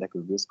only see like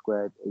V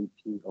squared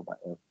AP over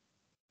F.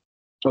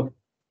 Okay.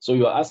 So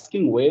you're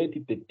asking where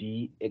did the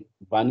D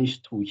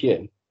vanish to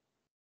here?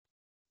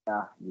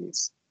 Yeah,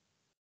 yes.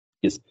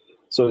 Yes.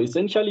 So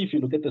essentially, if you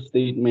look at the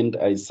statement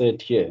I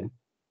said here,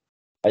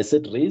 I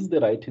said raise the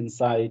right-hand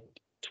side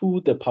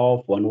to the power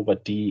of 1 over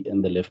D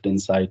and the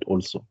left-hand side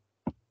also.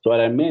 So what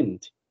I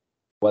meant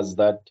was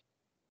that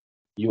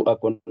you are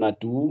going to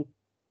do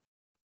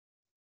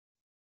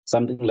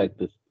something like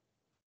this.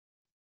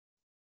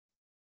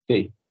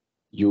 Okay.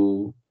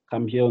 You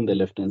come here on the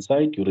left-hand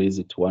side, you raise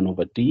it to 1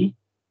 over D,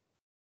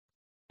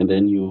 and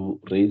then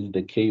you raise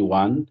the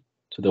K1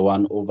 to the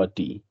 1 over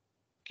D.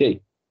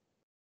 Okay.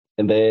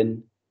 And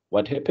then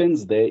what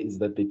happens there is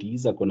that the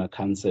D's are going to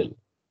cancel.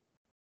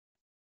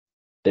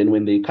 Then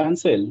when they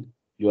cancel,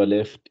 you are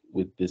left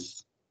with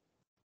this.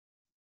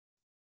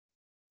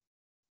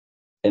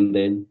 And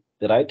then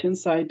the right-hand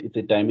side is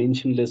a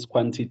dimensionless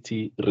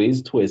quantity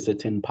raised to a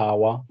certain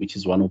power, which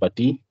is 1 over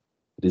D.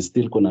 It is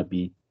still going to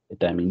be a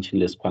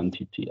dimensionless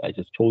quantity. I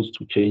just chose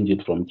to change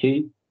it from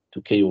K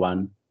to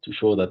K1 to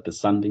show that there's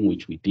something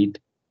which we did,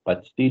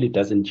 but still it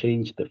doesn't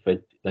change the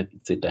fact that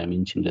it's a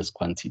dimensionless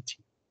quantity.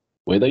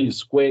 Whether you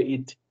square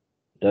it,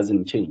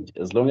 doesn't change.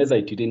 As long as I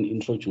didn't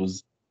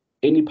introduce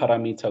any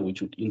parameter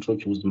which would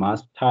introduce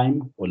mass,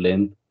 time, or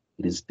length,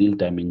 it is still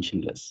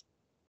dimensionless.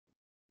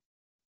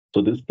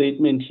 So this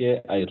statement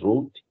here, I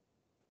wrote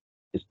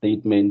a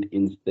statement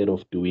instead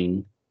of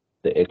doing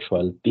the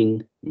actual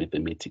thing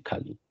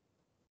mathematically.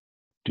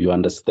 Do you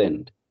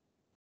understand?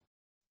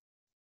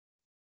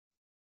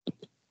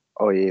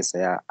 Oh yes,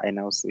 yeah, I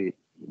now see.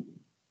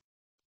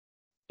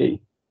 Okay.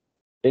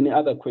 Any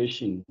other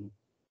question?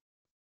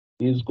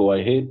 Please go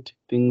ahead.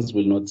 Things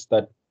will not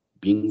start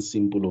being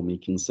simple or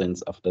making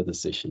sense after the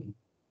session.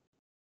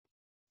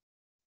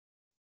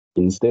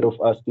 Instead of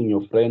asking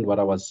your friend what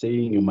I was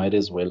saying, you might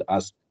as well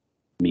ask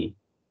me.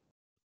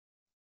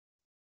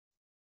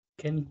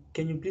 Can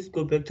you please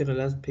go back to the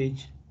last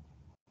page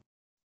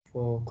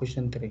for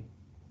question 3?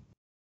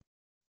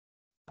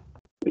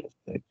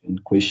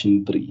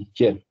 Question 3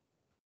 here.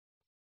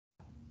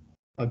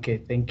 Okay,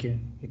 thank you.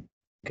 You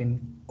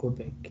can go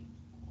back.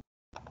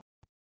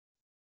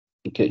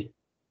 Okay.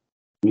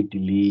 Let me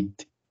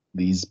delete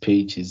these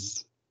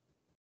pages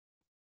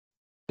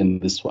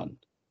and this one.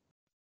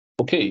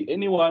 Okay,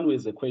 anyone who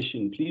has a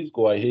question, please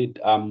go ahead.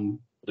 I'm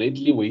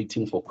readily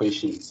waiting for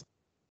questions.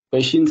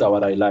 Questions are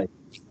what I like.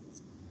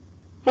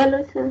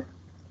 Hello, sir.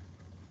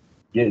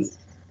 Yes,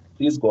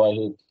 please go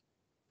ahead.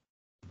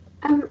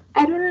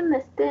 I don't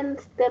understand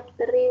step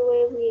 3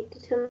 where we're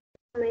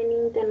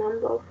determining the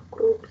number of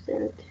groups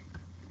and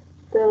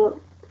the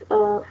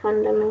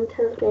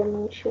fundamental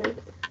dimensions.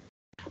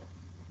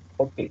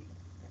 Okay,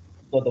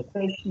 so the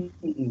question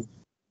is,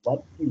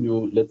 what do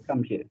you, let's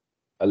come here.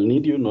 I'll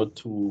need you not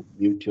to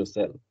mute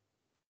yourself.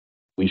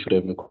 We should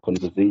have a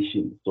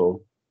conversation.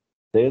 So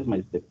there's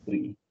my step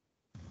 3.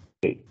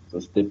 Okay, so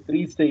step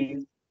 3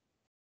 says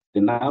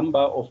the number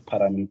of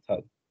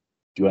parameters.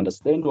 Do you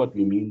understand what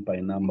we mean by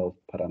number of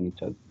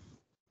parameters?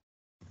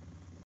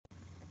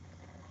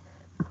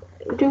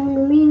 Do we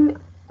mean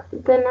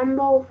the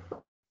number of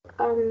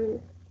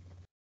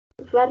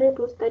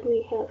variables that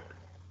we have?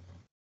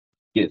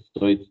 Yes,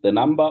 so it's the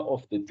number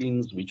of the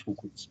things which we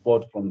could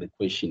spot from the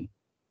question.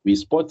 We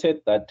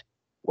spotted that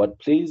what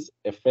plays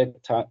a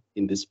factor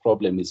in this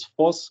problem is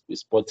force, we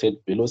spotted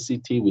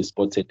velocity, we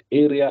spotted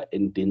area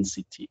and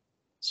density.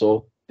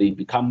 So they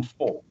become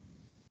 4,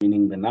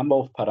 meaning the number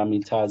of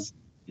parameters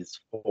is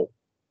 4.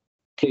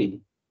 Okay.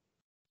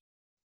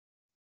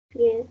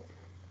 Yes.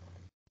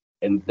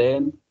 And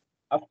then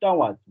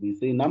afterwards, we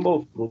say number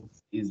of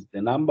groups is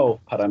the number of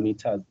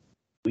parameters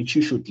which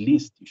you should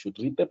list. You should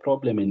read the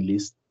problem and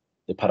list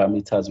the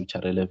parameters which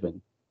are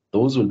relevant.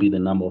 Those will be the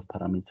number of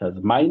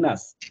parameters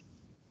minus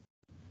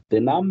the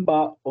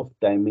number of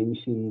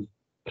dimensions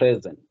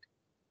present.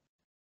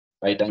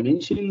 By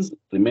dimensions,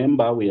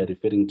 remember we are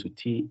referring to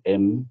T,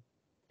 M,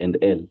 and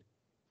L.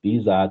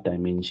 These are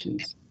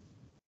dimensions.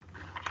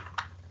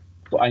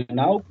 So I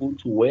now go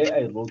to where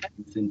I wrote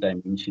this in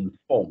dimension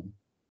form.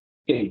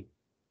 Okay,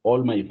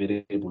 all my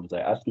variables, I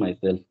ask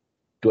myself,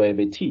 do I have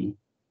a T?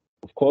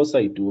 Of course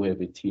I do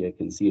have a T. I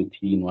can see a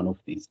T in one of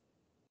these.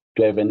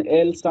 Do I have an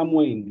L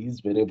somewhere in these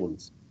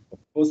variables? Of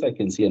course I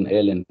can see an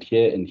L and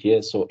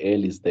here, so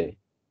L is there.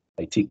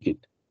 I tick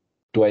it.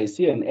 Do I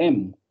see an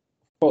M?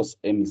 Of course,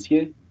 M is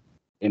here,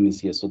 M is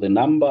here. So the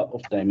number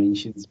of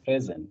dimensions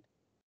present,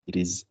 it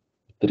is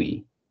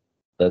 3.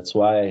 That's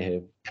why I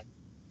have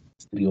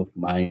 3 of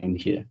mine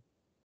here.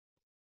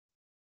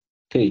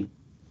 Okay.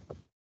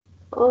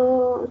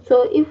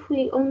 So if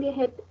we only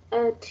had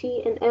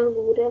T and L,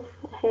 we would have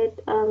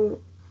had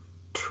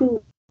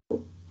 2.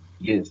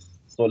 Yes.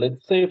 So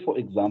let's say, for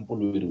example,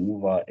 we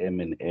remove our M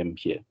and M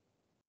here.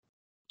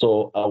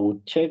 So I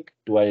would check,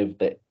 do I have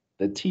the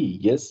T?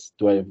 Yes.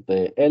 Do I have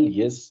the L?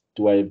 Yes.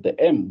 Do I have the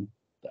M?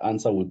 The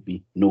answer would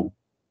be no.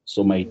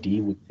 So my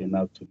D would turn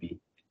out to be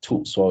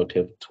 2. So I would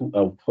have 2,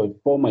 I would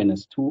have 4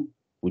 minus 2,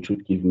 which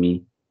would give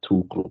me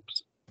 2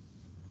 groups.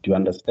 Do you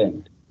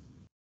understand?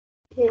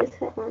 Yes,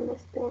 I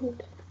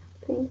understand.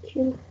 Thank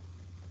you.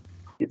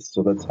 Yes,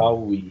 so that's how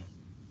we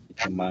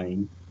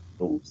determine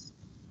those.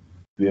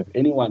 Do you have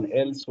anyone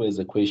else who has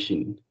a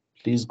question?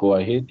 Please go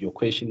ahead. Your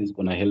question is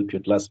going to help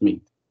your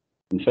classmate.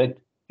 In fact,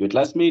 your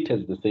classmate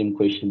has the same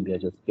question, they are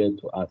just scared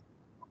to ask.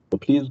 So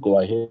please go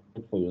ahead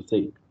for your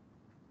sake.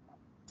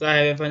 So I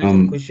have a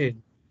financial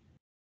question.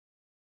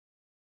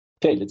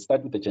 Okay, let's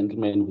start with the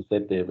gentleman who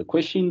said they have a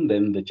question,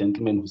 then the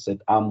gentleman who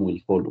said will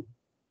follow.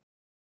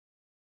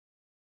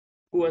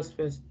 Who was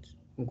first?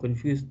 I'm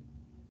confused.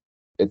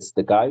 It's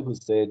the guy who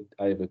said,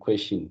 I have a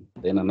question.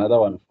 Then another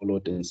one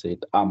followed and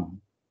said,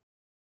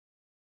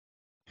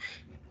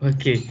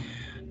 Okay.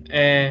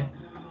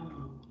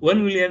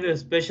 When will you have a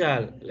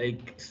special,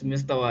 like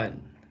semester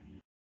 1,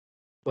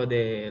 for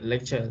the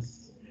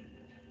lectures?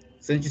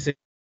 Since you said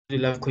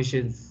you have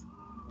questions.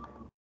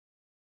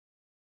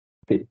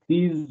 Okay,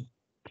 please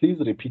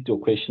repeat your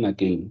question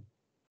again.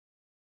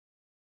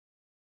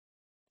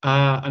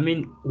 I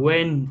mean,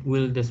 when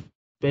will the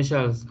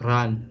specials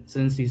run?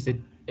 Since you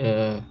said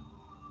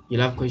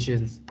you'll have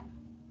questions.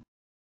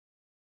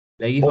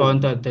 Like if I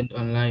want to attend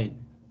online.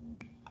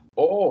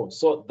 Oh,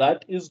 so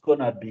that is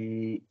gonna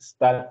be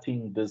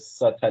starting this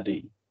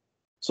Saturday.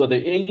 So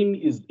the aim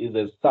is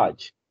as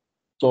such.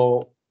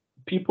 So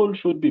people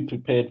should be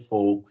prepared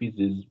for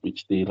quizzes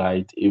which they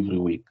write every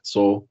week.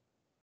 So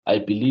I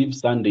believe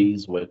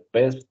Sundays work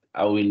best.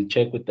 I will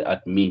check with the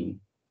admin.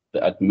 The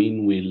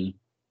admin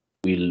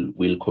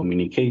will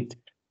communicate,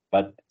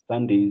 but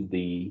Sundays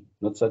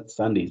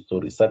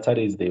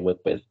Saturdays they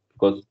work best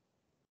because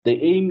the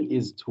aim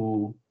is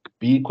to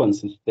be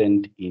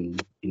consistent in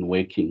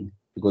working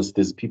because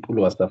there's people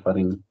who are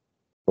suffering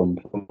from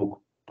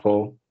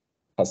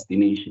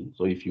procrastination.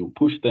 So if you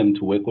push them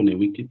to work on a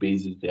weekly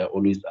basis, they are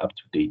always up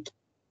to date.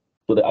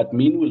 So the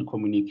admin will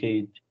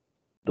communicate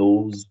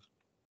those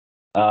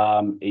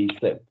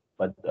ASAP,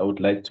 but I would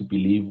like to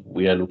believe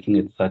we are looking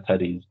at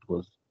Saturdays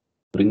because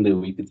during the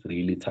week it's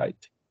really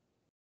tight.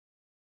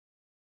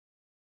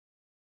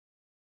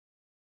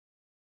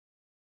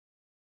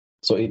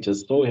 So it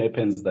just so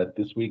happens that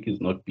this week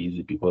is not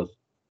busy because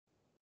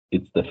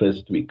it's the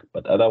first week,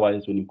 but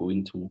otherwise when you go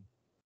into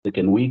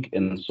second week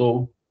and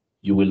so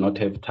you will not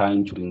have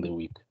time during the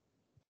week.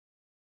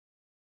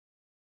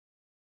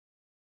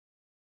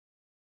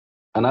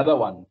 Another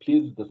one,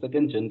 please, the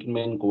second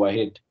gentleman, go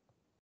ahead.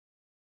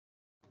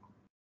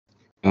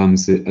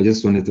 So I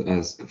just wanted to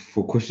ask,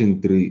 for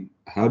question 3,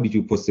 how did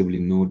you possibly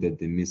know that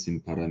the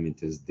missing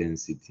parameter is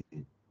density?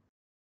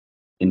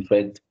 In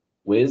fact,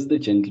 where's the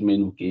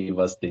gentleman who gave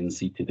us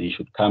density? They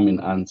should come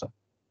and answer.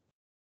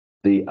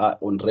 They are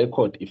on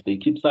record. If they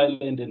keep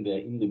silent and they're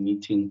in the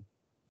meeting,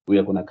 we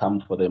are going to come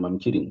for them. I'm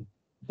kidding.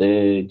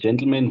 The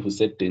gentleman who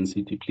said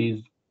density,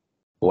 please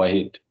go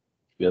ahead.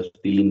 We are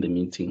still in the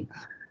meeting.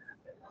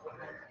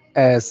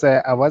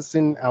 So I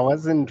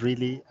wasn't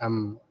really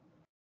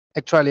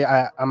actually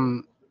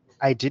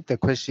I did the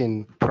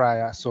question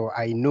prior, so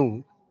I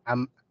knew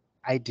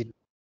I did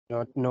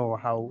not know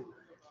how.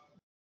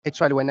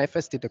 Actually, when I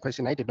first did the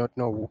question, I did not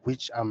know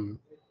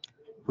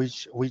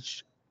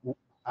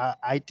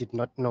I did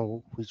not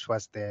know which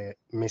was the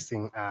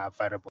missing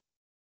variable.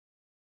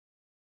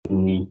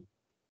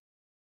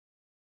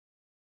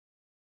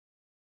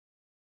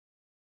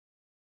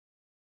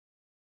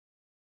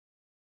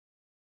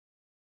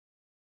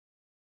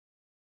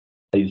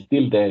 Are you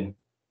still there?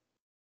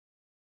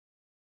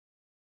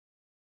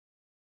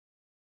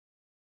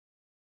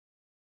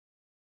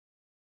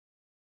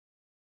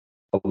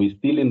 Are we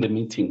still in the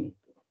meeting?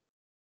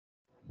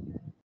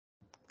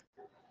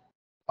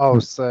 Oh,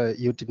 so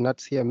you did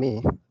not hear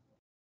me?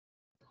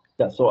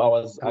 Yeah, so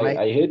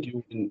I heard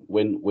you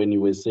when you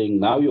were saying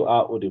now you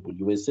are audible.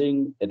 You were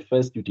saying at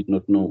first you did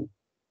not know.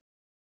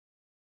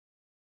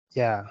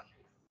 Yeah.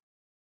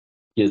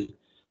 Yes.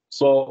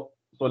 So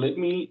let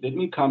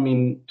me come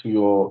in to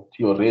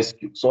your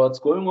rescue. So what's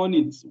going on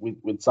is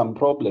with some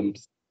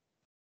problems.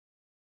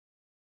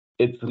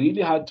 It's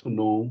really hard to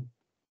know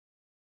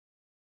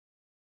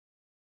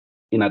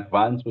in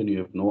advance when you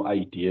have no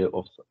idea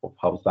of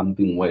how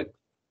something works.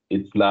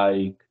 It's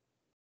like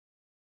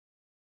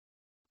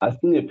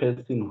asking a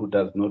person who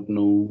does not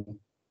know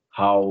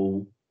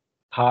how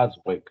cars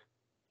work,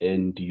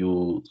 and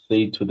you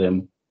say to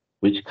them,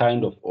 which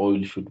kind of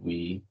oil should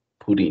we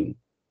put in?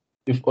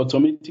 If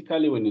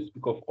automatically when you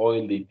speak of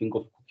oil, they think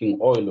of cooking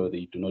oil, or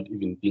they do not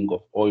even think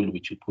of oil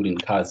which you put in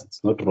cars,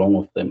 it's not wrong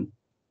of them.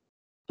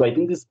 So I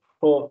think this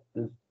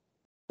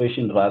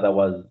question rather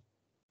was,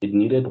 it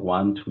needed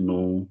one to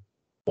know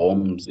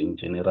bombs in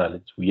general.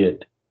 It's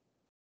weird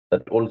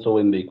that also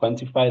when they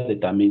quantify the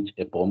damage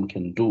a bomb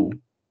can do,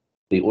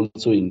 they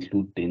also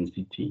include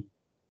density.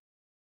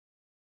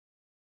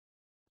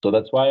 So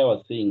that's why I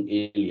was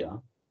saying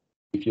earlier,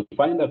 if you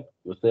find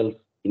yourself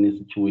in a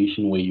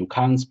situation where you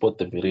can't spot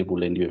the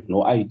variable and you have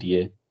no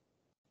idea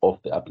of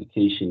the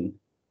application,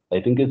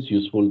 I think it's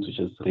useful to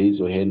just raise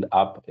your hand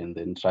up and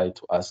then try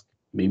to ask.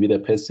 Maybe the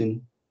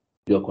person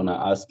you're going to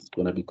ask is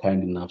going to be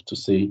kind enough to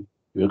say,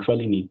 You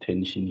actually need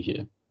tension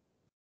here.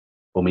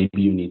 Or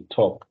maybe you need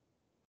torque,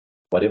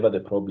 whatever the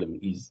problem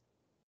is.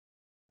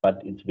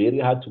 But it's very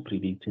hard to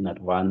predict in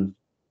advance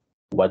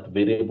what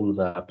variables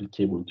are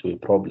applicable to a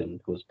problem,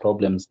 because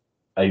problems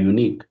are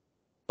unique.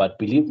 But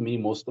believe me,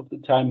 most of the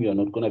time, you're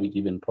not going to be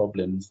given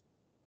problems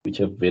which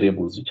have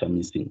variables which are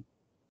missing.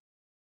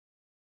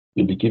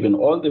 You'll be given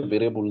all the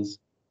variables,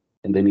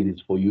 and then it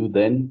is for you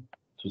then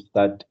to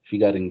start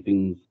figuring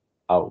things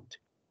out.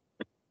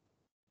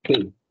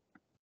 Okay.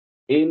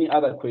 Any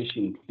other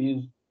question,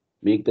 please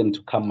make them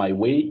to come my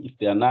way. If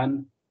there are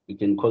none, we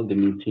can call the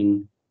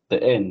meeting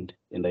the end.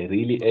 And I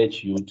really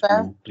urge you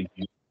to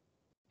review.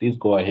 Please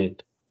go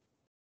ahead.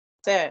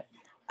 Sir,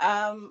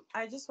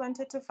 I just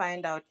wanted to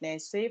find out,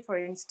 say for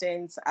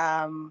instance,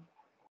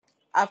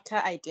 after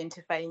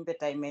identifying the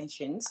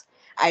dimensions,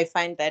 I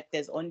find that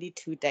there's only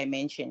 2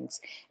 dimensions,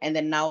 and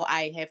then now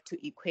I have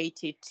to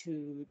equate it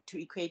to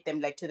equate them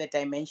like to the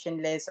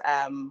dimensionless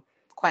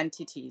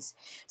quantities.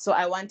 So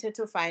I wanted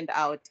to find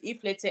out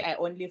if, let's say, I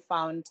only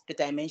found the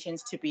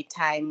dimensions to be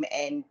time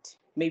and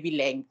maybe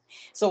length.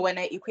 So when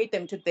I equate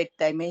them to the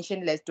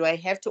dimensionless, do I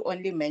have to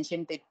only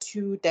mention the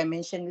 2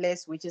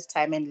 dimensionless, which is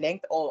time and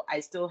length, or I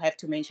still have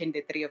to mention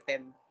the 3 of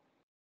them?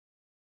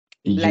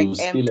 Like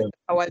m to the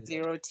power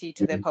 0, t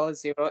to the power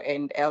 0,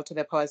 and l to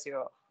the power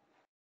 0.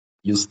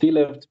 You still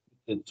have to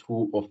put the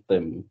 2 of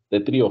them,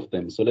 the 3 of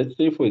them. So let's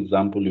say, for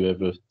example, you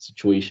have a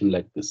situation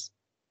like this.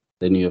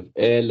 Then you have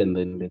L, and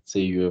then let's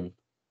say you have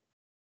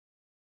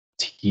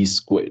T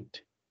squared.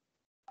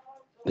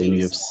 Then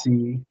you have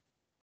C,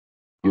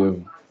 you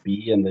have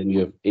B, and then you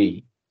have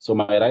A. So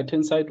my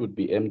right-hand side would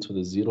be M to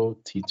the 0,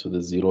 T to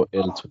the 0,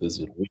 L to the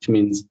 0, which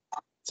means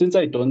since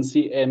I don't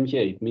see M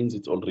here, it means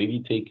it's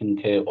already taken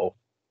care of.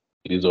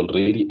 It is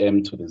already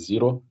M to the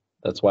 0.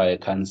 That's why I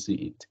can't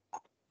see it.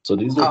 So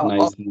this is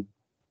nicely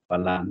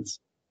balanced.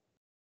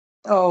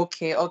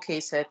 Okay, okay,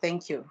 sir.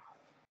 Thank you.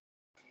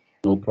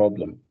 No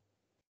problem.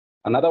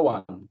 Another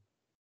one.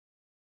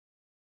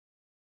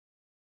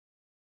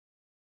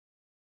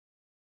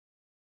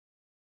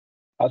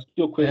 Ask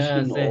your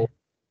question or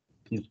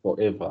please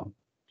forever.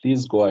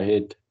 Please go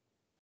ahead.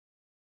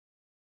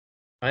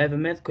 I have a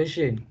math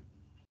question.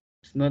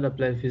 It's not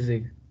applied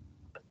physics.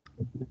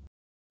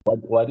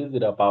 What is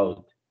it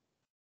about?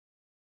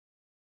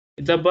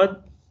 It's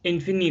about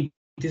infinity,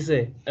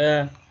 sir.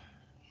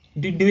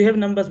 Do we have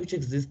numbers which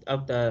exist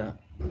after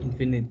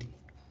infinity?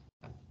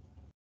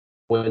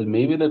 Well,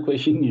 maybe the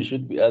question you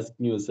should be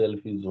asking yourself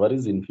is, what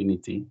is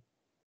infinity?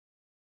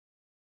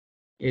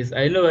 Yes,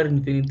 I know what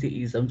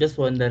infinity is. I'm just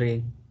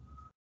wondering.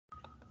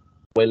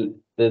 Well,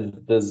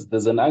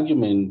 there's an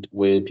argument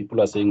where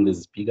people are saying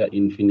there's bigger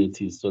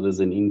infinities. So there's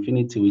an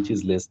infinity which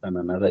is less than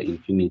another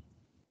infinity.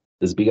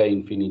 There's bigger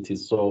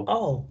infinities.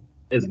 So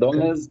as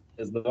long as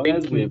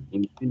we have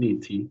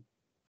infinity,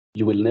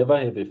 you will never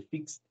have a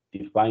fixed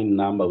defined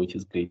number which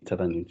is greater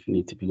than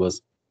infinity,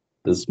 because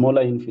there's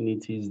smaller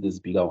infinities, there's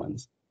bigger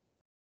ones.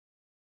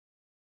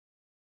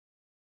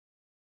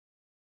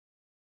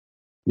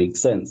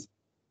 Makes sense?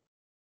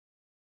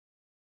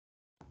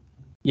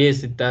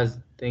 Yes, it does.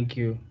 Thank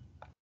you.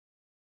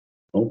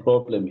 No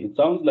problem. It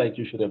sounds like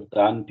you should have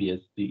done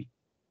PhD,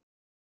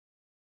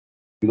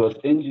 because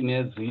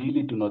engineers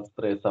really do not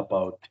stress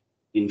about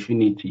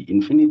infinity.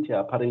 Infinity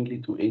apparently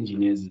to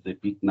engineers is a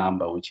big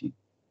number, which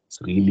it's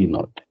really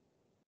not.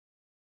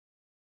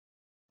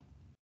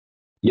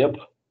 Yep.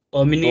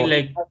 Or meaning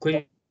like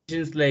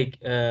questions like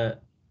the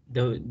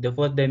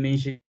 4th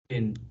dimension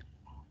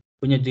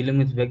when you're dealing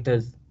with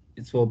vectors,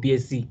 it's for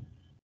BSc.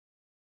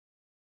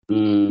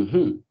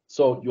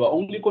 So you are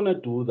only gonna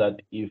do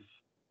that if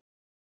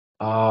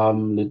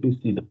let me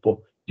see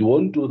you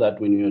won't do that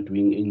when you're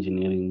doing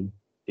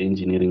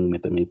engineering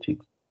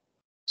mathematics.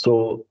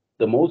 So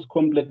the most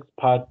complex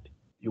part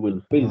you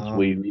will face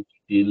where you need to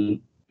deal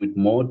with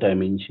more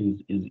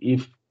dimensions is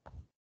if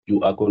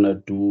you are gonna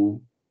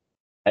do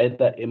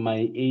either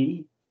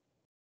MIA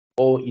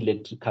or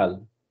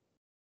electrical.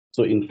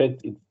 So in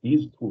fact, it's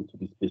these 2 to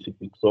be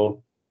specific.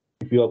 So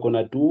if you are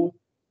gonna do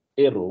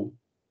aero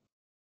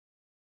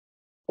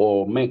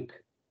or mech,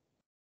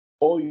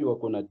 or you are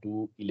gonna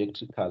do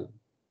electrical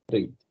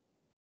trade,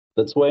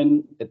 that's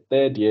when at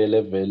 3rd year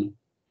level,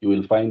 you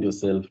will find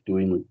yourself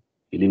dealing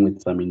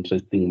with some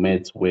interesting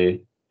maths where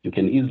you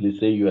can easily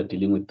say you are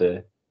dealing with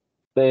the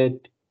 3rd,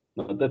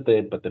 not the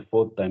 3rd, but the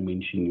 4th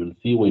dimension. You'll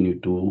see when you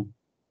do,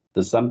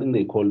 there's something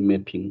they call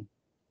mapping.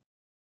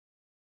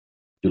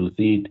 You'll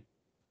see it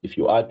if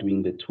you are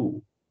doing the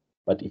 2.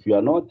 But if you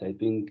are not, I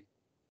think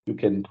you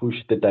can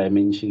push the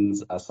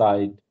dimensions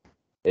aside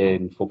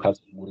and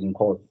focus more in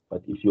course.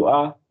 But if you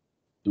are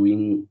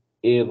doing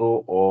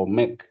aero or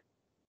mech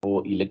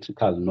or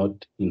electrical,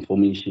 not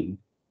information,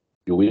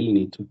 you will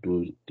need to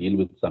deal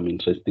with some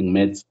interesting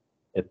maths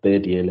at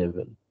 3rd year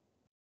level.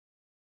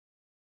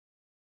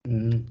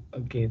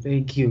 Okay,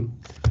 thank you.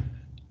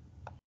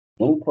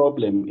 No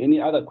problem. Any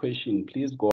other question, please go